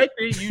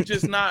 Disconnected.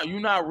 You're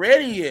not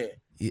ready yet.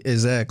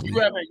 Exactly.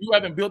 You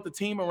haven't built the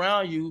team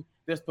around you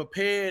that's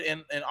prepared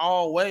in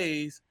all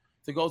ways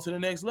to go to the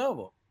next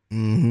level.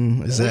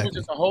 Exactly. We were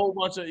just a whole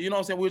bunch of, you know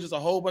what I'm saying? We were just a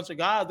whole bunch of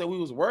guys that we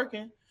was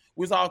working.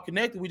 We was all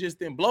connected. We just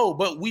didn't blow,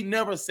 but we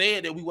never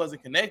said that we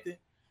wasn't connected.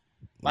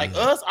 Like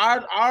us,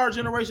 our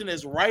generation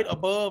is right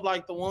above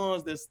like the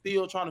ones that's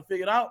still trying to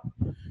figure it out.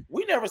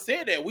 We never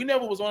said that. We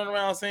never was running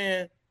around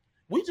saying,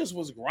 we just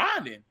was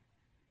grinding.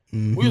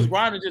 We was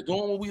grinding, just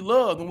doing what we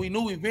loved, and we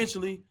knew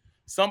eventually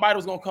somebody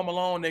was gonna come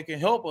along that can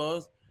help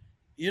us.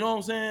 You know what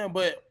I'm saying?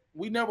 But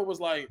we never was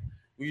like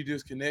we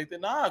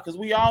disconnected. Nah, because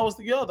we always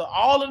together.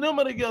 All of them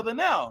are together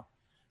now.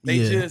 They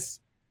just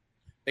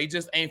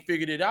ain't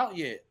figured it out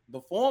yet.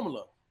 The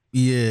formula.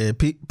 Yeah,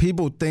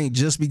 people think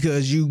just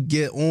because you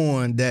get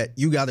on that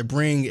you got to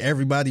bring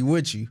everybody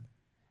with you,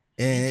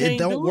 and it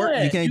don't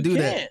work. You can't do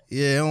that.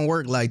 Yeah, it don't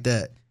work like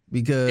that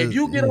because if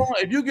you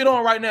get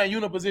on right now, you're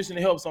in a position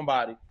to help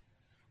somebody.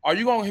 Are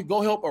you gonna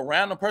go help a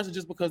random person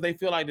just because they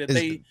feel like that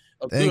they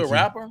a good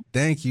rapper?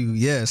 Thank you.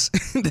 Yes,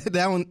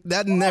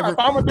 that never. If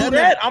I'm gonna do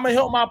that, I'm gonna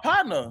help my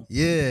partner.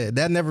 Yeah,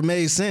 that never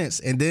made sense.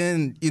 And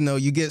then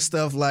you get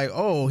stuff like,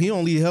 oh, he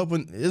only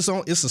helping. It's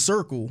a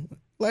circle.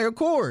 Like, of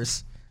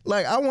course.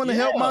 Like, I want to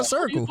help my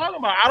circle. What are you talking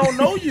about? I don't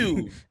know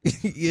you.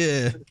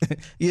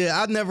 Yeah.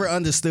 I never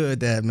understood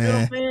that, man. You know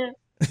what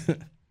I'm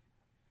saying?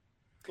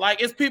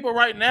 Like, it's people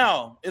right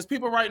now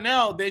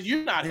that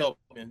you're not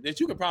helping that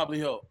you could probably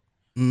help.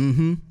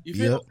 Mm-hmm. You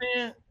feel what I'm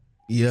saying?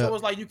 Yeah. So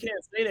it's like you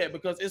can't say that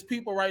because it's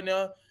people right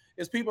now.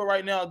 It's people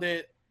right now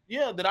that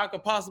I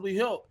could possibly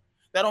help.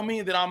 That don't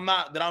mean that I'm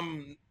not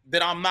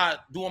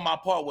doing my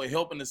part with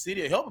helping the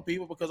city or helping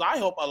people because I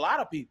help a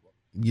lot of people.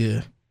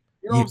 Yeah.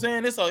 You know what I'm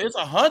saying? It's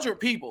 100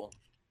 people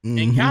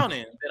and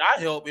counting that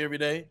I help every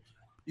day.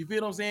 You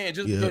feel what I'm saying?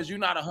 Just because you're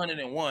not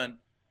 101,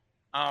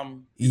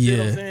 you feel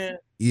what I'm saying?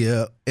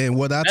 Yeah.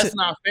 And that's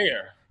not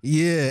fair.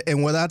 Yeah,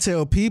 and what I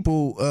tell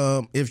people,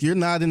 if you're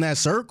not in that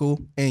circle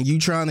and you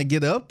trying to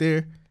get up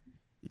there,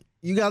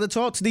 you got to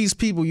talk to these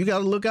people. You got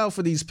to look out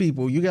for these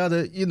people. You got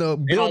to,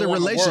 build a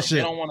relationship.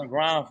 They don't want to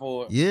grind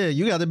for it. Yeah,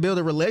 you got to build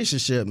a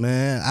relationship,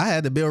 man. I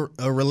had to build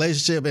a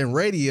relationship in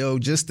radio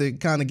just to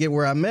kind of get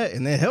where I'm at,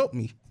 and it helped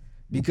me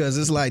because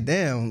it's like,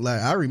 damn,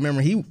 like I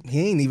remember he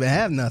ain't even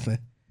have nothing,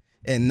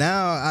 and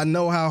now I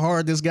know how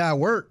hard this guy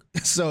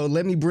worked. So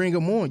let me bring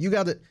him on. You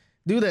got to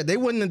do that. They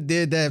wouldn't have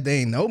did that if they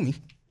ain't know me.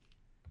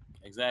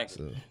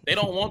 Exactly. So. They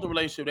don't want the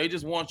relationship. They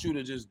just want you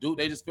to just do.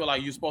 They just feel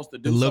like you're supposed to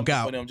do something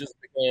for them just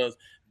because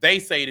they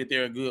say that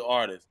they're a good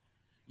artist.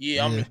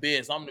 Yeah, I'm the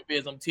best. I'm the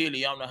best. I'm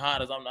Tilly. I'm the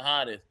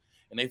hottest.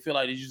 And they feel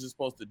like you're just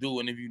supposed to do.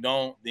 And if you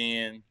don't,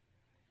 then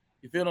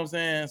you feel what I'm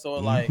saying? So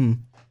it's like,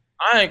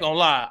 I ain't gonna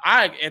lie.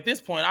 At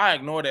this point, I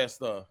ignore that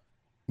stuff.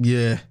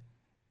 Yeah.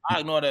 I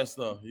ignore that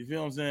stuff. You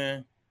feel what I'm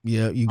saying?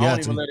 Yeah, you got to. I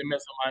don't even let it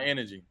mess up my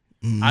energy.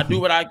 I do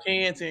what I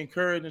can to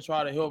encourage and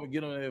try to help and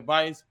get them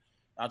advice.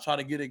 I try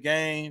to get a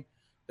game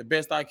the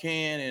best I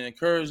can and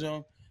encourage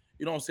them.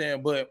 You know what I'm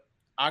saying? But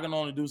I can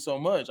only do so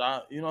much.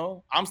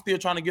 I'm still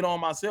trying to get on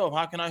myself.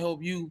 How can I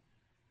help you?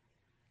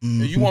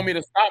 You want me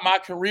to stop my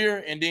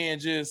career and then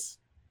just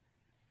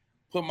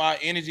put my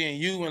energy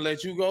in you and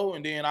let you go,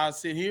 and then I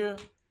sit here?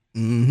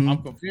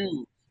 I'm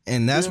confused.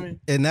 And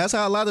that's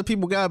how a lot of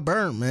people got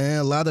burnt, man.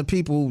 A lot of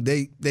people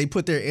they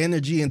put their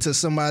energy into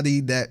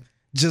somebody that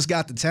just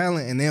got the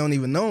talent and they don't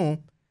even know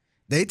them.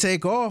 They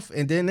take off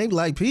and then they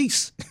like,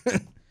 peace.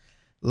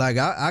 Like,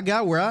 I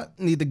got where I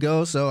need to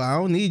go, so I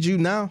don't need you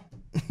now.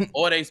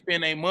 Or they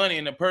spend their money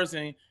and the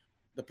person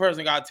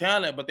got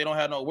talent, but they don't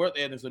have no worth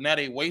ethic, so now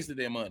they wasted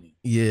their money.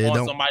 Yeah,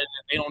 on somebody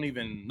that they don't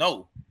even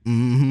know.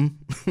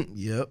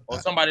 Yep. Or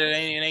somebody that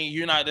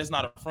ain't that's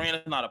not a friend,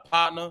 that's not a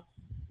partner.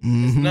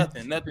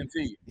 It's nothing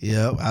to you.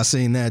 Yep, I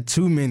seen that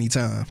too many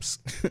times.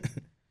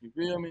 You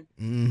feel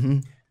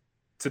me?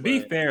 To be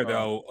fair,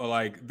 though,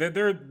 like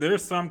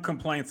there's some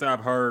complaints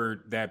I've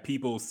heard that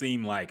people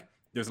seem like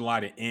there's a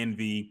lot of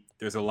envy.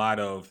 There's a lot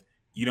of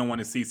you don't want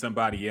to see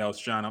somebody else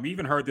shine. I've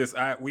even heard this.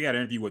 We had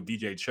an interview with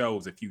DJ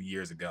Chose a few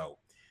years ago,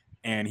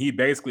 and he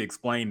basically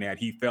explained that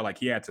he felt like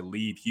he had to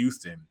leave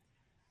Houston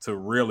to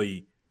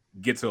really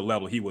get to the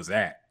level he was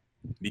at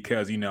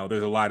because,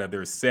 there's a lot of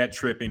there's set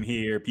tripping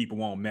here. People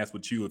won't mess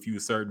with you if you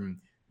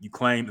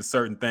claim a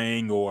certain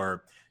thing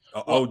or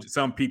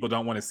some people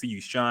don't want to see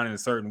you shine in a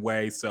certain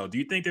way. So do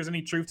you think there's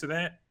any truth to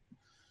that?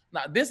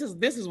 Now, this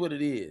is what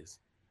it is.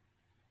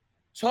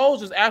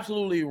 Chose is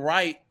absolutely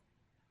right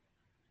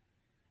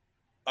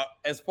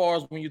as far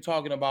as when you're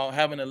talking about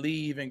having to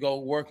leave and go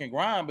work and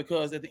grind,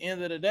 because at the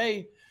end of the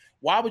day,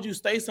 why would you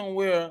stay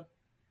somewhere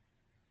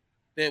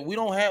that we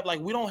don't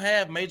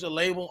have major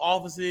label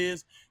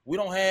offices?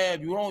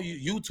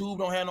 YouTube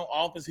don't have no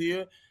office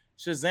here.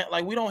 Shazam,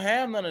 like we don't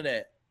have none of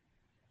that.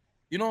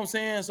 You know what I'm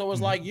saying? So it's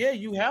like, yeah,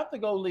 you have to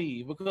go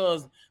leave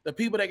because the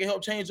people that can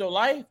help change your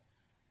life,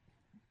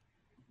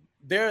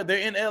 they're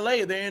in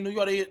LA, they're in New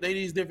York, they're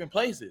these different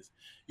places.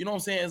 You know what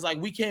I'm saying? It's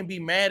like we can't be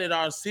mad at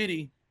our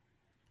city.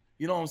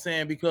 You know what I'm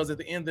saying? Because at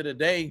the end of the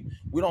day,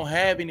 we don't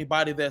have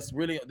anybody that's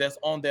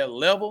on that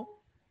level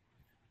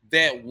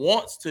that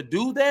wants to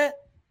do that,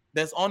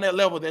 that's on that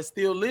level that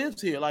still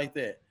lives here like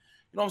that.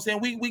 You know what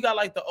I'm saying? We got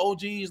like the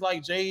OGs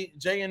like Jay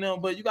and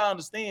them, but you gotta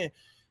understand,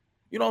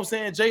 you know what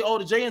I'm saying?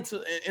 Jay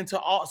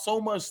into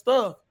so much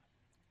stuff.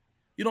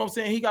 You know what I'm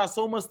saying? He got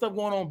so much stuff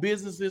going on,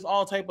 businesses,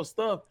 all type of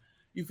stuff.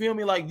 You feel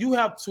me? Like you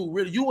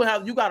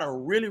gotta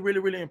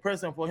really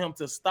impress him for him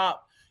to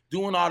stop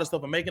doing all this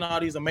stuff and making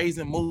all these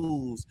amazing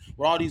moves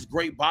with all these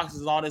great boxes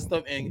and all this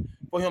stuff, and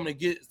for him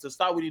to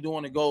stop what he's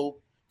doing and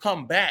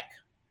come back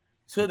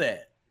to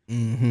that.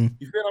 You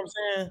feel what I'm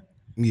saying?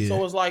 Yeah.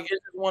 So it's like it's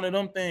just one of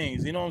them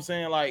things. You know what I'm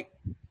saying? Like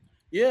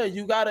Yeah,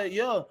 you gotta.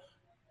 Yeah,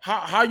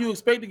 how you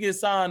expect to get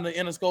signed to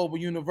Interscope or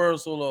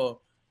Universal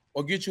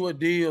or get you a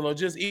deal or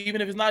just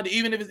even if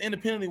it's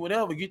independently,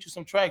 whatever, get you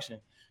some traction.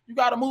 You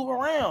got to move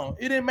around.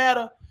 It didn't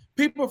matter.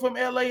 People from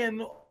LA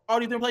and all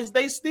these different places,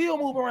 they still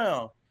move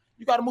around.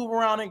 You got to move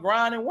around and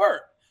grind and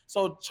work.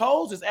 So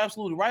Chose is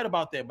absolutely right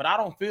about that, but I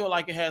don't feel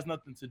like it has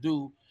nothing to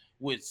do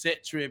with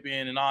set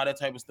tripping and all that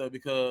type of stuff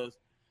because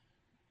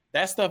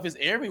that stuff is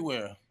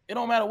everywhere. It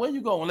don't matter where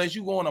you go unless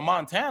you go into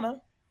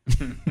Montana.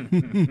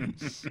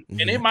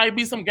 And it might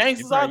be some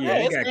gangsters out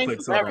there. It's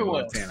gangsters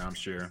everywhere. Montana, I'm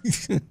sure.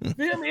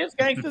 Feel me? It's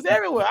gangsters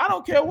everywhere. I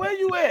don't care where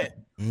you at.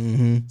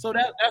 So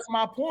that's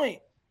my point.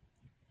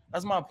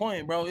 That's my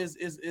point, bro.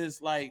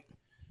 It's like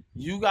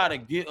you gotta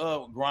get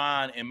up,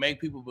 grind, and make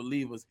people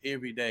believe us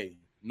every day,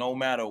 no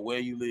matter where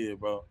you live,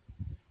 bro.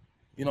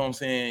 You know what I'm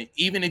saying?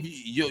 Even if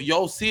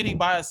your city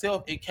by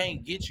itself, it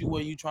can't get you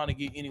where you trying to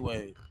get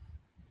anyway.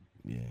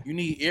 Yeah, you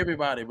need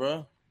everybody,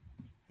 bro.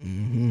 You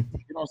know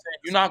what I'm saying?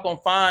 You're not gonna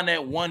find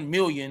that 1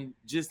 million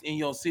just in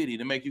your city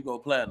to make you go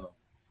platinum.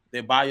 They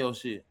buy your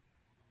shit.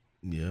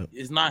 Yeah,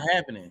 it's not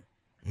happening.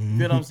 You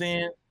feel what I'm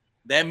saying?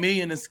 That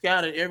million is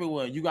scattered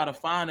everywhere. You gotta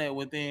find that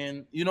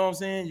within. You know what I'm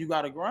saying? You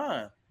gotta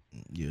grind.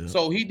 Yeah.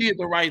 So he did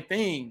the right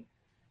thing.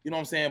 You know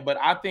what I'm saying? But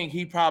I think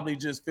he probably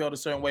just felt a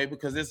certain way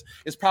because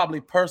it's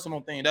probably personal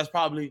thing. That's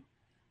probably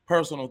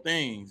personal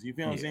things. You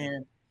feel what I'm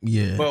saying?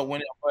 Yeah. But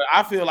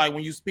I feel like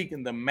when you speak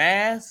in the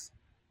mass.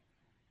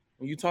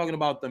 When you're talking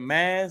about the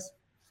mass,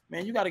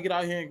 man, you got to get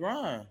out here and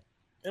grind.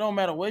 It don't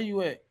matter where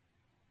you at.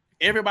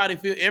 Everybody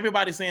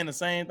saying the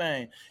same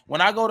thing.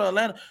 When I go to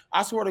Atlanta,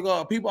 I swear to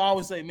God, people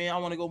always say, man, I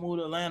want to go move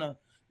to Atlanta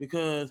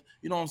because,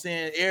 you know what I'm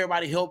saying,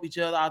 everybody help each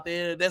other out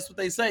there. That's what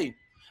they say.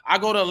 I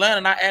go to Atlanta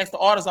and I ask the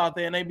artists out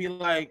there and they be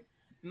like,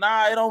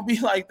 nah, it don't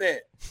be like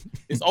that.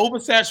 It's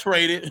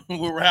oversaturated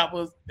with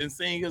rappers and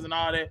singers and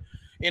all that.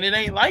 And it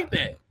ain't like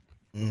that.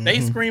 They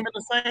screaming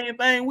the same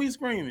thing we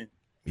screaming.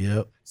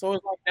 Yep. So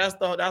it's like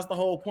that's the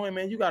whole point,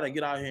 man. You gotta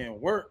get out here and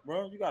work,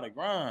 bro. You gotta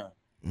grind.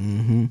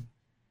 Now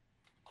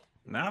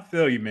I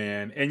feel you,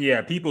 man. And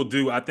yeah, people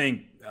do. I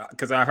think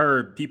because I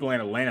heard people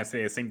in Atlanta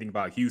say the same thing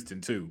about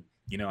Houston too.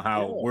 You know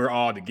how we're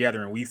all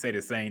together and we say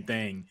the same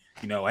thing.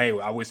 You know, hey,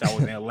 I wish I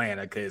was in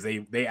Atlanta because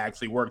they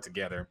actually work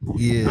together.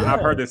 Yeah,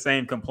 I've heard the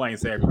same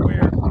complaints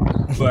everywhere.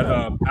 But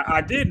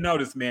I did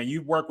notice, man,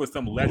 you work with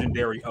some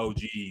legendary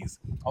OGs.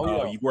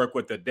 You work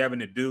with the Devin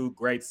the Dude,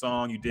 great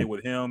song you did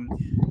with him.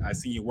 I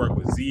see you work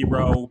with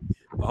Zero,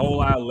 a whole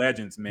lot of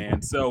legends,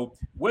 man. So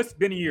what's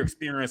been your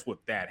experience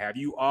with that? Have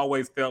you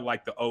always felt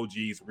like the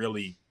OGs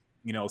really,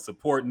 you know,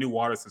 support new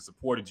artists and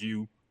supported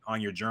you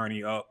on your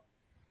journey up?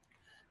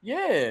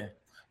 Yeah.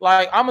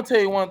 Like, I'm gonna tell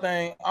you one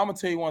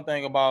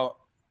thing about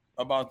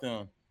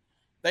them.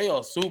 They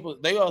are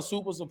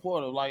super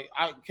supportive. Like,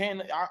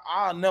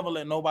 I'll never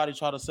let nobody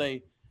try to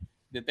say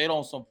that they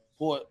don't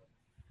support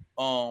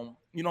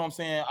you know what I'm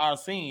saying, our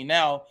scene.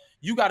 Now,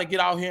 you got to get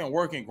out here and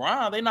work and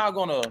grind. They not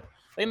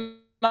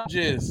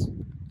just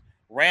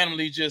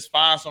randomly just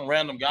find some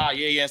random guy,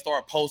 and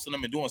start posting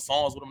them and doing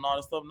songs with them and all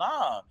that stuff.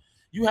 Nah,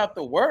 you have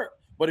to work.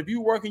 But if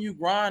you work and you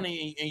grind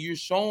and you're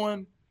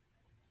showing,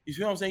 you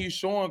feel what I'm saying, you're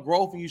showing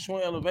growth and you're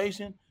showing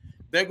elevation,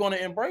 they're going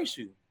to embrace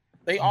you.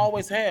 They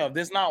always have.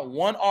 There's not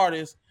one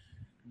artist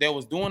that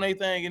was doing their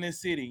thing in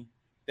this city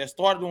that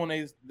started doing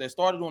their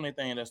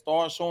thing, that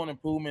started showing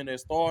improvement, that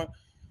started,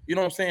 you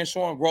know what I'm saying,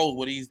 showing growth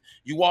with these.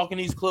 You walk in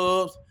these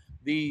clubs,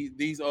 the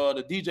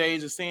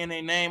DJs are saying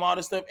their name, all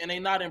this stuff, and they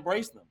not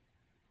embrace them.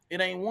 It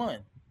ain't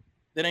one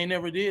that ain't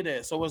never did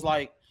that. So it's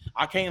like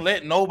I can't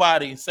let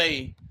nobody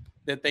say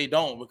that they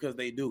don't because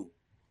they do.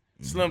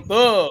 Slim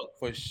Thug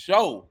for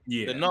sure.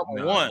 Yeah, the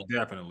number one.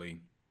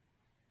 Definitely.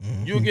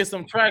 You'll get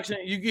some traction.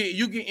 You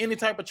get any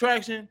type of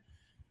traction.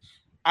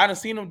 I done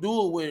seen him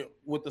do it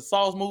with the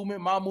Sauce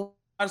movement, my movement.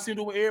 I done seen him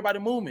do it with everybody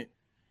movement.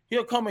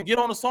 He'll come and get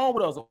on the song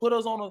with us or put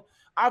us on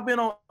I've been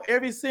on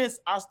ever since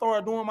I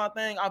started doing my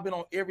thing. I've been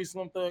on every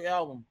Slim Thug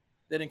album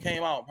that it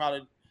came out.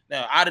 Probably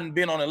now I didn't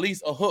been on at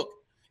least a hook.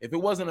 If it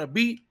wasn't a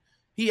beat,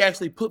 he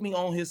actually put me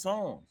on his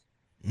songs.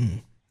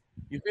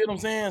 You feel what I'm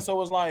saying?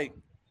 So it's like,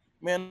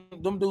 man,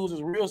 them dudes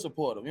is real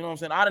supportive. You know what I'm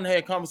saying? I done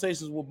had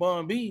conversations with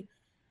Bun B.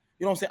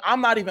 You know what I'm saying? I'm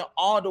not even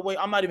all the way.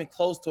 I'm not even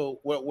close to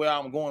where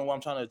I'm going, what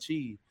I'm trying to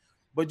achieve.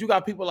 But you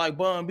got people like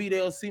Bun B.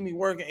 They'll see me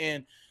working,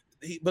 and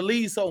he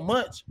believes so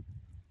much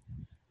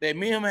that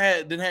me and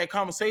him had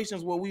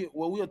conversations where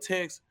we'll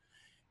text,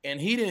 and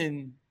he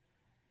didn't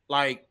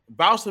like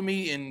vouch for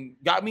me and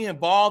got me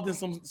involved in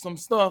some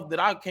stuff that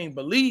I can't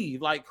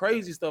believe, like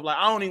crazy stuff. Like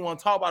I don't even want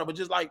to talk about it, but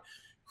just like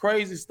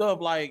crazy stuff.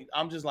 Like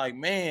I'm just like,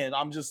 man,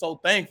 I'm just so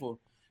thankful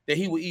that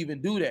he would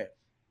even do that.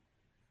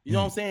 You know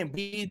what I'm saying?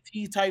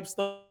 BT type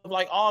stuff,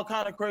 like all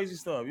kind of crazy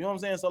stuff. You know what I'm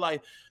saying? So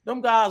like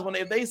them guys,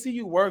 if they see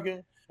you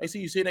working, they see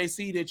you shit, they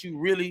see that you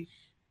really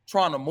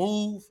trying to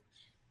move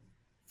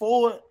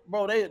forward,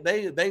 bro.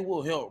 They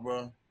will help,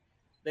 bro.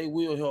 They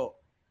will help.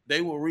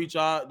 They will reach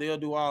out. They'll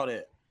do all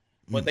that.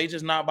 But they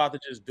just not about to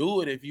just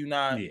do it if you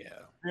not. Yeah.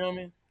 You feel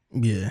me?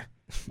 Yeah.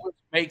 Which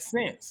makes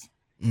sense.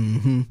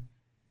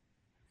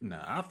 No,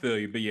 I feel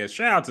you. But yeah,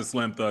 shout out to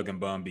Slim Thug and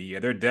Bun B. Yeah,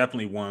 they're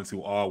definitely ones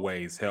who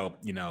always help,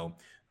 a Yeah.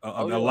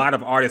 lot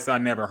of artists I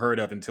never heard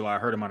of until I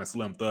heard them on a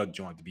Slim Thug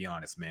joint, to be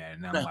honest, man.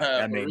 And I'm like,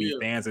 that For made me real.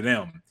 fans of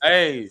them.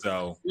 Hey,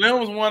 So, Slim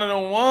was one of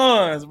them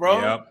ones,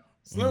 bro. yep.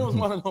 Slim was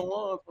one of them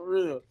ones for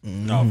real.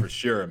 No, for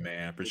sure,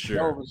 man. For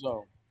sure. For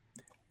sure.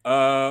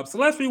 So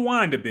let's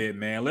rewind a bit,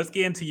 man. Let's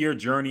get into your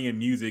journey in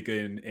music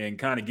and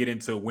kind of get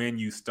into when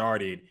you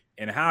started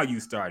and how you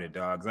started,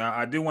 dogs.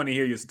 I do want to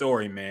hear your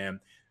story,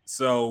 man.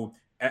 So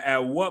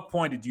at what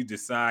point did you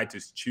decide to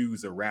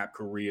choose a rap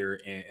career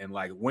and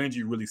like when did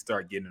you really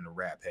start getting into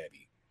rap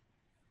heavy?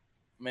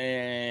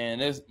 Man,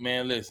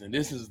 listen,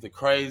 this is the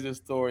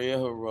craziest story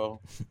ever,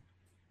 bro.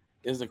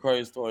 It's the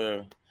craziest story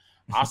ever.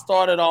 I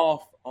started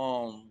off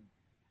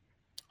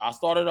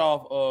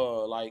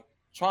like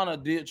trying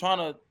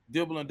to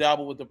dibble and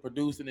dabble with the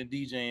producing and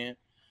DJing.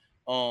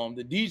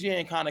 The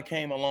DJing kind of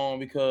came along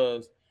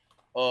because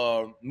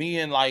me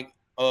and like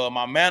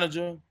my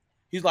manager,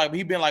 he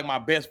been like my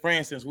best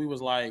friend since we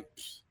was like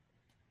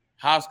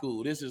high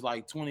school. This is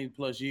like 20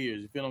 plus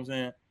years. You feel what I'm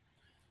saying?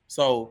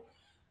 So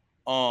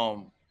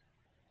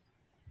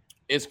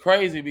it's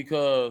crazy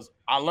because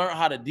I learned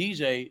how to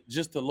DJ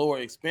just to lower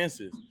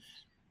expenses.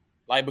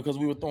 Like because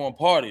we were throwing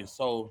parties.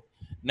 So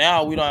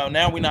now we're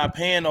not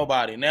paying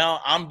nobody.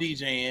 Now I'm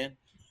DJing,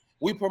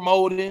 we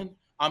promoting,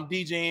 I'm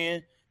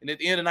DJing, and at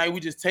the end of the night, we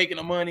just taking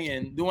the money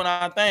and doing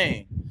our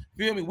thing.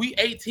 Feel me? We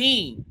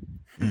 18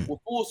 with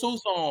full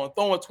suits on,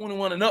 throwing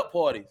 21 and up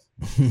parties.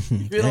 You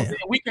feel what I'm saying?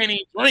 We can't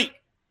even drink.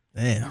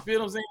 Damn. You feel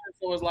what I'm saying?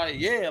 So it's like,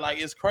 yeah, like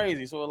it's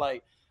crazy. So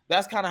like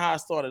that's kind of how I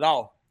started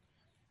off.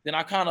 Then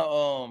I kind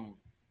of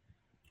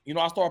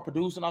I started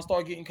producing, I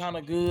started getting kind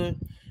of good.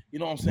 You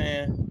know what I'm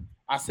saying?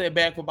 I sat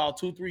back for about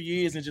 2-3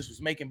 years and just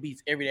was making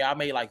beats every day. I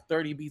made like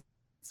 30 beats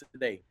a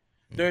day,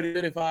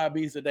 35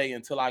 beats a day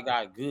until I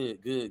got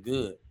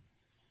good.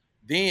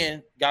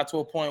 Then got to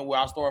a point where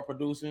I started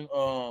producing.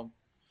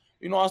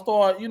 I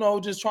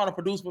started, just trying to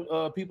produce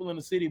people in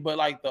the city. But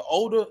like the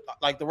older,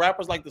 like the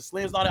rappers, like the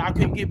Slims, I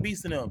couldn't get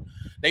beats in them.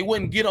 They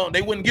wouldn't get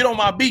on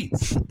my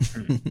beats. You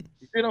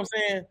feel what I'm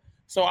saying?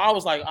 So I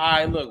was like, all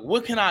right, look,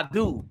 what can I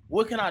do?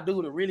 What can I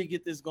do to really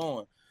get this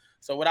going?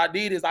 So what I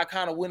did is I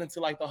kind of went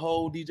into like the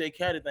whole DJ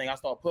Khaled thing. I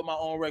started putting my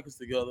own records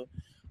together.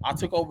 I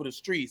took over the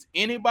streets.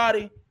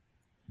 Anybody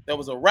that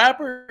was a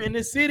rapper in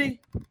this city,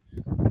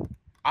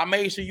 I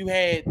made sure you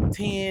had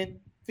 10,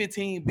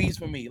 15 beats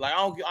for me. Like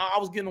I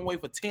was getting away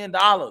for $10.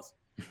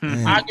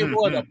 I give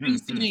away a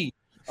BCD,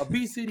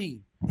 $10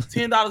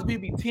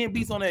 BB, 10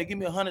 beats on there. Give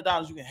me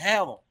 $100. You can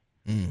have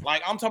them.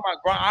 Like I'm talking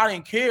about, I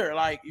didn't care.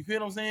 Like you feel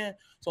what I'm saying?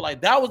 So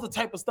like that was the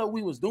type of stuff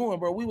we was doing,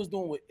 bro. We was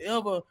doing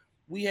whatever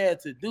we had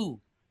to do.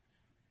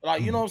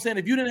 Like you know what I'm saying?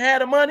 If you didn't have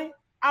the money,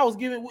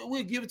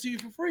 we'd give it to you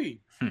for free.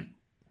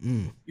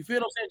 You feel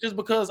what I'm saying? Just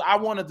because I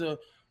wanted to.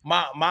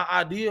 My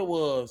idea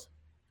was,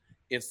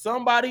 if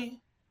somebody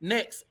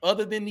next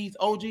other than these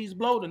OGs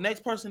blow, the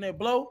next person that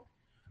blow,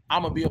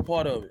 I'm gonna be a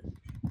part of it.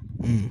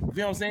 You feel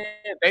what I'm saying?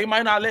 They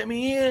might not let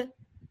me in,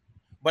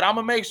 but I'm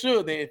gonna make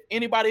sure that if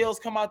anybody else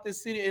come out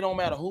this city, it don't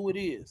matter who it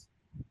is,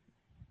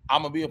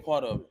 I'm gonna be a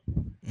part of it.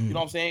 You know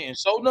what I'm saying? And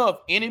sure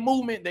enough, any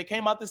movement that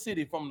came out the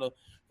city, from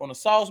the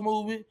Sauce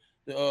movement,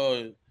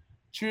 the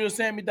Trill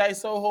Sammy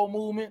Dice Soho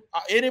movement,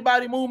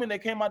 anybody movement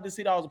that came out the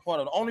city, I was a part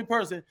of. The only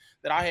person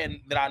that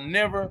I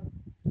never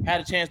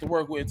had a chance to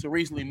work with until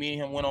recently, me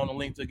and him went on a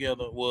link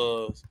together,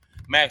 was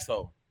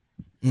Maxo.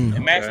 And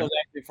Maxo's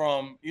actually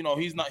from,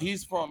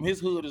 his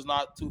hood is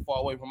not too far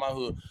away from my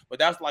hood, but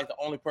that's like the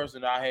only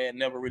person that I had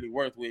never really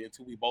worked with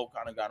until we both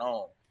kind of got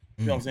on.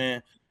 You know what I'm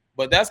saying?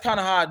 But that's kind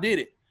of how I did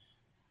it.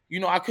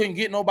 I couldn't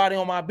get nobody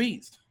on my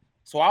beats.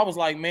 So I was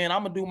like, man,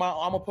 I'm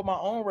gonna put my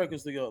own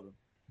records together.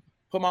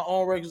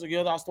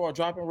 I started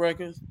dropping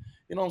records.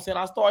 You know what I'm saying?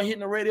 I started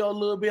hitting the radio a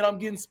little bit. I'm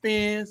getting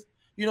spins,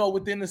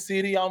 within the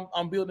city.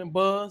 I'm building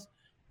buzz.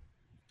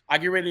 I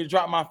get ready to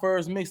drop my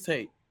first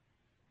mixtape.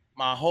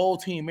 My whole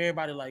team,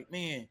 everybody like,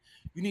 man,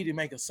 you need to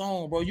make a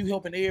song, bro. You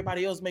helping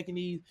everybody else making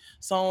these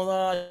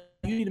songs.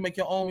 You need to make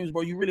your own music,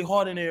 bro. You really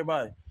hard in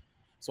everybody.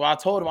 So I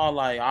told him, I was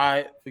like, all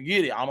right,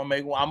 forget it. I'm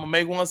gonna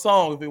make one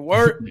song. If it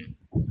worked,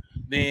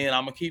 then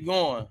I'm gonna keep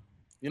going.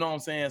 You know what I'm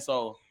saying?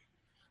 So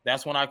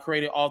that's when I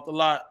created Off the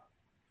Lot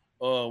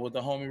with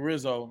the homie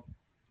Rizzo.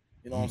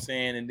 You know what I'm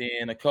saying? And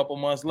then a couple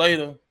months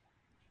later,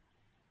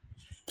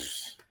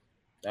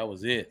 that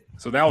was it.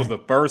 So that was the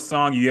first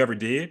song you ever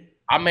did?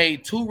 I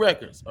made 2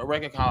 records. A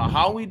record called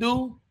How We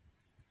Do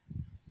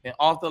and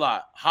Off the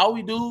Lot. How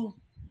We Do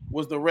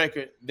was the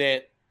record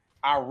that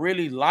I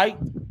really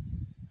liked.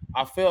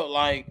 I felt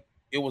like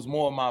it was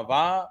more of my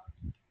vibe.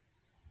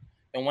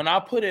 And when I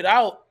put it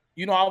out,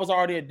 I was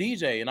already a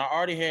DJ and I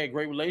already had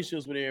great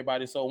relationships with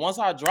everybody. So once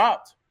I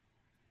dropped,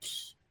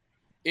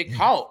 it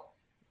caught.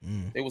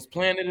 It was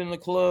playing it in the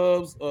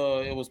clubs.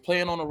 It was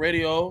playing on the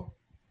radio.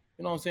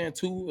 You know what I'm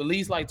saying? At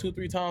least like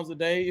 2-3 times a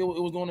day. It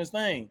was doing its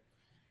thing.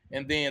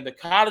 And then the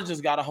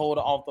colleges got a hold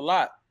of Off the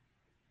Lot.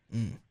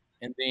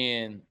 And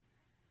then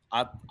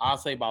I'll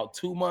say about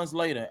 2 months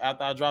later,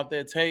 after I dropped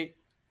that tape,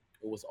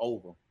 it was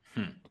over.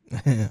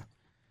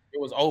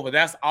 was over.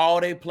 That's all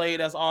they played.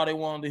 That's all they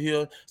wanted to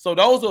hear. So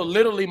those are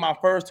literally my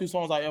first 2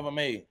 songs I ever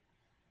made.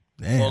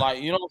 Damn. So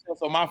like, you know what I'm saying?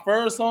 So my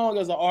first song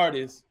as an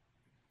artist,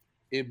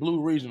 it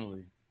blew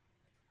regionally.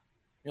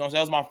 You know what I'm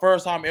saying? That was my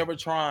first time ever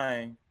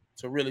trying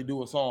to really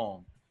do a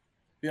song.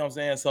 You know what I'm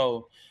saying?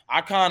 So I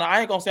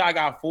ain't gonna say I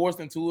got forced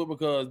into it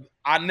because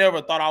I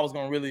never thought I was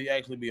gonna really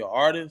actually be an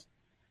artist.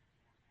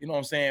 You know what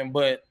I'm saying?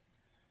 But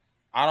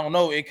I don't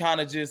know. I kind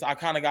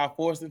of got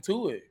forced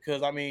into it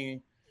because I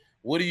mean,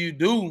 what do you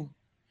do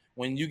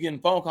when you getting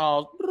phone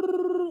calls?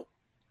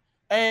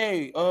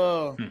 Hey,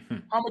 how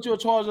much you'll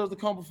charge us to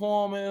come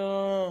perform?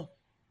 And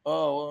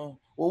well,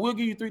 we'll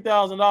give you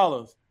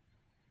 $3,000.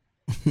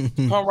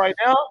 Come right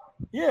now?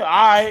 Yeah, all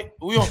right.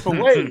 We on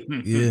the way.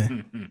 Yeah.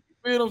 You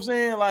feel what I'm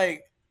saying?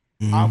 Like,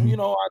 Mhm.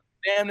 I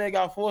damn near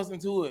got forced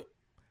into it.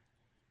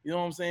 You know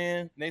what I'm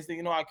saying? Next thing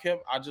you know, I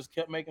just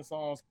kept making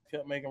songs,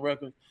 kept making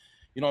records.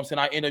 You know what I'm saying?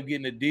 I ended up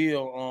getting a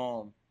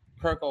deal.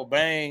 Kirko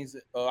Bangs.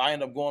 I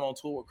ended up going on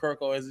tour with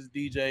Kirko as his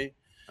DJ.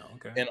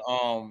 Okay.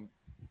 And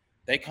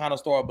they kind of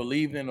started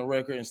believing in the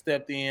record and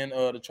stepped in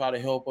to try to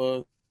help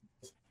us.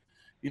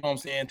 You know what I'm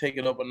saying? Take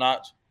it up a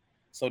notch.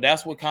 So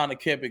that's what kind of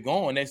kept it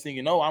going. Next thing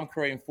you know, I'm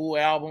creating full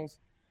albums.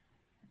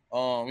 You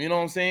know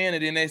what I'm saying?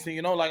 And then next thing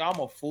you know, like I'm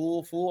a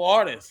full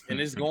artist and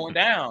it's going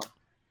down.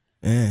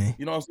 Dang.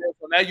 You know what I'm saying?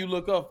 So now you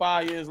look up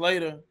 5 years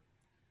later,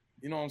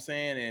 you know what I'm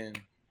saying?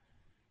 And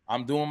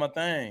I'm doing my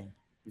thing.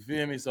 You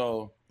feel me?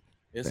 So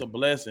it's a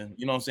blessing.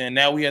 You know what I'm saying?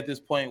 Now we at this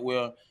point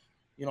where,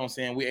 you know what I'm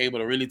saying, we're able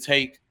to really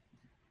take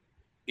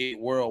it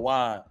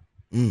worldwide.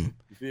 You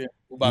feel me?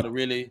 We're about to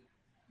really,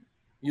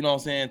 you know what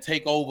I'm saying,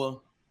 take over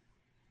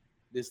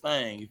this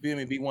thing. You feel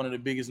me? Be one of the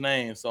biggest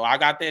names. So I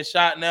got that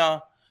shot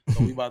now.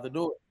 So we about to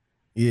do it.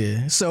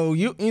 Yeah. So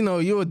you know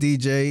you're a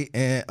DJ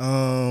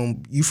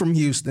and you from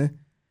Houston.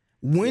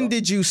 When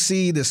did you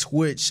see the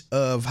switch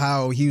of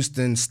how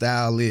Houston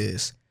style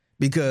is?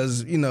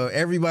 Because you know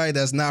everybody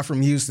that's not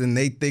from Houston,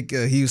 they think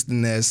of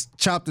Houston as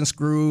chopped and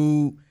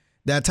screwed,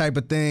 that type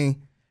of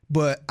thing.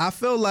 But I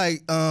feel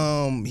like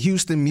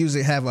Houston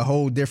music have a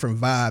whole different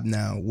vibe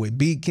now with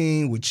Beat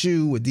King, with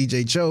you, with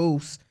DJ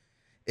Chose.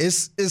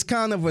 It's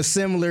kind of a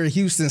similar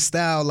Houston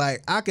style.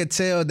 Like I could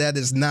tell that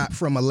it's not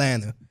from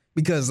Atlanta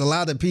because a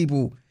lot of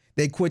people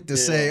they quit to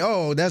say,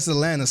 "Oh, that's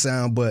Atlanta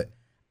sound," but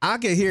I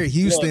could hear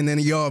Houston in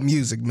y'all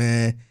music,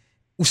 man.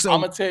 So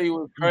I'm gonna tell you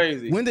what's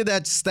crazy. When did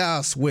that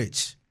style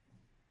switch?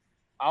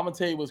 I'm gonna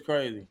tell you what's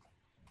crazy.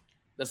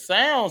 The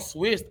sound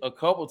switched a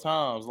couple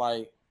times.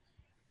 Like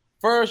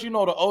first, you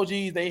know, the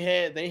OGs they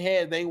had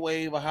they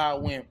wave of how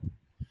it went.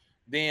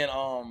 Then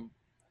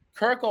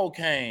Kirko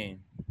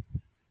came,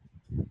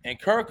 and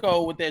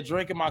Kirko with that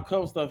drink in my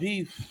cup stuff,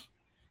 he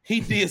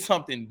did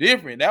something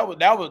different. That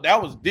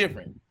was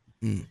different.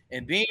 And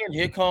then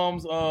here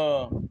comes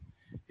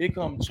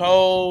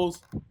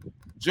Chose,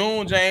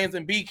 June James,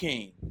 and B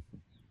King.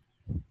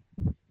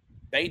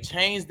 They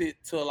changed it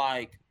to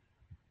like,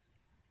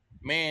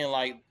 man,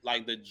 like I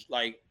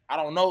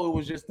don't know. It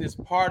was just this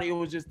party. It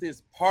was just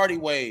this party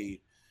wave.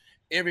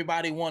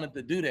 Everybody wanted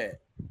to do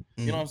that.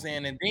 You know what I'm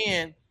saying? And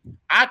then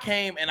I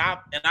came and I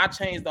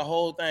changed the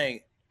whole thing.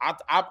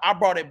 I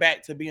brought it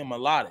back to being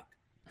melodic.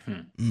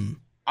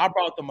 I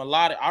brought the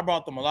melodic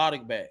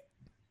back.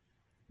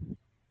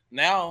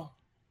 Now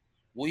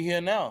we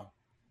here now.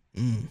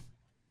 Yeah,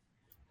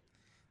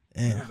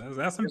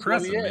 that's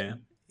impressive,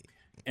 man.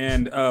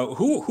 And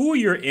who are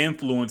your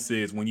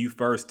influences when you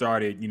first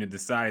started? You know,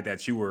 decided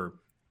that you were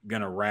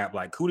gonna rap.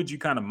 Like, who did you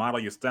kind of model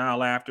your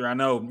style after? I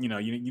know, you know,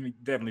 you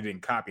definitely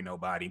didn't copy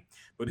nobody,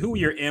 but who were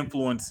your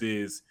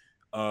influences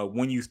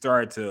when you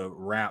started to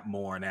rap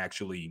more and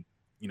actually,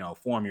 you know,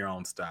 form your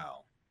own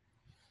style?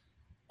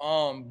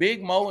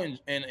 Big Mo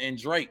and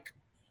Drake.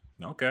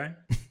 Okay.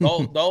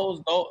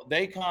 Those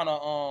they kind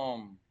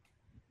of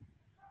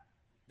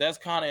that's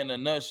kind of in a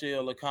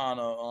nutshell the kind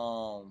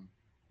of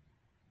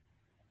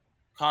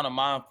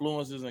my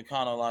influences and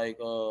kind of like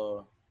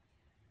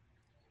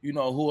you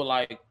know who are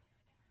like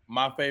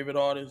my favorite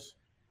artists.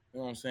 You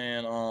know what I'm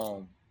saying?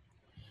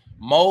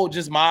 Mo,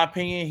 just my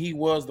opinion, he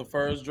was the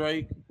first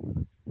Drake.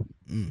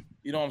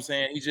 You know what I'm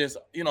saying? He just,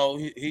 you know,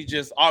 he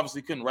just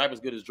obviously couldn't rap as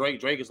good as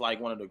Drake. Drake is like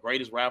one of the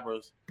greatest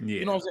rappers. Yeah.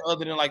 You know what I'm saying?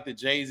 Other than like the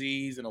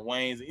Jay-Z's and the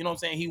Waynes. You know what I'm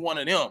saying? He one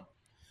of them.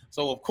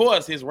 So of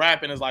course his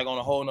rapping is like on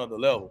a whole nother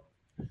level.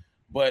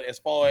 But as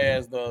far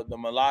as the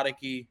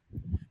melodic-y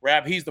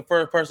rap, he's the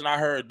first person I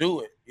heard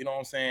do it. You know what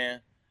I'm saying?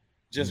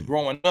 Just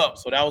growing up.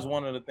 So that was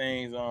one of the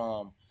things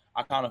I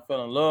kind of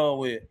fell in love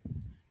with. You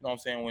know what I'm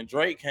saying? When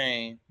Drake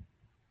came,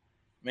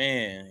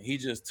 man, he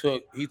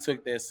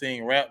took that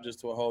sing rap just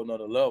to a whole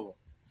nother level.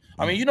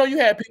 I mean, you know, you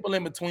had people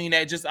in between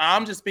that.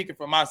 I'm just speaking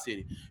for my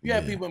city. You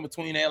had people in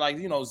between that, like,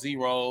 you know,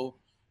 Zero,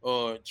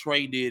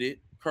 Trey did it,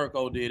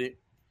 Kirko did it.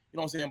 You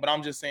know what I'm saying? But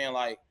I'm just saying,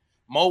 like,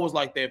 Mo was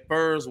like that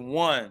first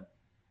one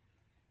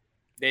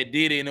that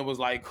did it, and it was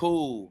like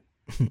cool.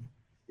 You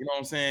know what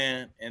I'm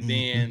saying? And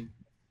then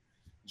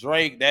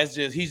Drake,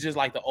 he's just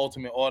like the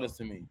ultimate artist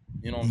to me.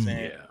 You know what I'm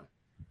saying?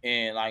 Yeah.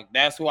 And like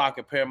that's who I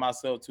compare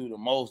myself to the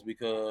most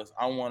because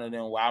I'm one of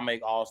them where I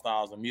make all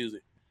styles of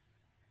music.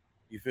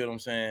 You feel what I'm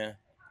saying?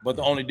 But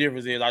the only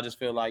difference is I just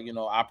feel like, you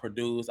know, I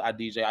produce, I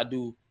DJ, I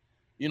do,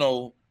 you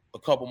know, a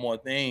couple more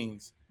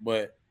things,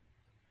 but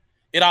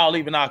it all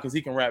even out because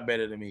he can rap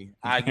better than me.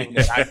 I give him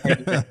that. I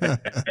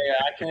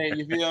can't.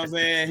 You feel what I'm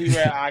saying? He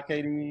rap. I can't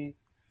even.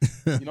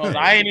 You know,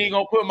 I ain't even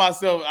gonna put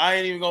myself. I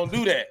ain't even gonna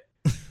do that.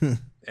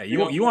 Yeah,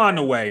 you on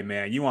the way,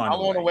 man. You on the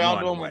way. I'm on the way. I'm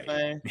doing my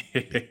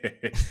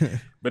thing.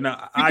 But no, you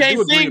I can't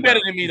do agree sing better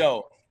about- than me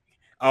though.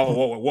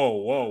 Oh,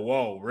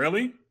 whoa!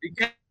 Really? He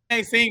can't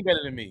sing better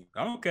than me.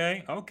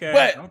 Okay.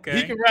 But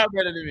he can rap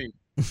better than me.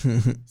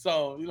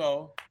 So you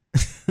know.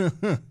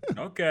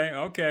 Okay.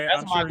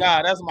 That's my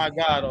guy. That's my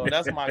guy though.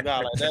 That's my guy.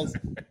 Like that's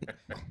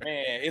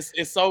man.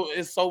 It's so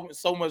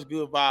much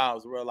good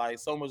vibes, bro. Like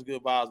so much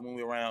good vibes when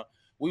we around.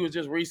 We was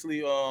just recently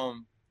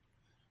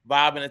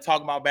vibing and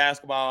talking about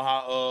basketball.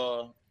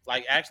 How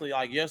like actually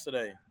like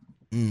yesterday.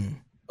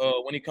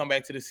 When he come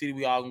back to the city,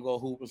 we all gonna go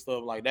hoop and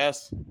stuff. Like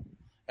that's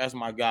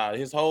my guy.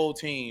 His whole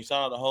team.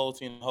 Shout out the whole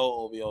team, the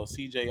whole OVO,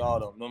 CJ,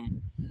 all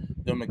them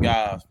the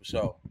guys for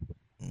sure.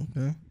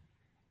 Okay.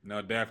 No,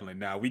 definitely.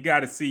 Now we got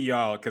to see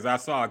y'all because I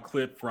saw a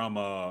clip from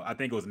I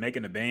think it was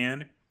Making the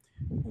Band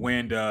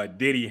when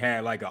Diddy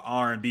had like an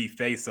R&B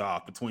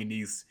face-off between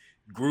these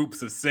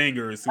groups of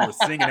singers who were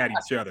singing at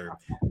each other.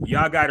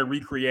 Y'all got to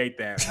recreate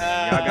that,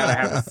 man. Y'all got to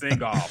have a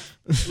sing-off.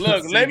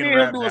 Look, let me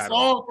do a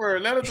song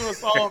first. Let us do a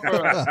song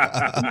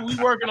first. we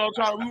working on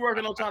trying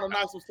to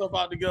knock some stuff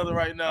out together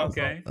right now.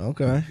 Okay. So,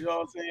 Okay. you know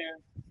what I'm saying?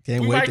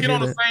 Can't we wait might to get hear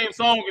on the that. same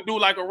song and do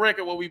like a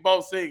record where we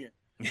both singing.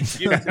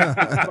 Give it to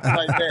something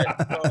like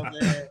that. You know what I'm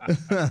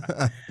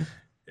saying?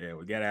 Yeah,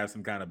 we gotta have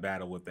some kind of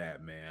battle with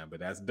that, man.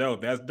 But that's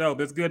dope. That's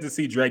dope. It's good to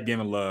see Drake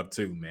giving love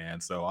too,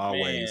 man. So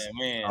always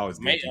good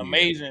to hear.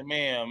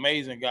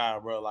 amazing guy,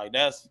 bro. Like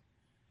that's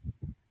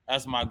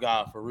my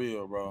guy for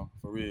real, bro.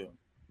 For real.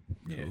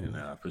 Yeah,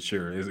 nah, for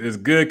sure. It's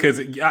good because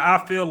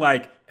I feel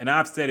like, and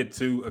I've said it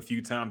too a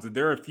few times, that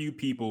there are a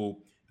few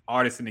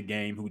artists in the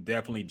game who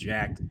definitely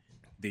jacked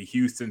the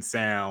Houston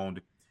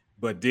sound,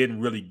 but didn't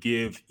really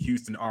give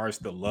Houston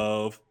artists the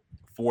love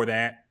for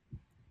that.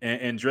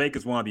 And Drake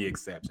is one of the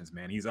exceptions,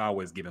 man. He's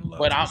always giving love.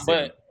 But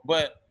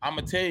I'm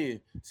gonna tell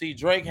you, see,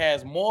 Drake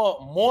has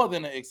more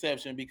than an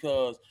exception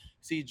because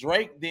see,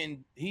 Drake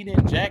didn't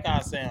jack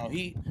our sound.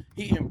 He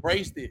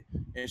embraced it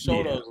and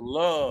showed us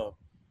love.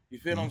 You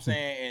feel what I'm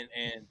saying?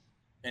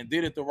 And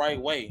did it the right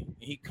way. And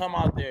he come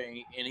out there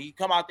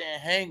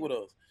and hang with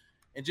us.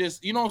 And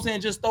just, you know what I'm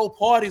saying, just throw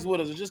parties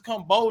with us and just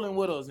come bowling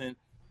with us and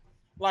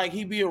like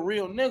he be a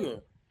real nigga.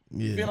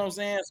 Yeah. You feel what I'm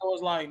saying? So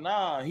it's like,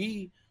 nah,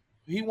 he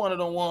one of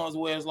the ones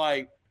where it's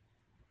like,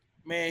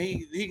 man,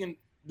 he can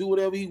do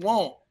whatever he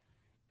want.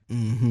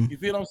 Mm-hmm. You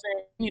feel what I'm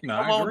saying? No,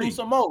 Come I on, agree. do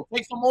some more.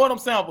 Take some more of them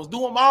samples. Do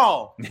them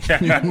all. You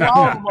do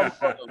all them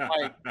motherfuckers.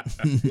 Like,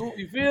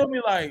 you feel me?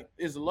 Like,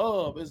 it's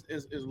love.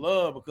 It's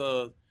love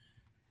because,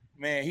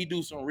 man, he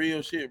do some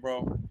real shit,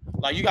 bro.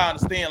 Like, you gotta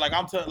understand. Like,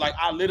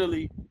 I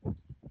literally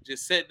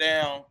just sat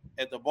down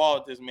at the bar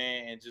with this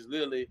man and just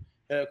literally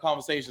had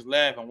conversations,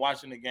 laughing,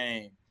 watching the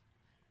game.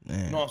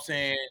 Man. You know what I'm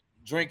saying?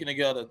 Drinking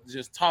together,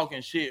 just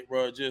talking shit,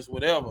 bro. Just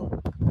whatever.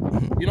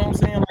 You know what I'm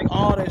saying? Like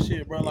all that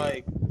shit, bro.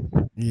 Like,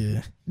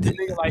 yeah, this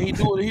nigga, like he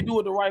do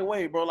it the right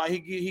way, bro. Like he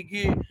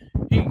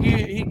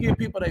give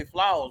people their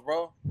flowers,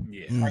 bro.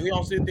 Yeah. Like he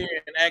don't sit there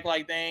and act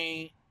like they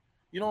ain't.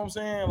 You know what I'm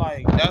saying?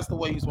 Like that's the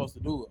way you're supposed to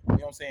do it. You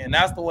know what I'm saying?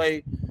 That's the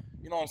way.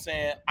 You know what I'm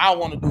saying? I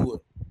want to do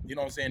it. You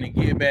know what I'm saying? And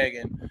give back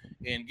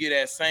and get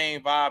that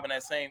same vibe and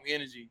that same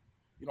energy.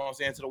 You know what I'm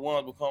saying? To the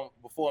ones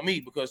before me,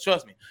 because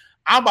trust me,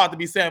 I'm about to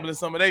be sampling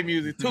some of their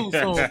music too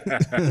soon.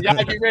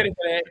 Y'all get ready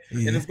for that,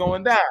 and it's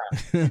going down.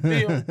 You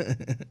feel me?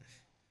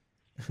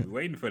 We're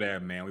waiting for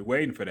that, man. We're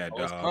waiting for that,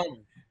 It's dog.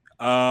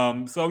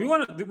 coming. So we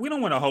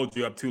don't want to hold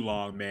you up too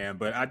long, man.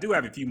 But I do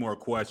have a few more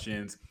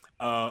questions.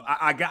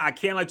 I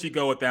can't let you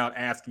go without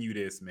asking you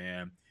this,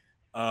 man.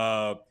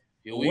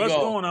 What's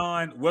going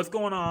on? What's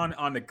going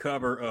on the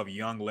cover of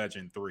Young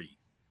Legend 3?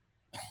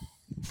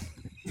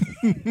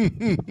 Hey,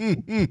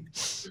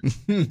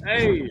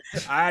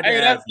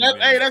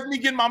 that's me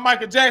getting my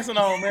Michael Jackson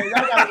on, man.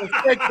 Y'all gotta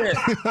respect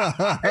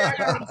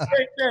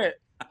that.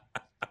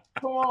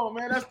 Come on,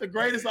 man. That's the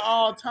greatest of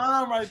all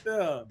time right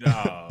there.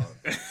 Dog.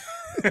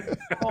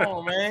 Come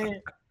on,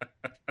 man.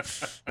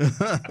 That's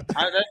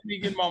me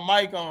getting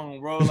my mic on,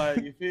 bro.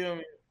 Like, you feel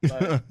me?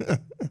 Like,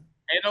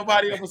 ain't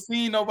nobody ever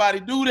seen nobody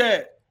do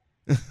that.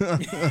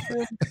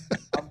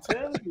 I'm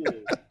telling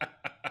you.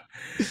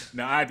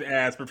 Now I had to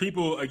ask for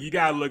people. You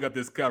gotta look up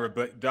this cover,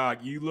 but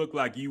dog, you look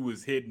like you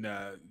was hitting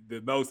the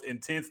most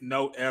intense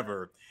note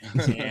ever,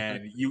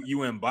 and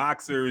you in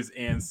boxers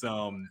and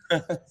some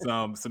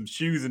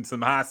shoes and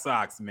some high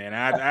socks, man.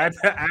 I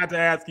had to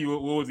ask you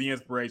what was the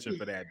inspiration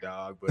for that,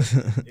 dog. But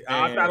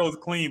I thought it was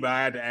clean, but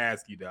I had to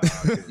ask you, dog.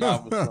 So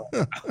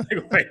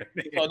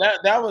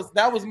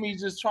that was me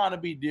just trying to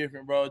be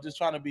different, bro. Just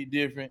trying to be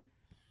different,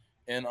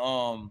 and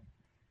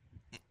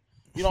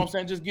you know what I'm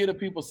saying? Just give the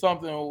people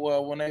something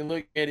where when they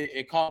look at it,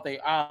 it caught their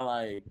eye.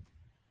 Like,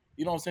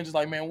 you know what I'm saying? Just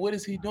like, man, what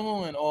is he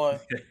doing? Or is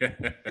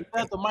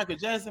that the Michael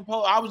Jackson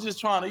pose? I was just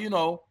trying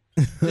to,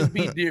 just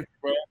be different,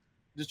 bro.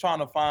 just trying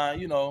to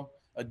find,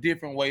 a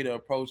different way to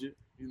approach it.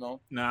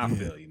 No, I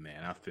feel you,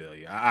 man. I feel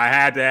you. I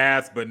had to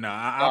ask, but no,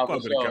 I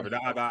fuck with the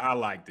cover. I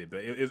liked it, but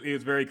it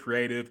was very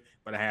creative.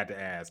 But I had to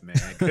ask, man.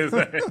 For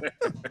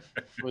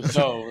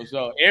sure.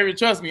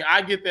 Trust me,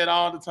 I get that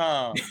all the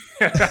time.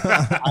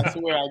 I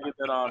swear, I get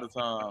that all the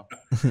time.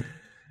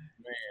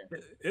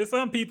 Man, it's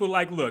some people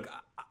like. Look,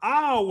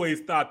 I always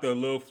thought the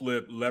Lil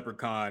Flip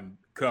Leprechaun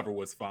cover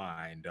was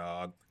fine,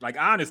 dog. Like,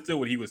 I understood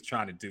what he was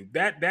trying to do.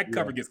 That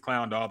cover gets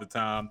clowned all the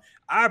time.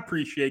 I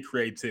appreciate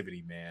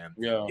creativity, man.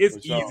 Yeah,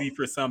 it's easy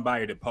for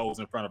somebody to pose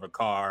in front of a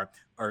car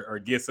or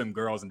get some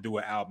girls and do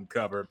an album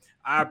cover.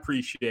 I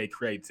appreciate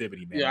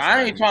creativity, man. Yeah,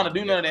 I ain't trying to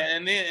do none of that.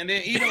 And then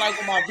even like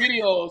with my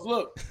videos,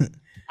 look,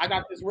 I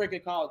got this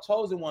record called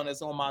Chosen One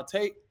that's on my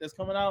tape that's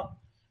coming out.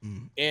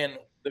 And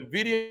the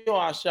video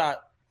I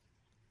shot,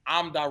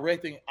 I'm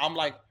directing, I'm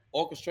like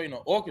orchestrating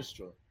an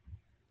orchestra.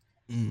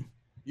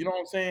 You know what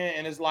I'm saying?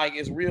 And it's like,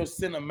 it's real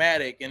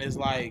cinematic. And it's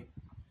like,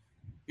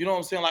 you know what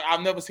I'm saying? Like,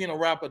 I've never seen a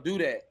rapper do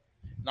that.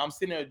 And I'm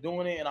sitting there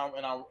doing it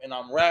and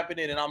I'm rapping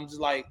it. And I'm just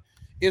like,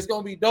 it's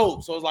going to be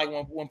dope. So it's like,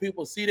 when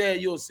people see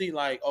that, you'll see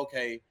like,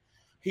 okay,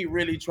 he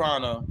really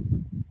trying to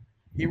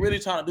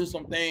do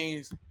some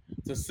things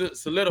to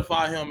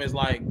solidify him as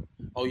like,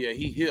 oh yeah,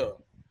 he here.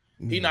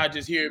 He not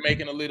just here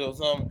making a little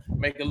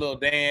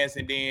dance.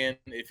 And then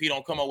if he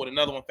don't come up with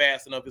another one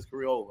fast enough, his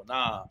career over.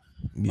 Nah,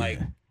 like,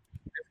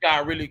 guy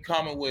really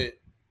coming with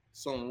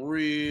some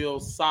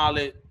real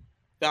solid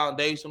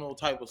foundational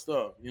type of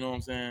stuff. You know what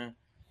I'm saying?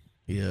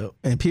 Yeah.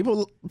 And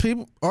people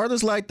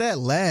artists like that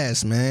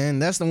last, man.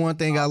 That's the one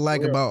thing I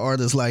like about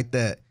artists like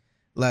that.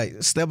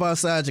 Like, step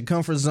outside your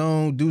comfort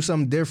zone, do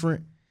something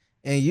different,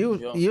 and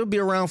you'll be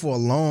around for a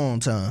long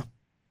time.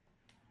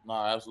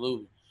 Nah,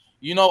 absolutely.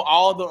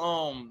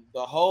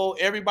 All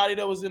everybody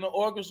that was in the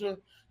orchestra,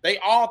 they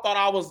all thought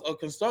I was a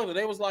consultant.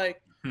 They was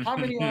like, how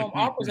many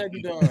operas have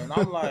you done?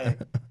 I'm like,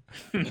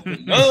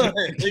 none.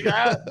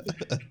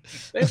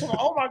 They said,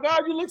 oh my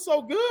God, you look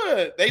so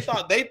good. They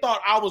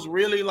thought I was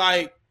really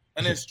like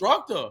an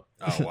instructor. Oh,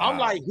 wow. I'm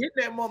like, hit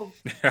that mother.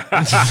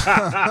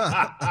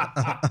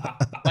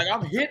 Like,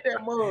 I'm hit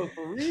that mother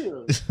for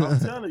real. I'm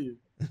telling you.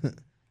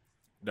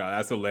 No,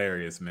 that's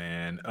hilarious,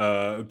 man.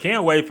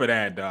 Can't wait for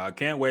that, dog.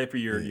 Can't wait for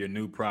your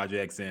new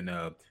projects and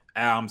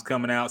albums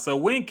coming out. So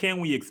when can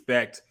we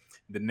expect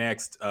the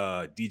next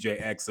DJ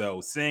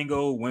XO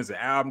single? When's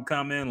the album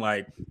coming?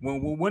 Like,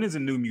 when is the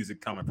new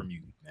music coming from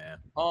you, man?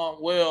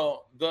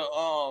 Well,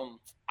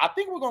 I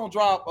think we're gonna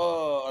drop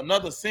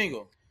another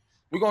single.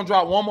 We're gonna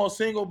drop one more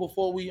single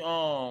before we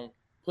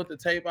put the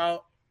tape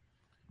out.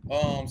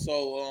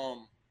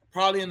 So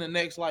probably in the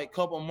next like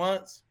couple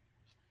months,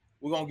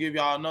 we're gonna give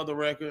y'all another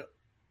record.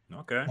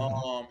 Okay.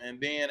 And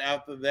then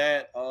after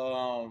that,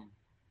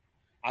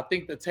 I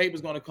think the tape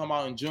is gonna come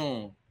out in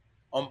June.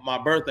 On my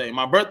birthday.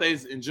 My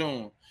birthday's in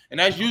June. And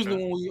that's usually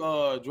when we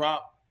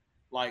drop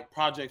like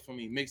projects for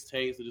me,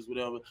 mixtapes or just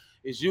whatever.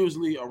 It's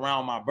usually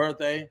around my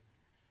birthday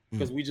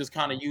because we just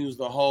kind of use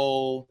the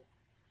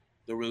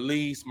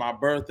release, my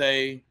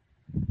birthday,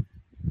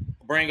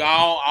 bring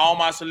all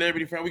my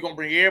celebrity friends. We're gonna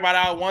bring everybody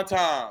out one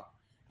time.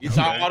 Get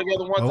y'all all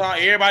together one time.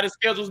 Everybody's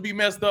schedules be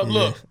messed up.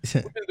 Look,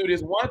 we're gonna do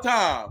this one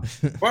time.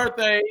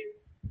 Birthday,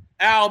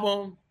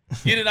 album,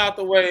 get it out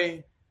the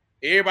way.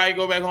 Everybody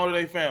go back home to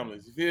their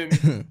families. You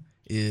feel me?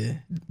 Yeah,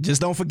 just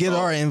don't forget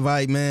our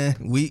invite, man.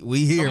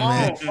 We here,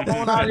 man. Come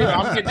on out here.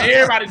 I'm getting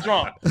everybody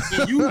drunk.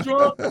 Get you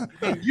drunk.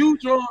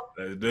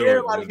 Let's do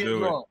everybody it. get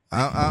drunk.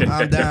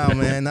 I'm down,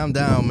 man. I'm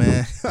down,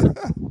 man.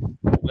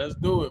 Let's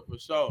do it for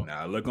sure.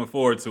 Now, looking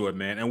forward to it,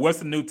 man. And what's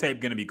the new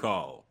tape gonna be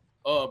called?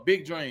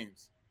 Big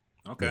Dreams.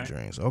 Okay. Big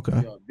Dreams. Okay.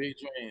 Yeah, Big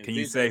Dreams. Can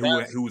you say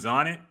who's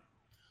on it?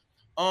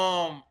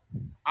 I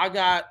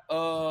got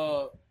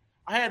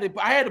I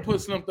had to put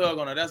Slim Thug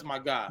on it. That's my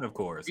guy. Of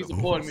course. He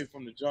supported me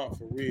from the jump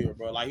for real,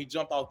 bro. Like, he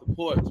jumped off the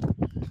porch.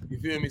 You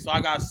feel me? So I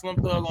got Slim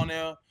Thug on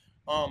there.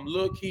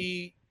 Lil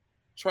Key,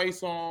 Trey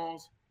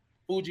Songz,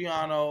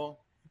 Fujiano.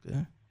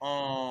 Okay.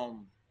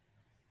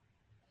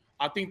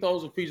 I think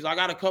those are features. I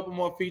got a couple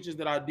more features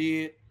that I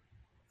did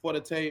for the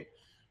tape,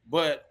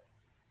 but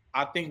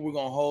I think we're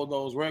gonna hold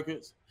those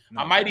records.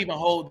 I might even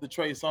hold the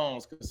Trey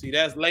Songz because see,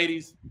 that's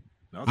ladies.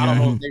 Okay. I don't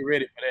know if they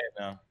ready for that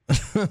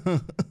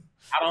now.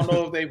 I don't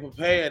know if they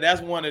prepared.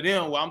 That's one of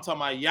them where I'm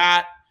talking about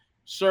yacht,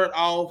 shirt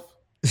off.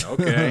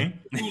 Okay.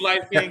 Two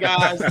light-skinned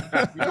guys,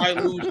 you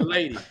might lose your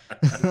lady.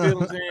 You feel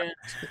what I'm saying?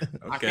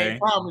 Okay. I can't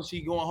promise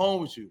she going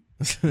home with you.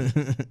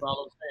 That's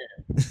all I'm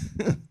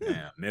saying.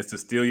 Yeah, Mr.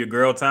 Steal Your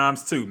Girl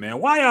times 2, man.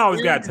 Why y'all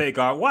always gotta take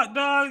off? What,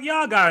 dog?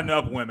 Y'all got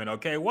enough women,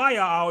 okay? Why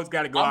y'all always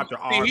gotta go after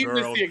our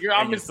girls and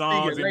your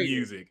songs and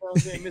music? You know what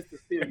I'm saying? Mr.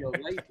 Steal Your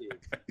Lady.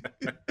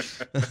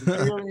 You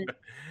feel me?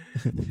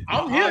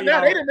 I'm here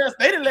now. They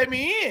didn't let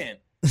me in.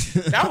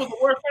 That was the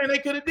worst thing they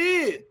could have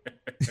did.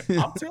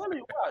 I'm telling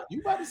you what,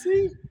 you about to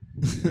see.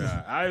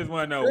 Yeah, I just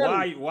want to know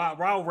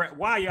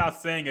why y'all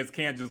singers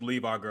can't just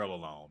leave our girl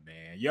alone,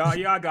 man.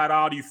 Y'all got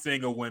all these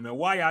single women.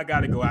 Why y'all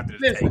got to go after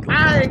this? Listen,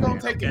 I ain't gonna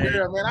take your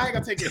girl, man. I ain't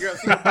gonna take your girl.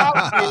 See, the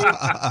problem is,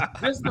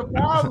 this is the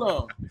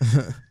problem.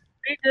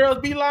 Big girls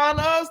be lying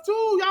to us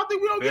too. Y'all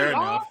think we don't Fair get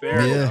enough. lying?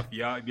 Fair Yeah.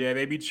 enough. Yeah,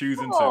 they be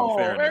choosing Come too. on,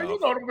 Fair man. You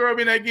enough. know them girls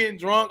be there getting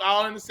drunk,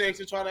 all in the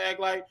section, trying to act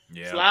like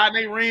Yeah.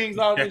 sliding their rings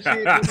off and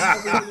shit.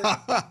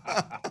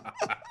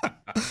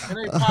 And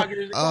they pocket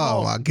it.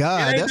 Oh my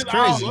God, It ain't that's just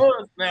all crazy.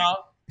 us now.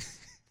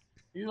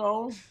 You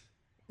know,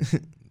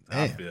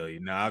 I Damn. feel you.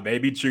 Nah, they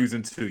be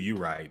choosing too. You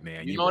right,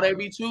 man. you You know right.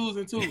 they be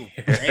choosing too.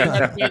 Ain't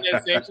have to be in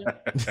that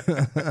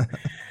section.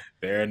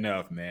 Fair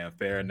enough, man.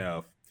 Fair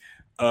enough.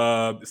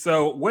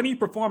 So when are you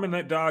performing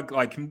that, dog?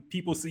 Like, can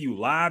people see you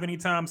live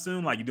anytime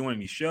soon? Like, you doing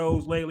any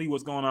shows lately?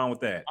 What's going on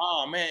with that?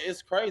 Oh man,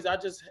 it's crazy. I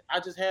just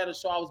had a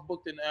show. I was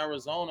booked in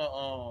Arizona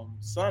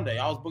Sunday.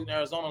 I was booked in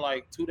Arizona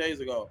like 2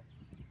 days ago.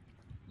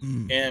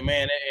 And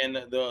man, and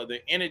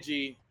the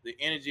energy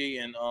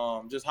and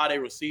just how they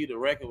received the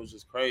record was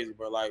just crazy,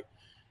 bro. Like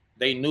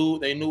they knew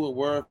it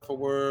word for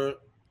word.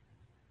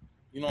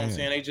 You know what I'm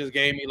saying? They just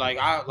gave me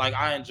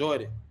I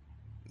enjoyed it.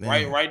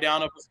 Damn. Right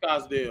down up in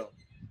Scottsdale.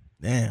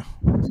 Damn.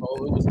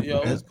 So it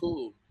was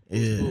cool.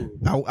 Yeah.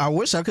 I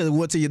wish I could have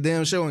went to your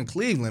damn show in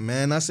Cleveland,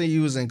 man. I seen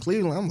you was in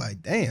Cleveland. I'm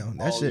like, damn,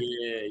 that shit.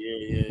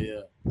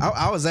 Yeah.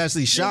 I was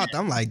actually shocked.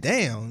 I'm like,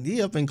 damn,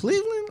 he up in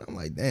Cleveland? I'm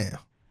like, damn.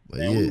 But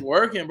Man, yeah. we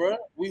working, bro.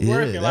 We Yeah,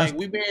 working. that's-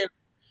 Like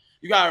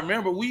you gotta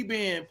remember, we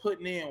been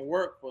putting in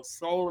work for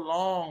so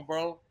long,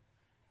 bro.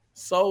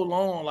 So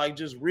long, like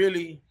just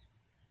really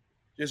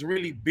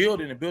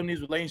building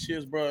these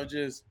relationships, bro.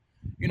 Just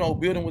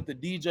building with the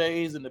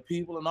DJs and the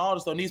people and all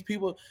this stuff. And these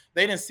people,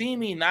 they didn't see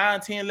me 9,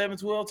 10, 11,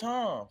 12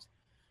 times.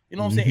 You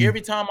know what I'm saying?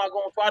 Every time I go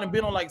on tour, I've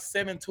been on like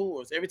 7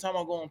 tours. Every time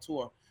I go on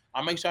tour,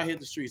 I make sure I hit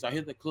the streets, I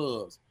hit the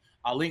clubs,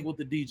 I link with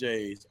the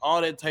DJs,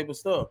 all that type of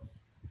stuff.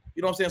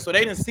 You know what I'm saying? So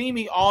they didn't see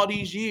me all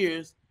these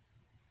years.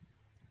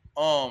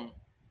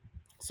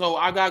 So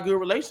I got good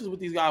relations with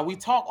these guys. We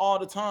talk all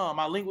the time.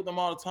 I link with them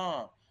all the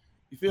time.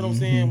 You feel what I'm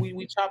saying?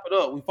 We chop it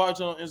up. We follow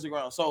each other on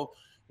Instagram. So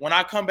when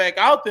I come back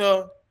out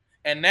there,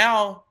 and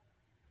now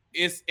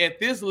it's at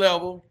this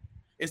level,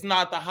 it's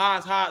not the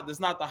highest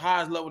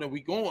level that we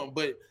going,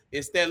 but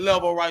it's that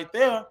level right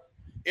there.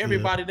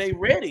 Everybody, they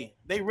ready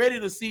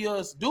to see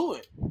us do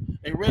it.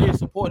 They ready to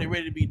support. They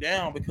ready to be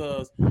down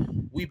because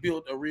we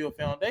built a real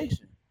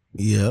foundation.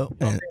 Yeah.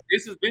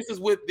 This is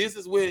what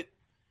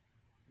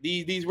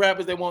these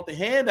rappers that want the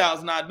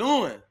handouts not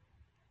doing.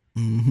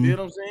 You know what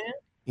I'm saying?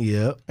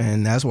 Yeah.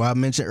 And that's why I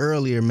mentioned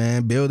earlier,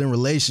 man, building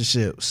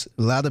relationships.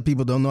 A lot of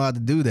people don't know how to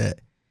do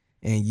that.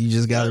 And you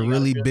just got to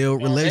really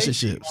build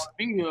relationships.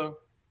 Be here.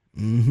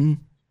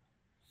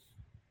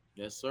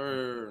 Yes,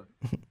 sir.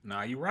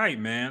 Nah, you're right,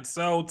 man.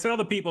 So tell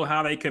the people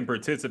how they can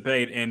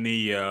participate in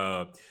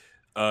the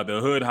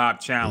Hood Hop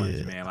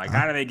Challenge, man. Like,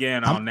 how do they get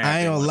in on that? I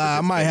ain't gonna lie,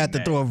 I might have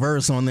to throw a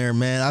verse on there,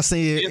 man. I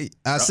see it.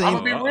 I'm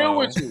gonna be real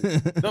with you.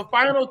 The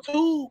final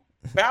 2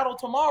 battle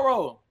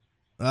tomorrow.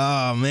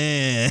 Oh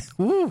man.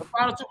 The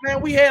final 2,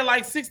 man. We had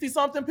like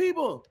 60-something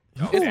people.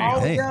 It's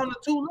all down to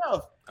 2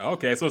 left.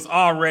 Okay, so it's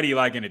already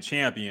like in a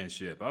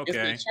championship.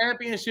 Okay. It's the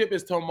championship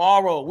is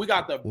tomorrow. We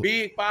got the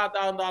big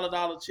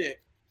 $5,000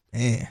 check.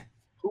 Man.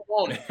 Who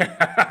want it?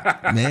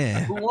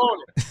 Man. Who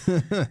want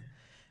it?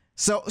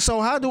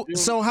 So how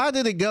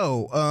did it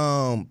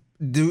go?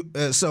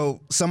 So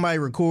somebody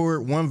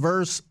record one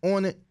verse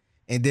on it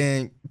and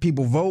then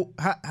people vote?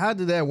 How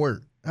did that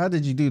work? How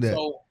did you do that?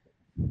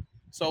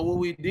 So what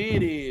we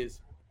did is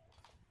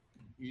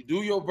you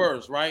do your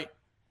verse, right?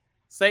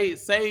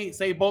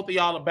 Say both of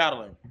y'all are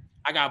battling.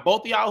 I got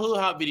both of y'all Hood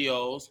Hop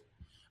videos.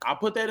 I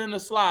put that in the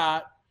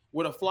slide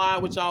with a fly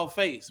with y'all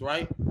face,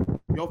 right?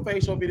 Your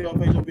face, your video,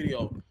 face, your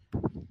video.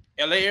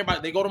 And let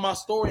everybody, they go to my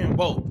story and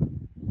vote.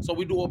 So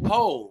we do a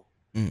poll.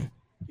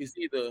 It's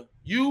either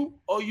you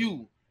or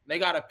you. They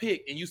got to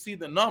pick, and you see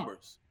the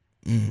numbers.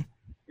 You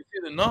see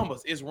the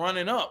numbers. It's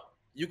running up.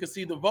 You can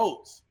see the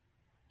votes.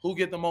 Who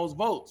get the most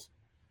votes?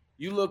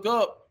 You look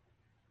up.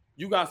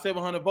 You got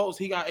 700 votes.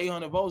 He got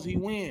 800 votes. He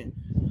win.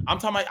 I'm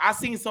talking about, I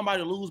seen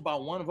somebody lose by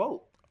 1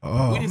 vote.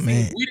 Oh,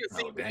 man. We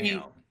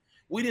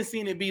didn't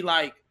see it be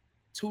like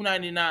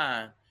 $299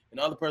 and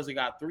the other person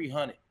got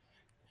 300.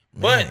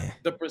 But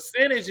the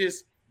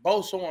percentages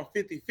both showing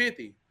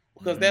 50-50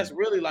 because that's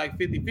really like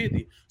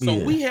 50-50.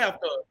 So we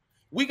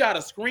got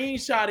to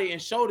screenshot it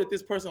and show that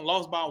this person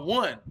lost by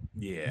 1.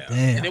 Yeah.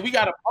 Damn. And then we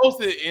got to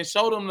post it and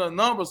show them the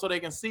numbers so they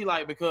can see,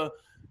 like, because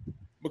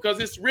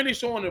it's really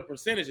showing the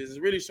percentages. It's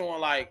really showing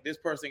like this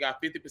person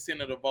got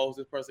 50% of the votes,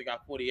 this person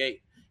got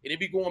 48. And it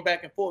be going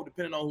back and forth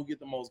depending on who get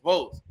the most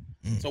votes.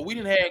 So we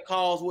didn't have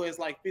calls where it's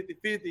like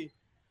 50-50.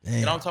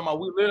 And I'm talking about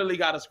we literally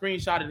got to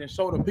screenshot it and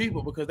show the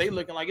people because they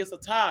looking like it's a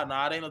tie.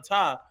 Nah, it ain't a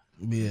tie.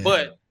 Yeah.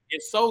 But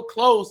it's so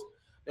close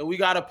that we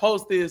got to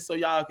post this so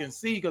y'all can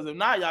see, because if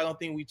not, y'all gonna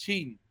think we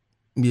cheating.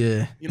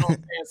 Yeah. You know what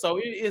I'm saying? So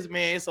it is,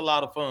 man, it's a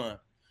lot of fun.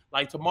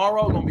 Like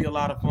tomorrow gonna be a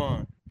lot of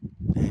fun.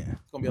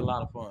 It's gonna be a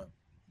lot of fun.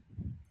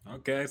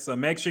 Okay, so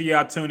make sure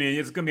y'all tune in.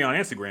 It's gonna be on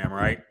Instagram,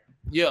 right?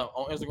 Yeah,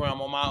 on Instagram,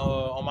 on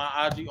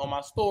my IG, on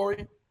my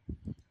story.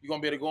 You're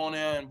gonna be able to go on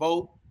there and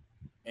vote.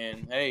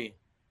 And hey,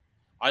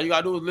 all you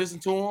gotta do is listen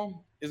to them.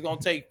 It's gonna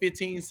take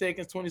 15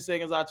 seconds, 20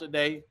 seconds out your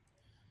day.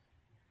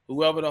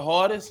 Whoever the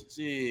hardest,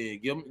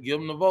 shit, give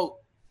them the vote.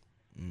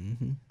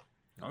 Mm-hmm.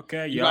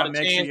 Okay, You y'all got a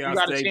make chance. sure You y'all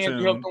got a stay chance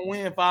to help tuned. them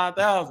win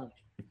 5,000.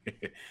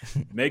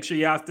 Make sure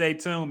y'all stay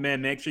tuned,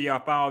 man. Make sure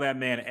y'all follow that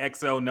man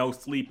XO No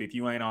Sleep if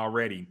you ain't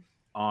already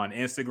on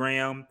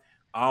Instagram.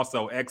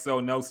 Also,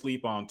 XO No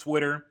Sleep on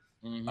Twitter.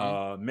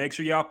 Make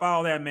sure y'all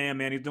follow that man.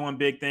 He's doing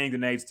big things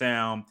in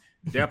H-Town.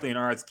 Definitely an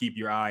artist to keep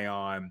your eye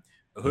on.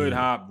 Hood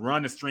Hop,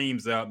 run the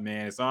streams up,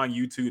 man. It's on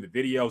YouTube. The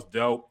video's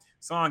dope.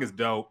 Song is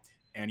dope.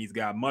 And he's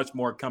got much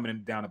more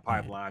coming down the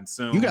pipeline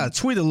soon. You gotta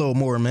tweet a little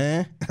more,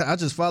 man. I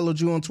just followed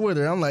you on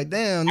Twitter. I'm like,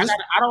 damn. I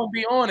don't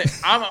be on it.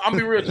 I'm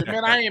be real,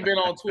 man. I ain't been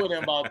on Twitter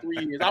in about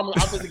 3 years. I'm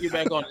supposed to get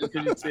back on it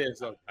because you said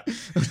something. I'm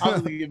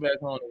supposed to get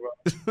back on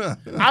it, bro.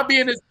 I be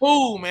in this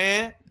pool,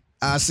 man.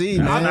 I see,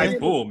 man. Nice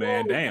pool,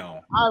 man. Damn.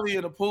 I be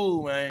in the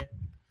pool, man.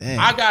 Damn.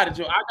 I got it,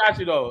 Joe. I got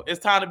you though. It's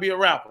time to be a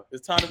rapper.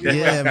 It's time to be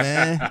a rapper.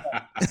 man.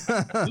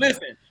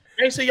 Listen,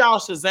 make sure y'all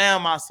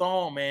Shazam my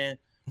song, man.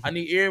 I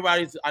need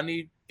everybody to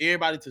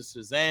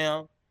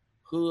Shazam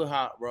Hood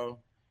Hop, bro.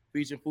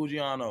 Featuring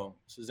Fujiano.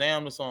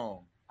 Shazam the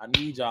song. I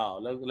need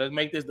y'all. Let's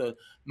make this the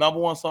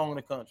 #1 song in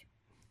the country.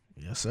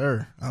 Yes,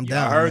 sir. I'm Y'all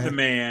down. heard man. the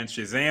man.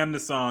 Shazam the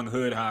song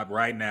Hood Hop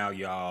right now,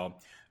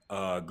 y'all.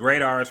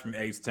 Great artist from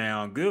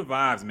H-Town. Good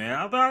vibes, man.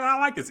 I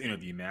like this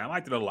interview, man. I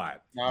liked it a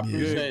lot. I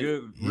appreciate it.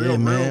 Good. Yeah,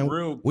 man.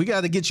 Real. We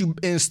got to get you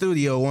in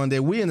studio one day.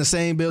 We in the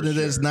same building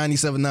sure. that's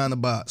 97.9 The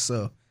Box,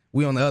 so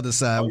we on the other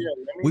side. Oh, yeah,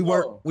 let me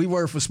know. We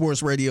work for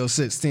Sports Radio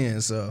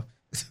 610, so.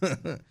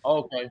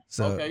 Okay.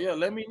 So- Okay, yeah.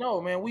 Let me know,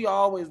 man. We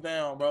always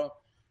down, bro.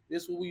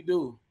 This what we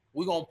do.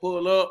 We gonna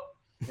pull up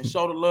and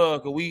show the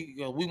love because we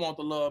want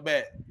the love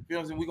back. You feel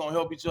what I'm saying? We gonna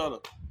help each other.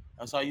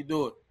 That's how you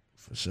do it.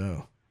 For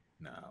sure.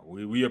 Nah,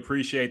 we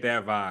appreciate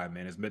that vibe,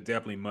 man. It's been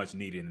definitely much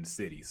needed in the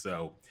city.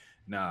 So,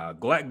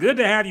 good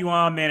to have you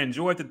on, man.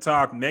 Enjoyed the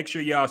talk. Make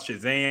sure y'all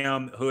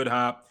Shazam Hood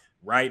Hop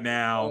right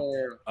now.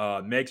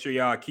 Make sure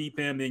y'all keep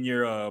him in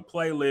your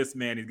playlist,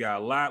 man. He's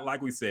got a lot,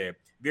 like we said,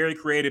 very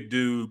creative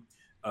dude,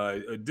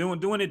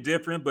 doing it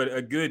different, but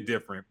a good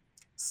different.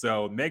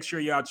 So make sure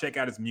y'all check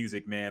out his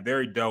music, man.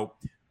 Very dope.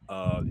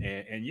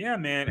 And yeah,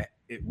 man,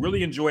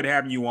 really enjoyed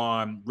having you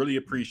on. Really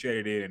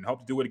appreciated it, and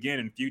hope to do it again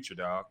in the future,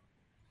 dog.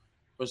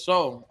 For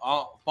sure.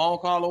 Phone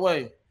call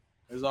away.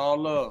 It's all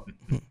love.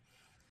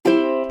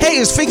 Hey,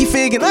 it's Figgy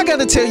Fig, and I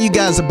gotta tell you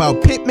guys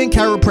about Pittman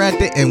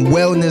Chiropractic and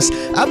Wellness.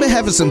 I've been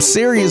having some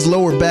serious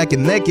lower back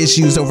and neck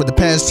issues over the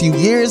past few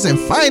years, and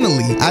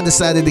finally, I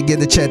decided to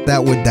get it checked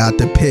out with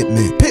Dr.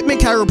 Pittman. Pittman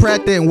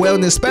Chiropractic and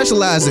Wellness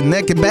specialize in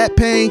neck and back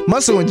pain,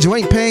 muscle and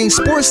joint pain,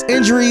 sports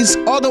injuries,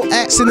 auto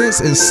accidents,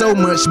 and so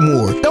much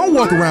more. Don't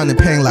walk around in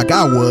pain like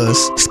I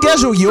was.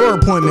 Schedule your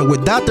appointment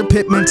with Dr.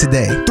 Pittman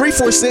today.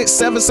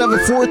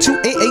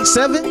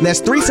 346-774-2887. That's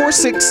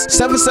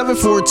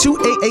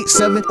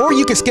 346-774-2887. Or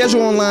you can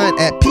schedule online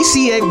at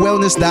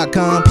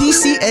PCAwellness.com,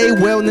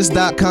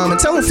 PCAwellness.com, and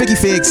tell them Figgy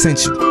Fig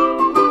sent you.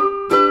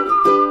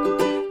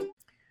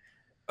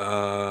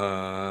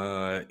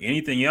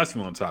 Anything else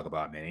you want to talk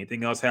about, man?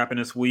 Anything else happened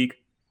this week?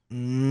 How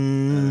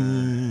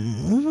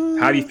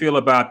do you feel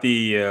about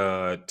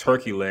the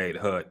turkey leg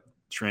hut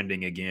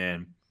trending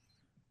again?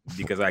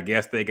 Because I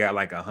guess they got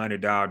like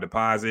 $100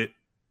 deposit.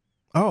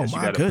 Oh, that you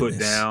my got to put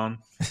down,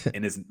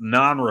 and it's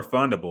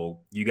non-refundable.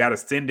 You got to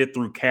send it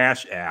through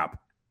Cash App,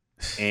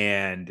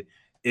 and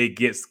it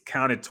gets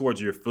counted towards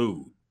your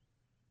food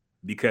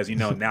because,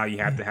 now you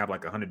have to have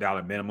like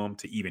 $100 minimum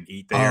to even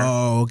eat there.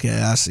 Oh,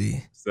 okay. I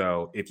see.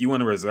 So if you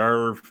want to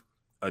reserve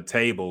a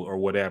table or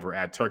whatever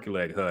at Turkey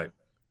Leg Hut,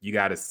 you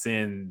got to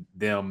send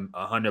them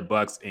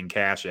 $100 in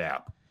Cash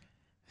App.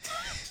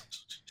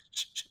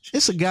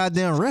 It's a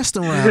goddamn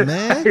restaurant,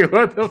 man.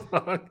 What the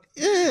fuck?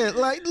 Yeah,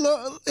 like,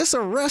 look, it's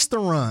a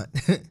restaurant.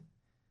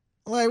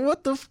 Like,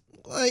 what the...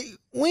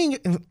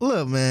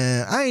 look,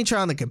 man, I ain't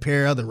trying to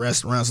compare other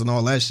restaurants and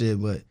all that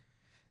shit, but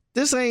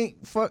this ain't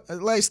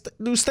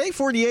do State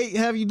 48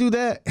 have you do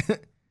that?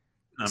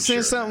 Send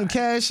sure something not.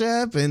 Cash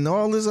App and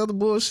all this other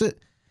bullshit.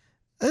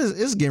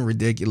 It's getting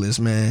ridiculous,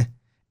 man.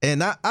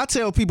 And I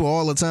tell people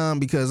all the time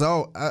because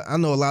I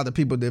know a lot of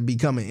people that be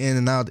coming in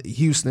and out of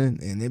Houston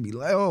and they be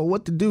like, oh,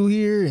 what to do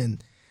here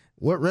and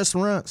what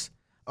restaurants.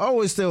 I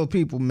always tell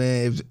people,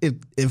 man,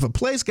 if a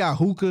place got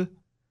hookah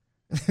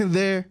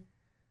there,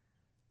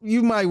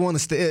 you might want to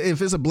stay.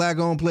 If it's a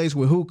black-owned place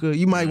with hookah,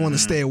 you might want to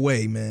stay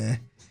away, man,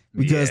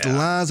 because the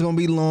line's gonna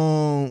be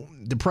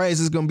long, the price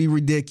is gonna be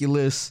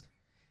ridiculous,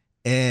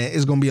 and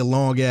it's gonna be a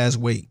long-ass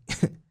wait.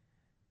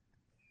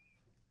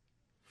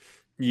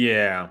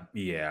 Yeah.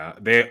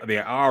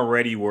 They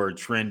already were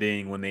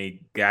trending when they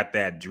got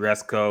that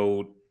dress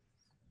code,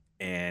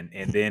 and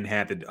then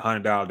had the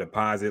 $100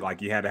 deposit.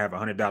 Like, you had to have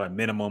 $100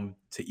 minimum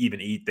to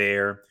even eat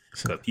there,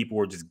 because people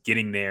were just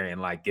getting there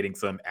and like getting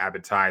some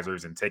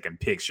appetizers and taking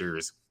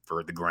pictures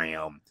for the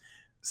gram.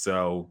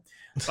 So,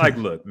 like,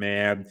 look,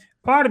 man,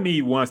 part of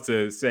me wants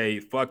to say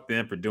fuck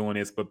them for doing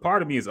this, but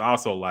part of me is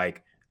also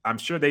like, I'm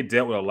sure they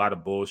dealt with a lot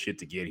of bullshit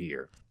to get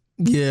here.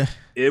 Yeah.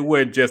 It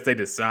wasn't just they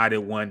decided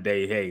one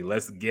day, hey,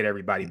 let's get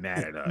everybody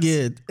mad at us.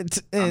 Yeah.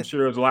 I'm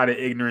sure there's a lot of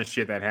ignorant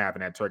shit that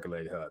happened at Turkey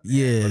Leg Hut. Man.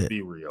 Yeah. Let's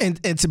be real.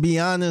 And to be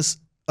honest,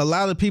 a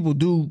lot of people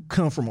do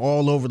come from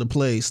all over the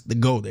place to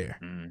go there.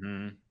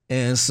 Mm-hmm.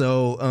 And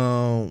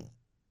so,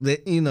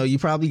 that, you know, you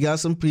probably got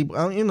some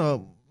people, you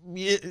know,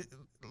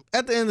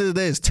 at the end of the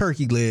day, it's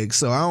turkey legs.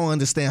 So I don't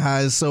understand how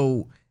it's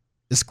so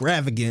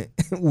extravagant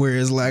where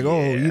it's like,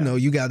 oh, you know,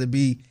 you got to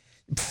be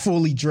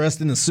fully dressed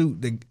in a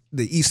suit to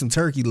eat some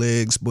turkey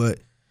legs. But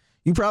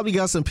you probably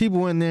got some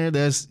people in there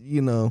that's,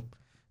 you know,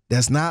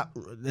 that's not,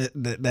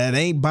 that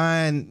ain't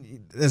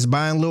buying, that's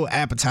buying little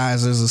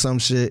appetizers or some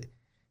shit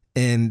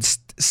and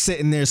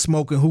sitting there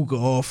smoking hookah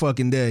all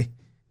fucking day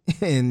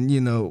and,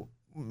 you know,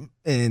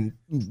 and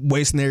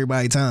wasting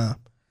everybody's time.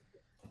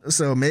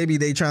 So maybe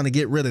they trying to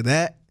get rid of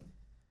that.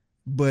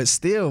 But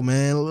still,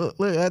 man, look,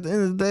 at the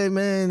end of the day,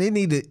 man, they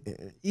need to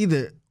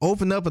either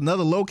open up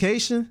another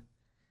location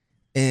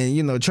and,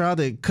 you know, try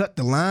to cut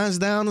the lines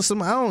down or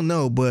something. I don't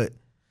know, but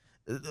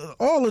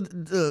all of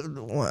the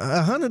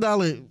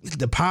 $100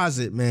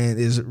 deposit, man,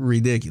 is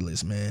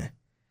ridiculous, man.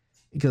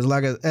 Because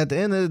like at the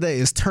end of the day,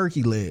 it's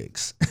turkey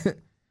legs.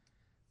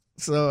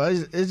 So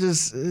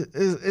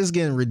it's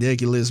getting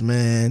ridiculous,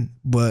 man.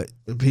 But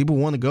people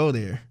want to go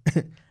there.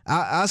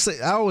 I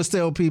always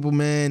tell people,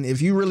 man,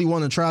 if you really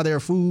want to try their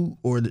food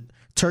or the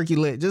turkey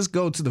leg, just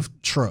go to the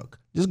truck.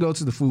 Just go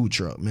to the food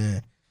truck,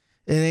 man.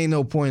 It ain't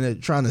no point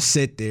of trying to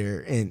sit there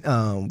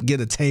and get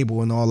a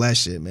table and all that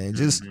shit, man.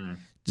 Just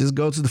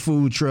go to the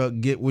food truck,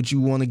 get what you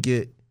want to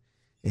get,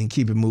 and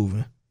keep it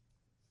moving.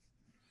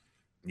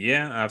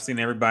 Yeah, I've seen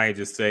everybody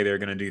just say they're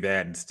gonna do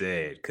that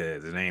instead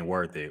because it ain't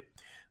worth it.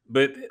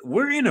 But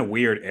we're in a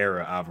weird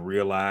era, I've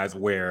realized,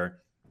 where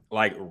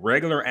like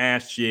regular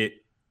ass shit,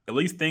 at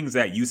least things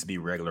that used to be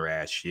regular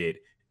ass shit,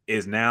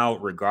 is now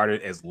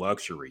regarded as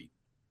luxury.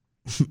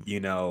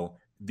 You know,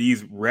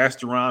 these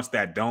restaurants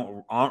that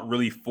aren't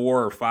really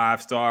 4 or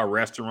 5 star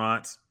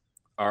restaurants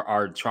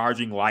are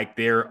charging like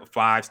they're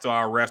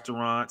 5-star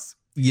restaurants.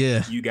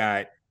 Yeah. You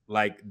got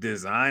like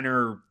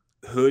designer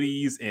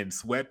hoodies and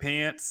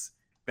sweatpants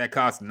that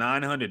cost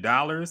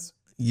 $900.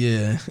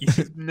 Yeah.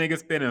 Niggas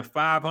spending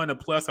 $500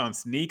 plus on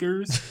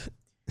sneakers.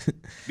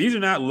 These are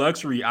not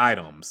luxury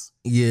items.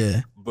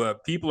 Yeah.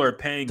 But people are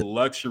paying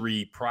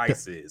luxury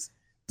prices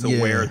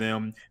to wear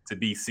them, to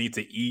be seen,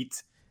 to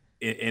eat,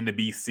 and to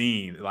be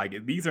seen.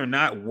 Like, these are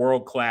not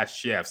world-class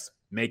chefs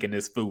making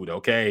this food,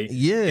 okay?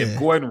 Yeah. If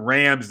Gordon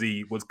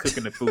Ramsay was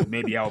cooking the food,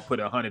 maybe I would put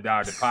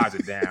 $100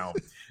 deposit down.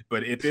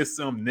 But if it's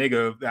some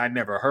nigga I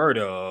never heard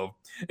of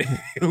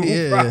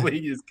who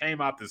probably just came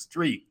out the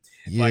street,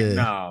 like,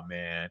 nah,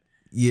 man.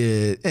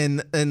 Yeah, and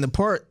the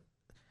part,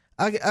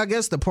 I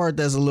guess the part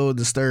that's a little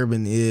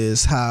disturbing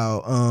is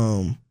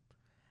how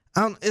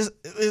it's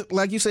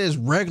like you said, it's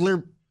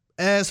regular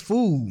ass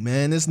food,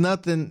 man. It's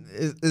nothing.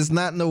 It's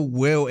not no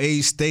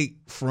well-aged steak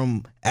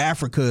from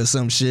Africa or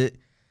some shit.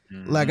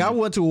 Mm-hmm. Like I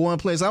went to one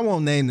place. I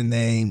won't name the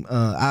name.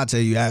 I'll tell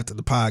you after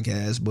the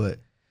podcast. But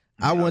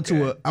I went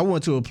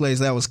to a place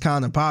that was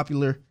kind of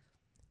popular,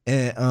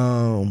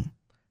 and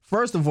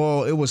first of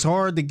all, it was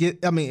hard to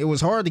get. I mean, it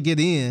was hard to get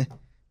in.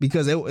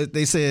 Because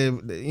they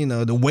said, you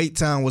know, the wait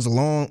time was a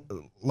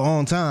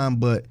long time,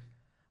 but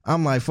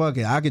I'm like, fuck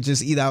it, I could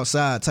just eat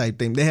outside type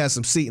thing. They had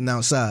some seating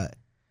outside.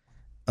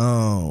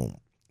 So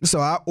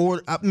I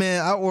ordered, I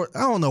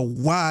don't know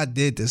why I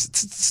did this.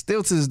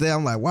 Still to this day,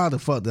 I'm like, why the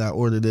fuck did I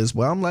order this?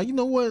 But I'm like, you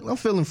know what? I'm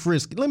feeling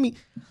frisky. Let me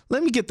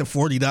get the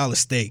 $40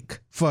 steak.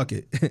 Fuck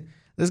it.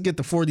 Let's get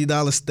the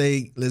 $40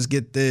 steak. Let's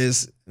get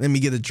this. Let me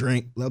get a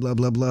drink. Blah, blah,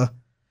 blah, blah.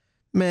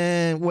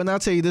 Man, when I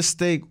tell you this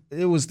steak,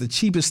 it was the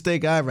cheapest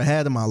steak I ever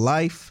had in my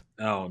life.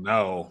 Oh,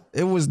 no.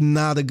 It was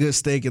not a good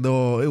steak at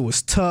all. It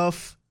was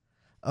tough.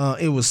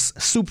 It was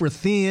super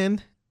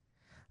thin.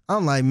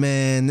 I'm like,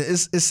 man, it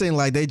seemed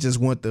like they just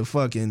went the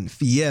fucking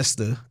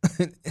Fiesta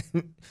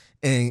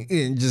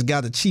and just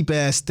got a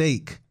cheap-ass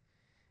steak.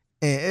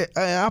 And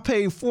I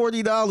paid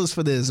 $40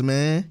 for this,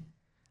 man.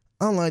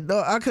 I'm like,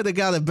 no, I could have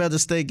got a better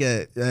steak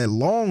at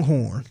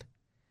Longhorn.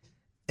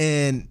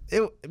 And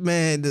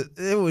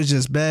it was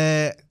just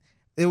bad.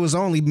 It was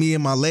only me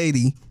and my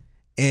lady,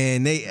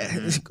 and they,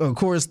 of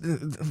course,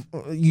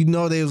 you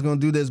know they was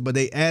gonna do this, but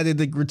they added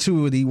the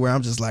gratuity where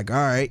I'm just like, all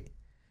right,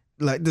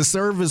 like the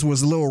service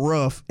was a little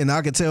rough, and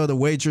I could tell the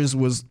waitress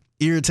was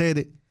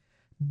irritated,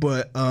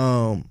 but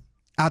I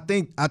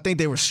think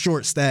they were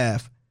short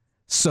staffed.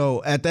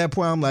 So at that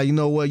point, I'm like, you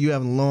know what, you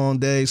having a long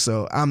day,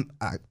 so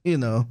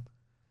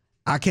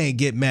I can't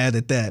get mad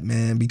at that,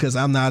 man, because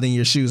I'm not in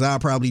your shoes. I'll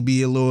probably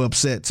be a little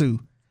upset too.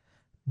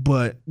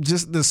 But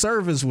just the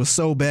service was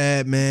so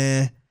bad,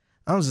 man.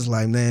 I was just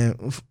like,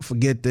 man,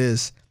 forget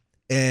this.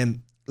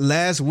 And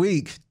last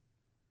week,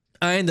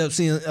 I ended up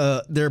seeing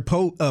their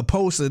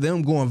post of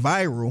them going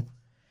viral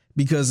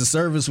because the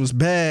service was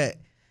bad.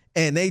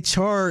 And they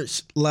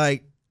charged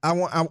like, I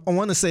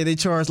want to say they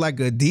charged like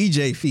a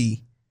DJ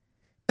fee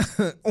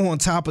on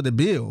top of the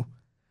bill.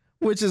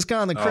 Which is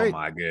kind of crazy. Oh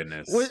my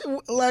goodness!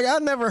 Like I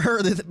never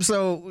heard it.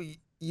 So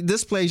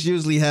this place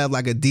usually have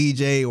like a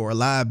DJ or a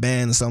live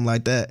band or something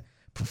like that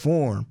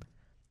perform,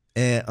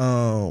 and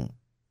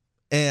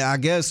I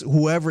guess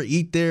whoever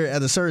eat there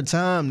at a certain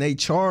time, they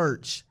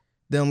charge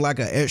them like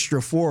an extra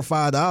 $4 or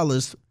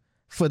 $5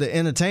 for the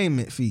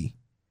entertainment fee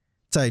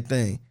type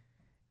thing.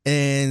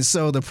 And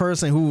so the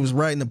person who was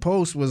writing the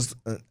post was,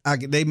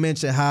 they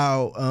mentioned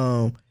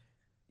how,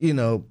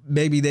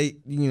 maybe they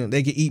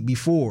could eat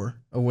before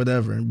or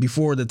whatever,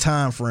 before the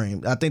time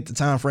frame. I think the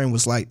time frame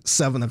was like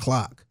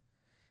 7:00.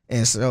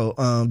 And so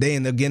they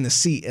ended up getting a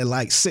seat at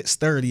like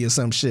 6:30 or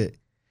some shit,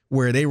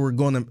 where they were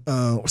going to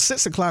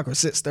 6:00 or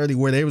 6:30,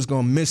 where they was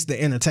going to miss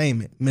the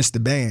entertainment, miss the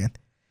band,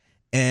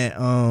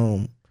 and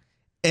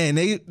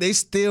they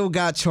still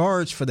got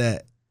charged for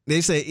that. They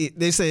say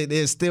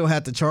they still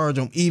had to charge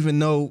them even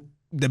though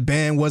the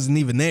band wasn't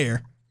even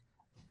there.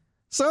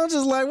 So I'm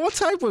just like, what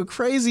type of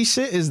crazy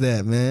shit is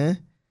that, man?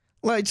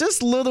 Like,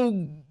 just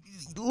little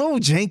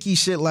janky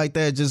shit like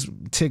that just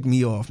tick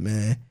me off,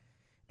 man.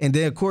 And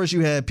then, of course,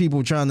 you had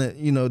people trying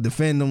to,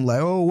 defend them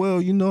like, oh,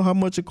 well, you know how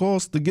much it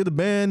costs to get a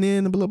band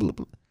in and blah, blah,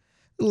 blah.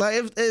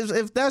 Like,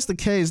 if that's the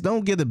case,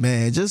 don't get a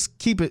band. Just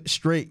keep it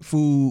straight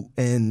food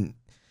and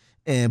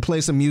play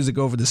some music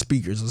over the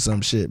speakers or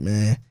some shit,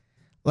 man.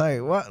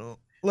 Like, what?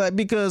 Like,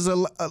 because,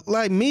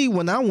 like me,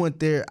 when I went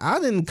there, I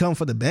didn't come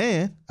for the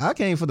band. I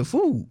came for the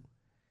food.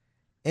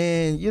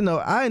 And,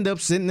 I ended up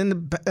sitting in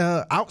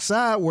the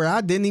outside where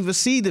I didn't even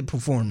see the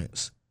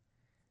performance.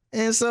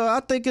 And so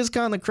I think it's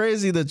kind of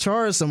crazy to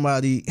charge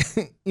somebody,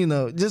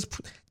 just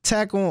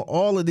tack on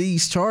all of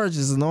these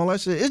charges and all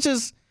that shit. It's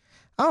just,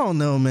 I don't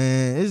know,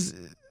 man. It's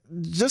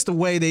just the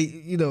way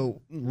they,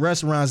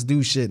 restaurants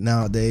do shit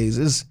nowadays.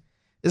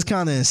 It's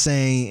kind of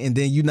insane. And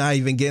then you're not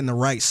even getting the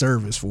right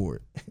service for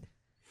it.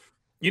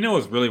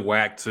 It's really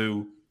whack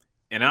too.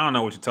 And I don't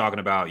know what you're talking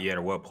about yet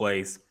or what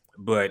place,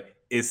 but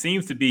it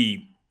seems to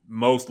be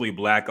mostly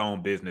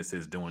Black-owned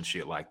businesses doing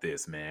shit like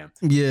this, man.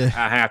 Yeah.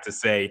 I have to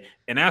say.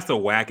 And that's the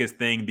wackest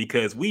thing,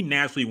 because we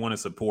naturally want to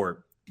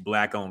support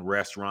Black-owned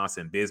restaurants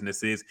and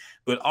businesses,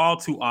 but all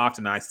too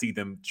often I see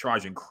them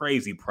charging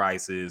crazy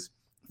prices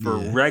for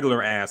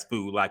regular ass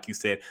food, like you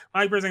said.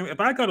 Like, for example, if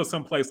I go to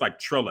some place like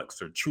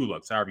Trolux or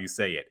Trulux, however you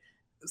say it,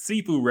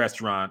 seafood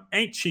restaurant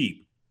ain't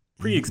cheap,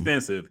 pretty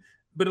expensive,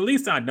 but at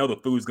least I know the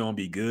food's gonna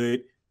be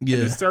good. Yeah.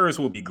 And the service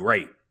will be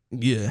great.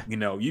 Yeah.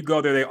 You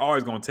go there, they're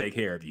always gonna take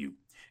care of you.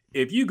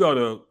 If you go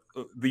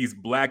to these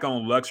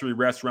Black-owned luxury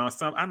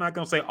restaurants, I'm not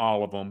going to say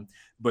all of them,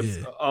 but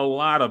a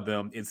lot of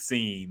them, it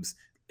seems,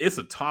 it's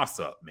a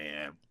toss-up,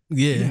 man.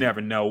 Yeah. You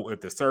never know if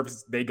the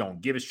service, they going to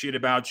give a shit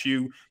about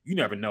you. You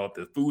never know if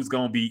the food's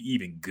going to be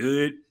even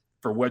good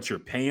for what you're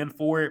paying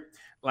for it.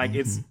 Like,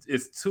 it's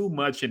too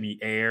much in the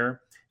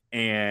air.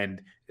 And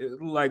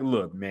like,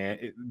 look,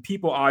 man,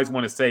 people always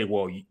want to say,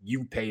 well,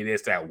 you pay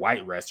this at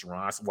white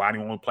restaurants. Why do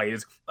you want to play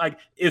this? Like,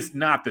 it's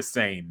not the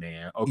same,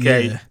 man.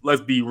 Okay. Yeah.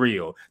 Let's be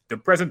real. The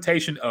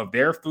presentation of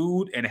their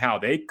food and how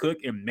they cook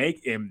and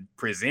make and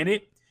present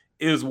it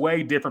is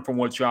way different from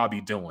what y'all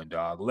be doing,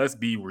 dog. Let's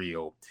be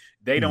real.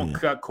 They don't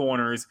cut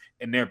corners,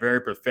 and they're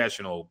very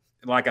professional.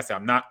 And like I said,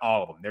 I'm not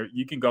all of them.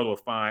 You can go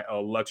to a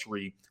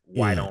luxury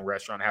white-owned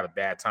restaurant and have a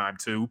bad time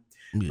too.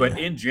 Yeah. But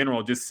in general,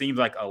 it just seems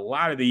like a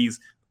lot of these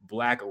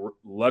Black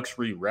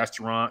luxury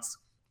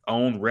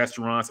owned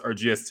restaurants are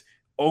just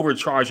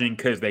overcharging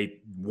because they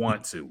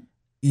want to.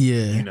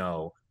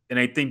 Yeah. And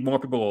I think more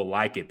people will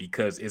like it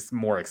because it's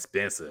more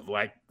expensive.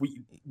 Like,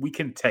 we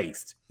can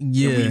taste.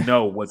 Yeah. And we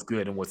know what's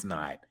good and what's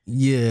not.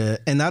 Yeah.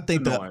 And I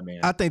think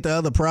the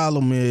other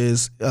problem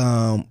is,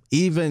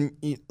 even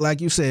like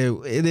you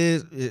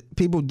said,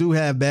 people do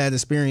have bad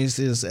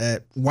experiences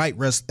at white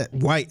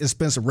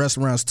expensive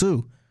restaurants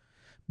too.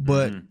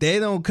 But they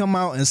don't come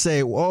out and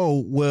say,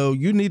 "Oh, well,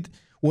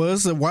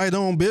 it's a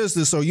white-owned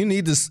business, so you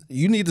need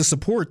to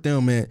support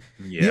them." And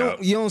you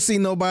don't see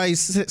nobody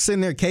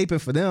sitting there caping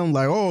for them,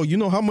 like, "Oh, you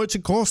know how much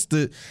it costs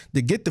to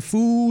get the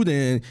food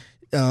and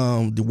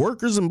the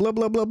workers and blah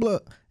blah blah blah."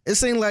 It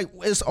seems like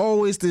it's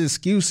always the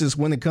excuses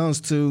when it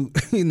comes to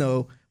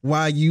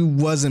why you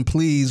wasn't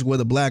pleased with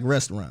a Black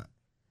restaurant.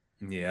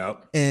 Yeah,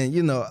 and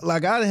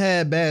like, I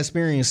had bad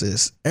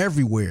experiences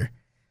everywhere.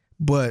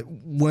 But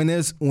when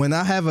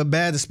I have a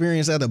bad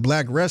experience at a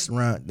Black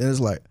restaurant, then it's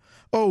like,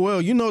 oh, well,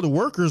 the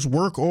workers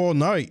work all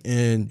night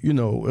and, it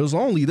was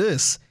only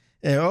this.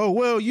 And, oh,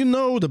 well,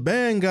 the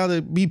band got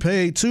to be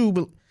paid too.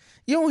 But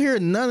you don't hear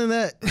none of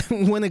that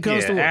when it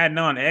comes to adding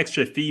on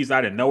extra fees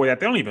out of nowhere that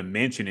they don't even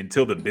mention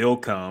until the bill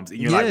comes. And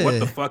you're like, what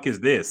the fuck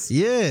is this?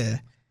 Yeah.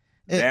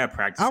 Bad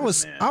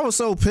practices, I was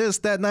so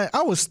pissed that night.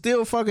 I was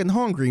still fucking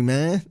hungry,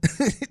 man.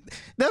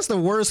 That's the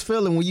worst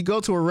feeling when you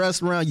go to a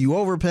restaurant, you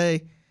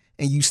overpay,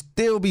 and you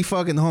still be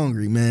fucking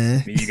hungry,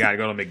 man. You gotta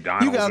go to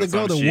McDonald's. You gotta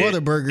go to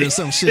Whataburger or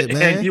some shit,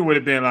 man. And you would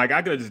have been like,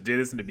 I could have just did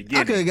this in the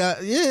beginning. I could have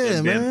got,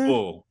 man. Been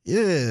full.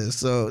 Yeah,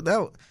 so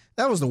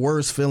that was the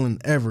worst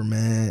feeling ever,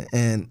 man.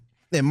 And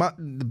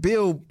the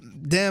bill,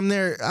 damn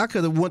near, I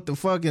could have went to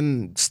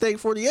fucking Steak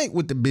 48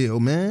 with the bill,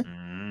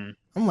 man.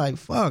 I'm like,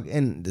 fuck.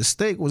 And the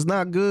steak was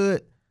not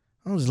good.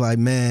 I was like,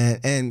 man,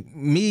 and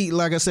me,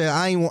 like I said,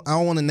 I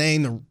don't want to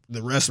name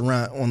the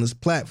restaurant on this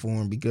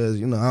platform because,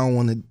 you know, I don't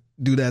want to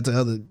do that to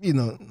other, you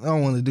know, I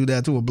don't want to do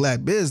that to a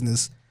black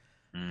business.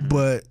 Mm-hmm.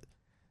 But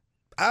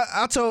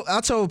I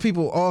told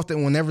people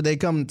often whenever they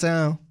come to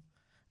town,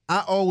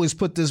 I always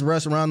put this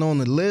restaurant on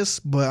the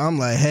list, but I'm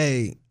like,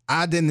 hey,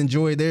 I didn't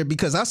enjoy it there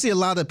because I see a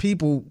lot of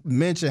people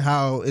mention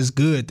how it's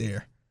good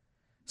there.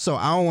 So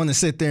I don't want to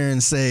sit there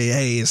and say,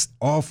 hey, it's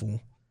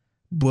awful.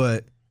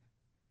 But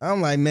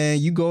I'm like, man,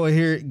 you go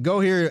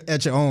here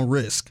at your own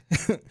risk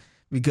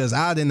because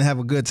I didn't have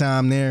a good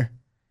time there.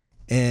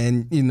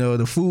 And, you know,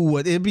 the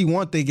food, it'd be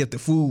one thing if the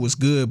food was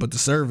good, but the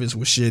service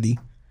was shitty.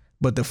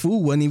 But the food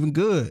wasn't even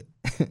good.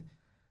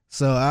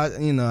 So I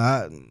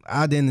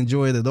didn't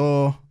enjoy it at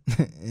all.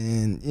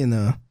 And, you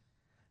know,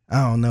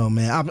 I don't know,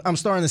 man. I'm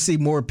starting to see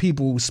more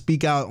people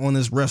speak out on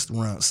this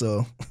restaurant.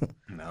 So,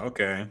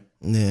 okay.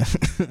 Yeah.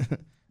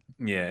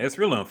 Yeah, it's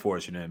really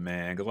unfortunate,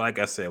 man. Because like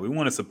I said, we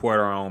want to support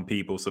our own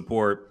people,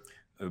 support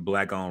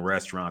black-owned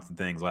restaurants and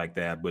things like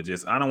that. But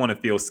just I don't want to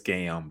feel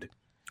scammed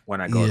when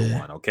I go to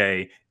one,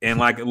 okay? And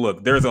like,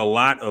 look, there's a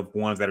lot of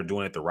ones that are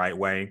doing it the right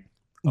way.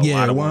 A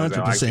lot of ones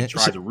that actually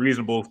charge a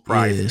reasonable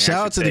price. Yeah,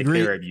 shout out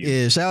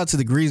to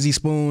the Greasy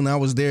Spoon. I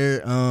was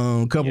there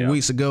a couple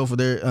weeks ago for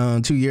their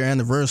 2-year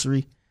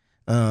anniversary.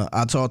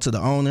 I talked to the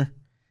owner.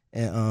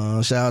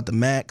 And shout out to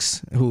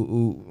Max,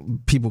 who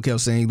people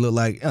kept saying he looked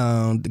like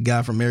the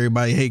guy from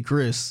Everybody Hate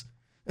Chris.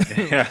 But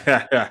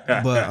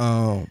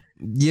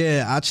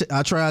yeah,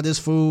 I tried this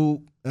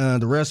food,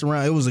 the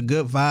restaurant. It was a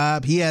good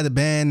vibe. He had a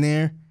band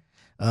there.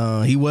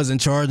 He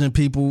wasn't charging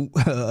people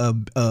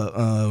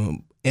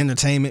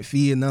entertainment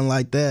fee and nothing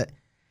like that.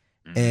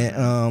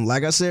 And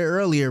like I said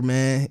earlier,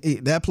 man,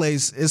 that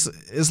place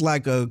it's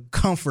like a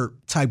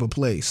comfort type of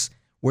place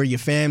where your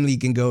family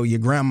can go, your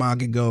grandma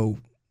can go.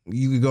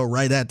 You could go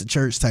right at the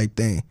church type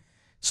thing.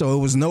 So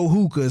it was no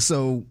hookah.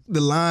 So the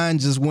line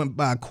just went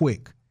by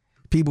quick.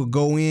 People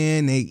go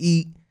in, they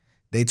eat,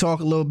 they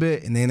talk a little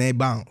bit, and then they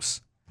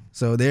bounce.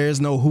 So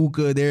there's no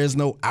hookah. There's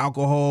no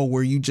alcohol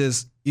where you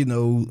just, you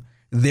know,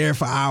 there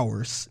for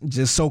hours,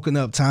 just soaking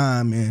up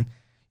time. And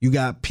you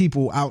got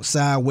people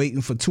outside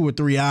waiting for 2 or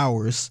 3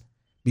 hours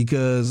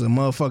because a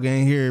motherfucker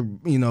in here,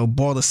 you know,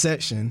 bought a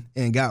section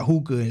and got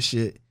hookah and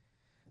shit.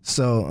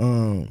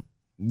 So,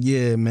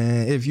 yeah,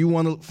 man. If you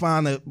want to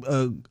find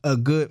a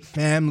good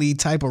family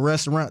type of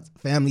restaurant,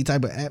 family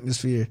type of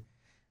atmosphere,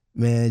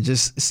 man,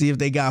 just see if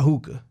they got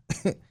hookah.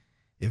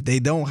 If they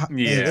don't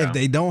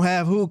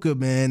have hookah,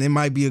 man, it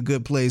might be a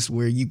good place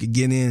where you could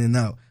get in and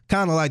out.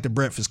 Kind of like the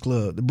Breakfast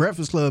Club. The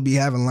Breakfast Club be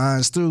having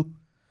lines too,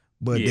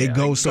 but they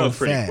go so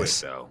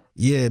fast. Quick,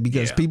 yeah,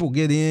 because people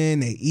get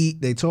in, they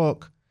eat, they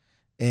talk,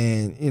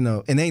 and you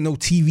know, and ain't no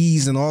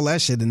TVs and all that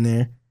shit in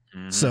there.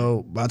 Mm-hmm.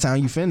 So by the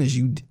time you finish,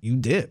 you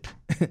dip.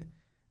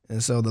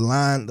 And so the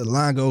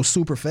line goes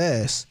super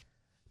fast.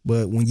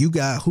 But when you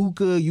got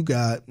hookah, you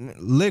got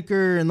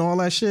liquor and all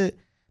that shit,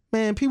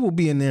 man, people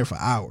be in there for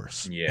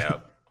hours. Yeah.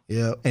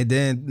 Yeah. And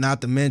then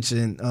not to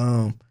mention,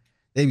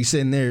 they be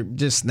sitting there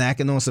just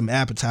snacking on some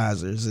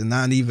appetizers and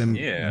not even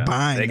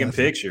buying taking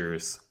nothing.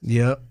 Pictures.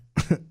 Yep.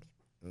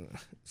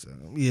 So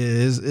yeah,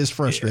 it's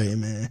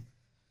frustrating, man.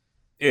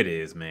 It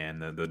is, man.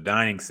 The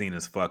dining scene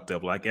is fucked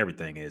up like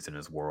everything is in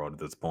this world at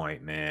this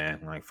point, man.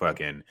 Like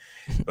fucking,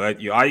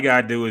 but all you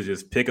gotta do is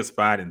just pick a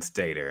spot and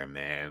stay there,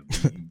 man.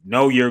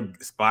 Know your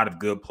spot of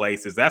good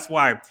places. That's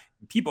why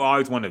people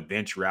always want to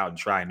venture out and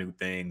try new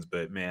things,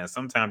 but man,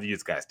 sometimes you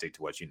just gotta stick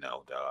to what you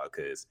know, dog.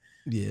 Because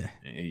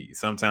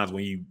sometimes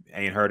when you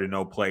ain't heard of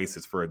no place,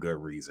 it's for a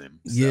good reason.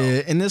 So,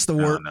 yeah, and it's the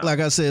worst. Like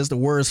I said, it's the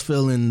worst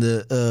feeling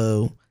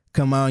to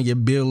come out and your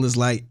bill is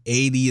like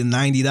 $80 and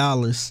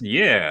 $90.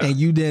 Yeah. And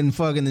you didn't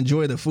fucking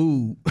enjoy the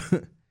food.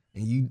 And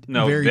you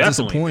very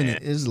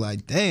disappointed. Man. It's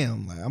like,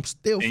 damn, like I'm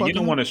still and fucking. You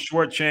don't want to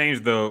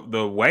shortchange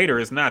the waiter.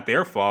 It's not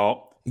their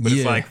fault. But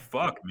it's like,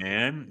 fuck,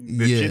 man.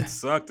 The shit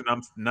sucked and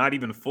I'm not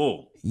even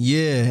full.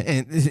 Yeah.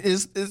 And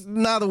it's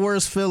not the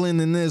worst feeling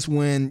than this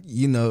when,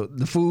 you know,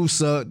 the food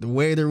sucked, the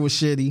waiter was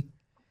shitty,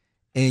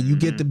 and you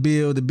get the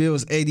bill. The bill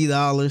is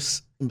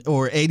 $80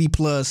 or 80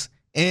 plus,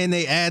 and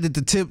they added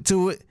the tip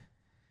to it.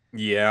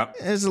 Yeah.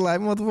 It's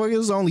like, motherfucker, it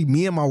was only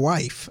me and my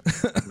wife.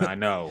 I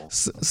know.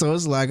 So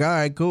it's like, all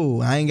right,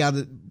 cool. I ain't got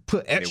to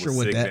put extra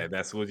with that.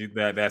 That's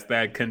that's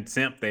that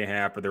contempt they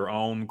have for their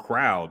own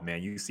crowd,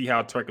 man. You see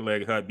how Turkey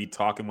Leg Hut be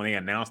talking when they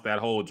announced that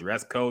whole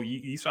dress code.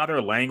 You saw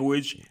their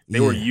language they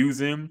were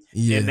using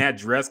in that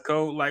dress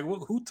code. Like,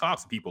 who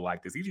talks to people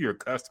like this? These are your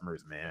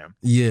customers, man.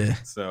 Yeah.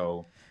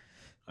 So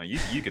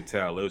you could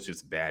tell it was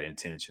just bad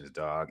intentions,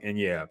 dog. And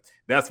yeah,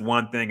 that's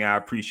one thing I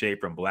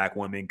appreciate from black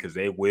women, because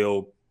they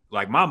will.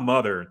 Like my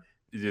mother,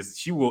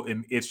 she will,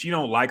 if she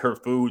don't like her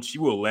food, she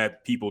will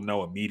let people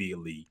know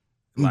immediately.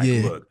 Like,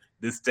 look,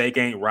 this steak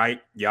ain't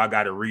right. Y'all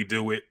got to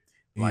redo it.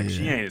 Like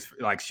she ain't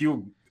like,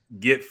 she'll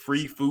get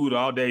free food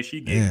all day.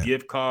 She get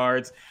gift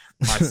cards.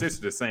 My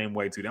sister the same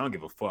way too. They don't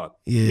give a fuck.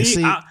 Yeah, me,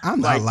 see,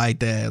 I'm not like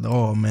that at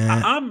all,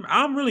 man.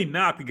 I'm really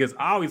not, because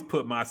I always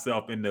put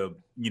myself in the,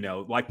 you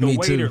know, like the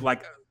waiter,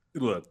 like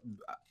look,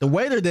 The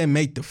waiter didn't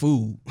make the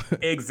food.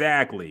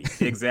 exactly.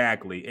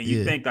 And you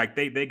Yeah. think like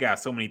they got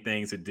so many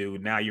things to do.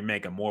 Now you're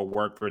making more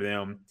work for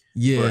them.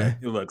 Yeah.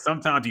 But look,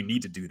 sometimes you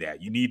need to do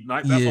that. You need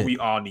like that's Yeah. what we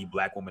all need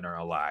black women in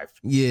our life.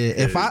 Yeah.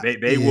 If I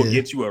They will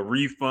get you a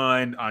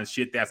refund on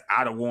shit that's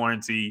out of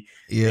warranty.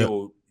 They Yeah.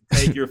 will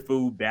take your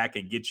food back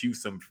and get you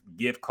some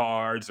gift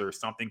cards or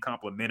something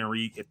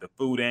complimentary if the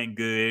food ain't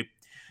good.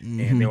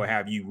 And they'll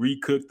have you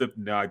recook the.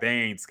 No, they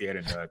ain't scared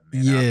of nothing,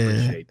 man. I Yeah.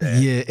 appreciate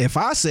that. Yeah. If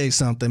I say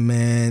something,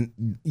 man,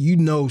 you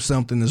know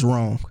something is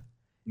wrong.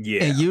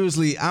 Yeah. And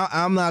usually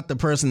I'm not the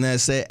person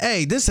that say,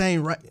 hey, this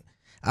ain't right.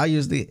 I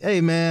usually,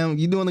 hey man,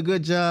 you doing a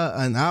good job,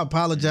 and I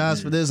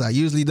apologize for this. I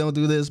usually don't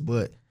do this,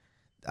 but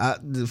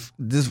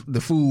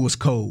the food was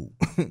cold.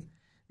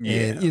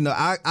 Yeah. And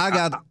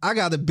I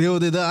got to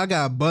build it up. I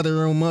got to butter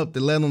them up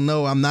to let them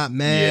know I'm not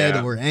mad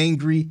Yeah. or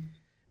angry.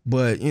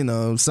 But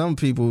some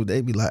people, they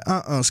be like,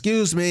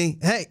 excuse me,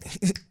 hey,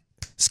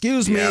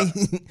 excuse Yeah.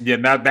 me. Yeah,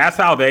 now that's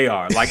how they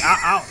are. Like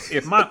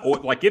if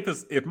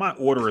my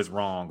order is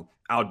wrong,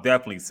 I'll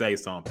definitely say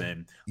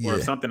something. Or if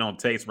Yeah. something don't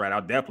taste right,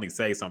 I'll definitely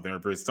say something. Or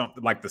if it's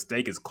something like the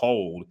steak is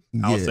cold,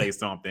 I'll Yeah. say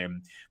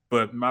something.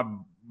 But my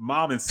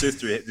mom and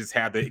sister just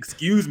had to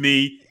excuse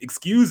me.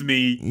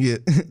 Yeah,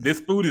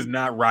 This food is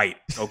not right.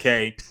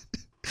 Okay,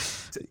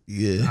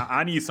 yeah,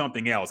 I need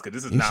something else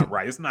because this is not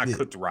right. It's not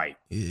cooked right.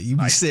 yeah. You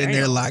be Like, sitting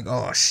there damn. like,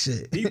 oh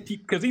shit.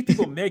 Because these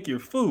people make your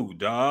food,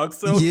 dog.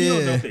 So you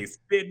don't know Yeah. if they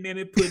spitting in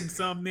it, putting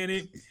something in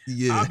it.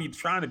 Yeah, I'll be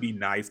trying to be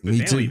nice, but Me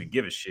they too. don't even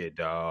give a shit,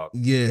 dog.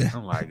 yeah,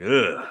 I'm like,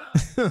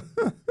 ugh.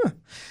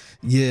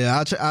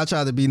 yeah. I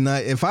try to be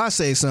nice. If I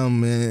say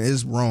something, man,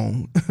 it's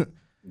wrong.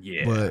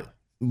 Yeah.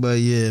 But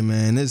yeah,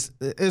 man,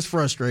 it's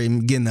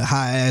frustrating getting a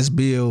high ass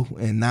bill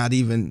and not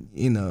even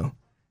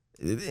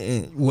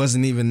it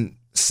wasn't even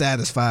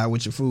satisfied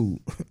with your food.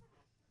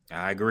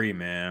 I agree,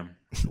 man.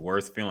 It's the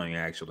worst feeling,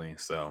 actually.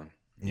 So,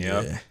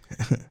 yep.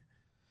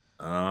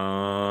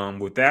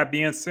 With that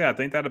being said, I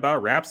think that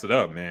about wraps it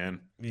up, man.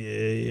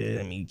 Yeah.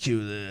 Let me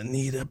cue the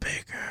Anita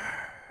Baker.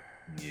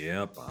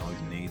 Yep, I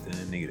always need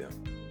the Anita.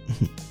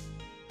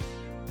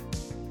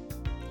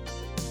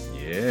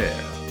 Yeah.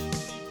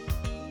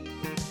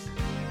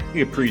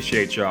 We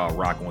appreciate y'all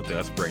rocking with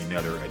us for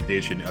another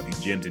edition of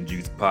the Gems and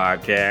Juice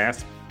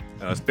podcast.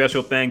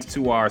 Special thanks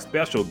to our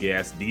special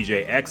guest,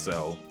 DJ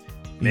XO.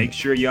 Make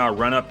sure y'all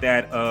run up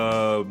that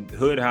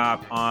hood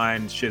hop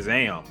on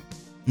Shazam.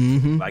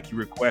 Like you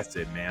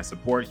requested, man.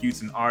 Support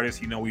Houston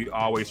artists. We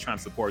always try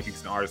to support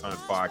Houston artists on this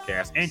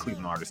podcast and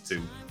Cleveland artists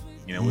too.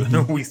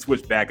 We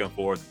switch back and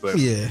forth, but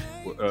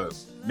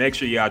make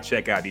sure y'all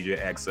check out DJ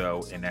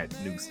XO and that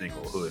new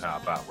single Hood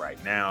Hop out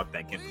right now.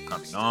 Thank him for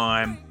coming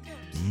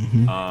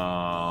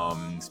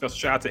on. Special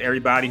shout out to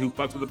everybody who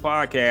fucks with the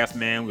podcast,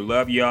 man. We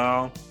love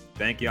y'all.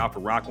 Thank y'all for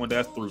rocking with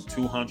us through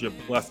 200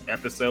 plus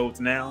episodes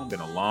now.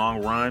 Been a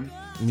long run.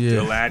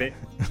 Still at it.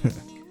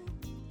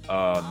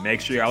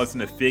 Make sure y'all listen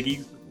to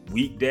Figgy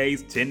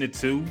weekdays 10 to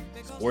 2,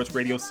 Sports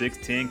Radio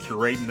 610,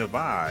 curating the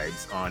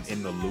vibes on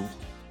In the Loop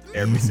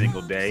every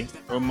single day,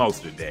 or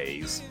most of the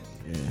days.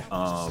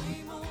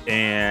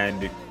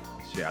 And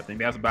shit, I think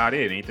that's about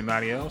it.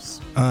 Anybody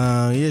else?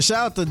 Shout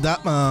out to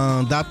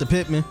Dr.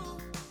 Pittman,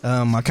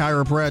 my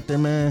chiropractor,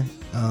 man.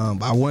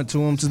 I went to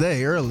him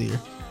today earlier.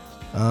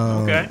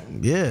 Okay.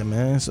 Yeah,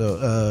 man.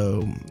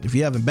 So if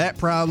you're having back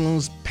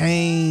problems,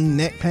 pain,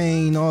 neck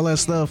pain, all that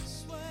stuff,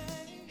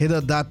 hit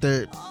up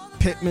Dr.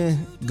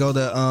 Pittman. Go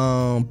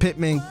to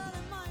Pittman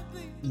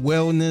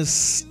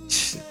Wellness.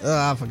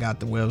 I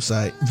forgot the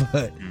website,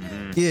 but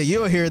yeah,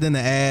 you'll hear it in the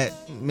ad.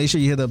 Make sure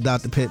you hit up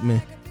Dr.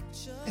 Pittman,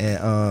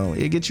 and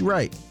it'll get you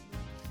right.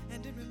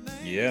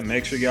 Yeah,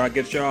 make sure y'all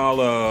get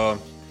y'all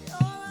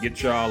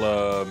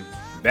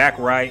back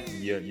right.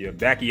 Your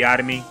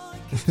backiotomy.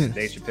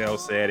 Dave Chappelle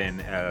said in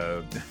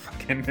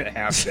fucking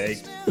Half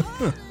Baked.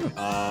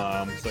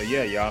 So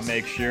yeah, y'all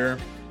make sure.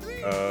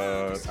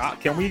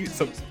 Can we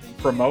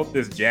promote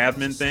this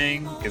Jasmine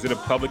thing? Is it a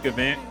public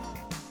event?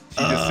 She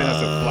just sent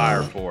us a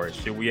flyer for it.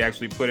 Should we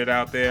actually put it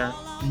out there?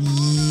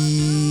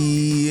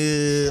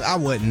 Yeah, I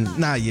wouldn't.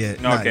 Not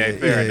yet. Okay,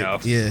 fair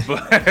enough. Yeah.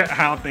 But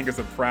I don't think it's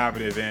a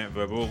private event,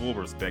 but we'll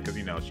respect,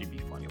 because she'd be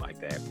funny like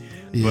that.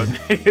 Yeah.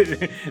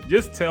 But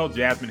just tell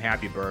Jasmine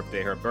happy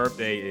birthday. Her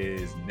birthday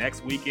is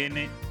next week, isn't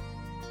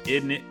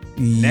it?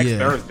 Next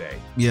Thursday.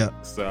 Yeah.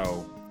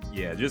 So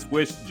yeah, just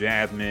wish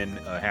Jasmine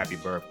a happy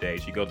birthday.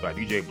 She goes by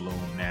DJ Bloom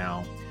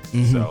now.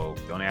 So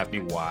don't ask me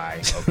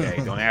why.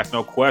 Okay, don't ask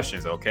no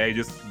questions. Okay,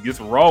 just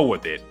roll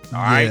with it.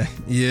 All right.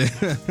 Yeah.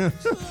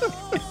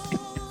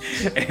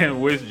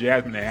 And wish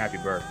Jasmine a happy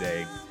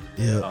birthday.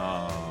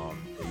 Yeah.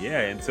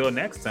 Yeah. Until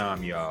next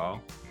time,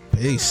 y'all.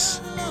 Peace.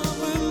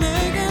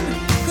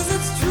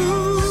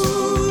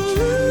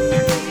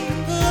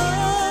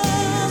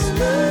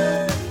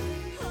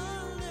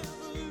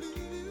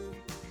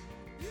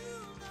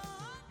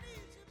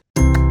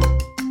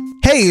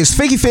 Hey, Hey, it's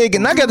Figgy Fig,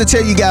 and I got to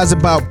tell you guys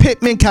about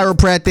Pittman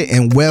Chiropractic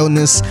and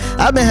Wellness.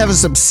 I've been having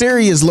some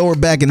serious lower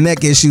back and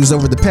neck issues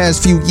over the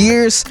past few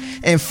years,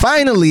 and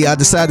finally I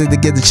decided to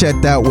get it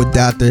checked out with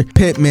Dr.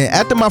 Pittman.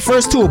 After my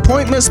first 2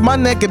 appointments, my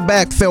neck and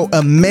back felt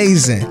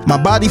amazing.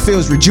 My body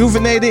feels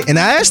rejuvenated, and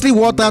I actually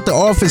walked out the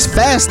office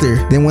faster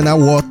than when I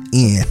walked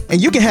in.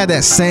 And you can have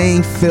that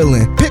same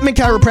feeling. Pittman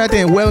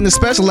Chiropractic and Wellness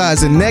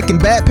specialize in neck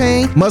and back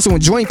pain, muscle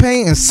and joint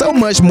pain, and so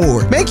much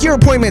more. Make your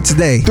appointment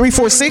today.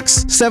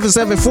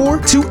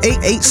 346-774-2887.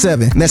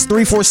 That's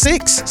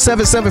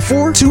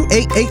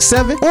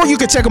 346-774-2887. Or you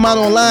can check them out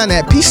online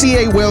at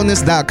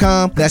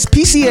PCAwellness.com. That's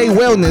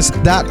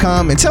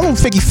PCAwellness.com, and tell them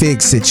Figgy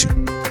Fig sent you.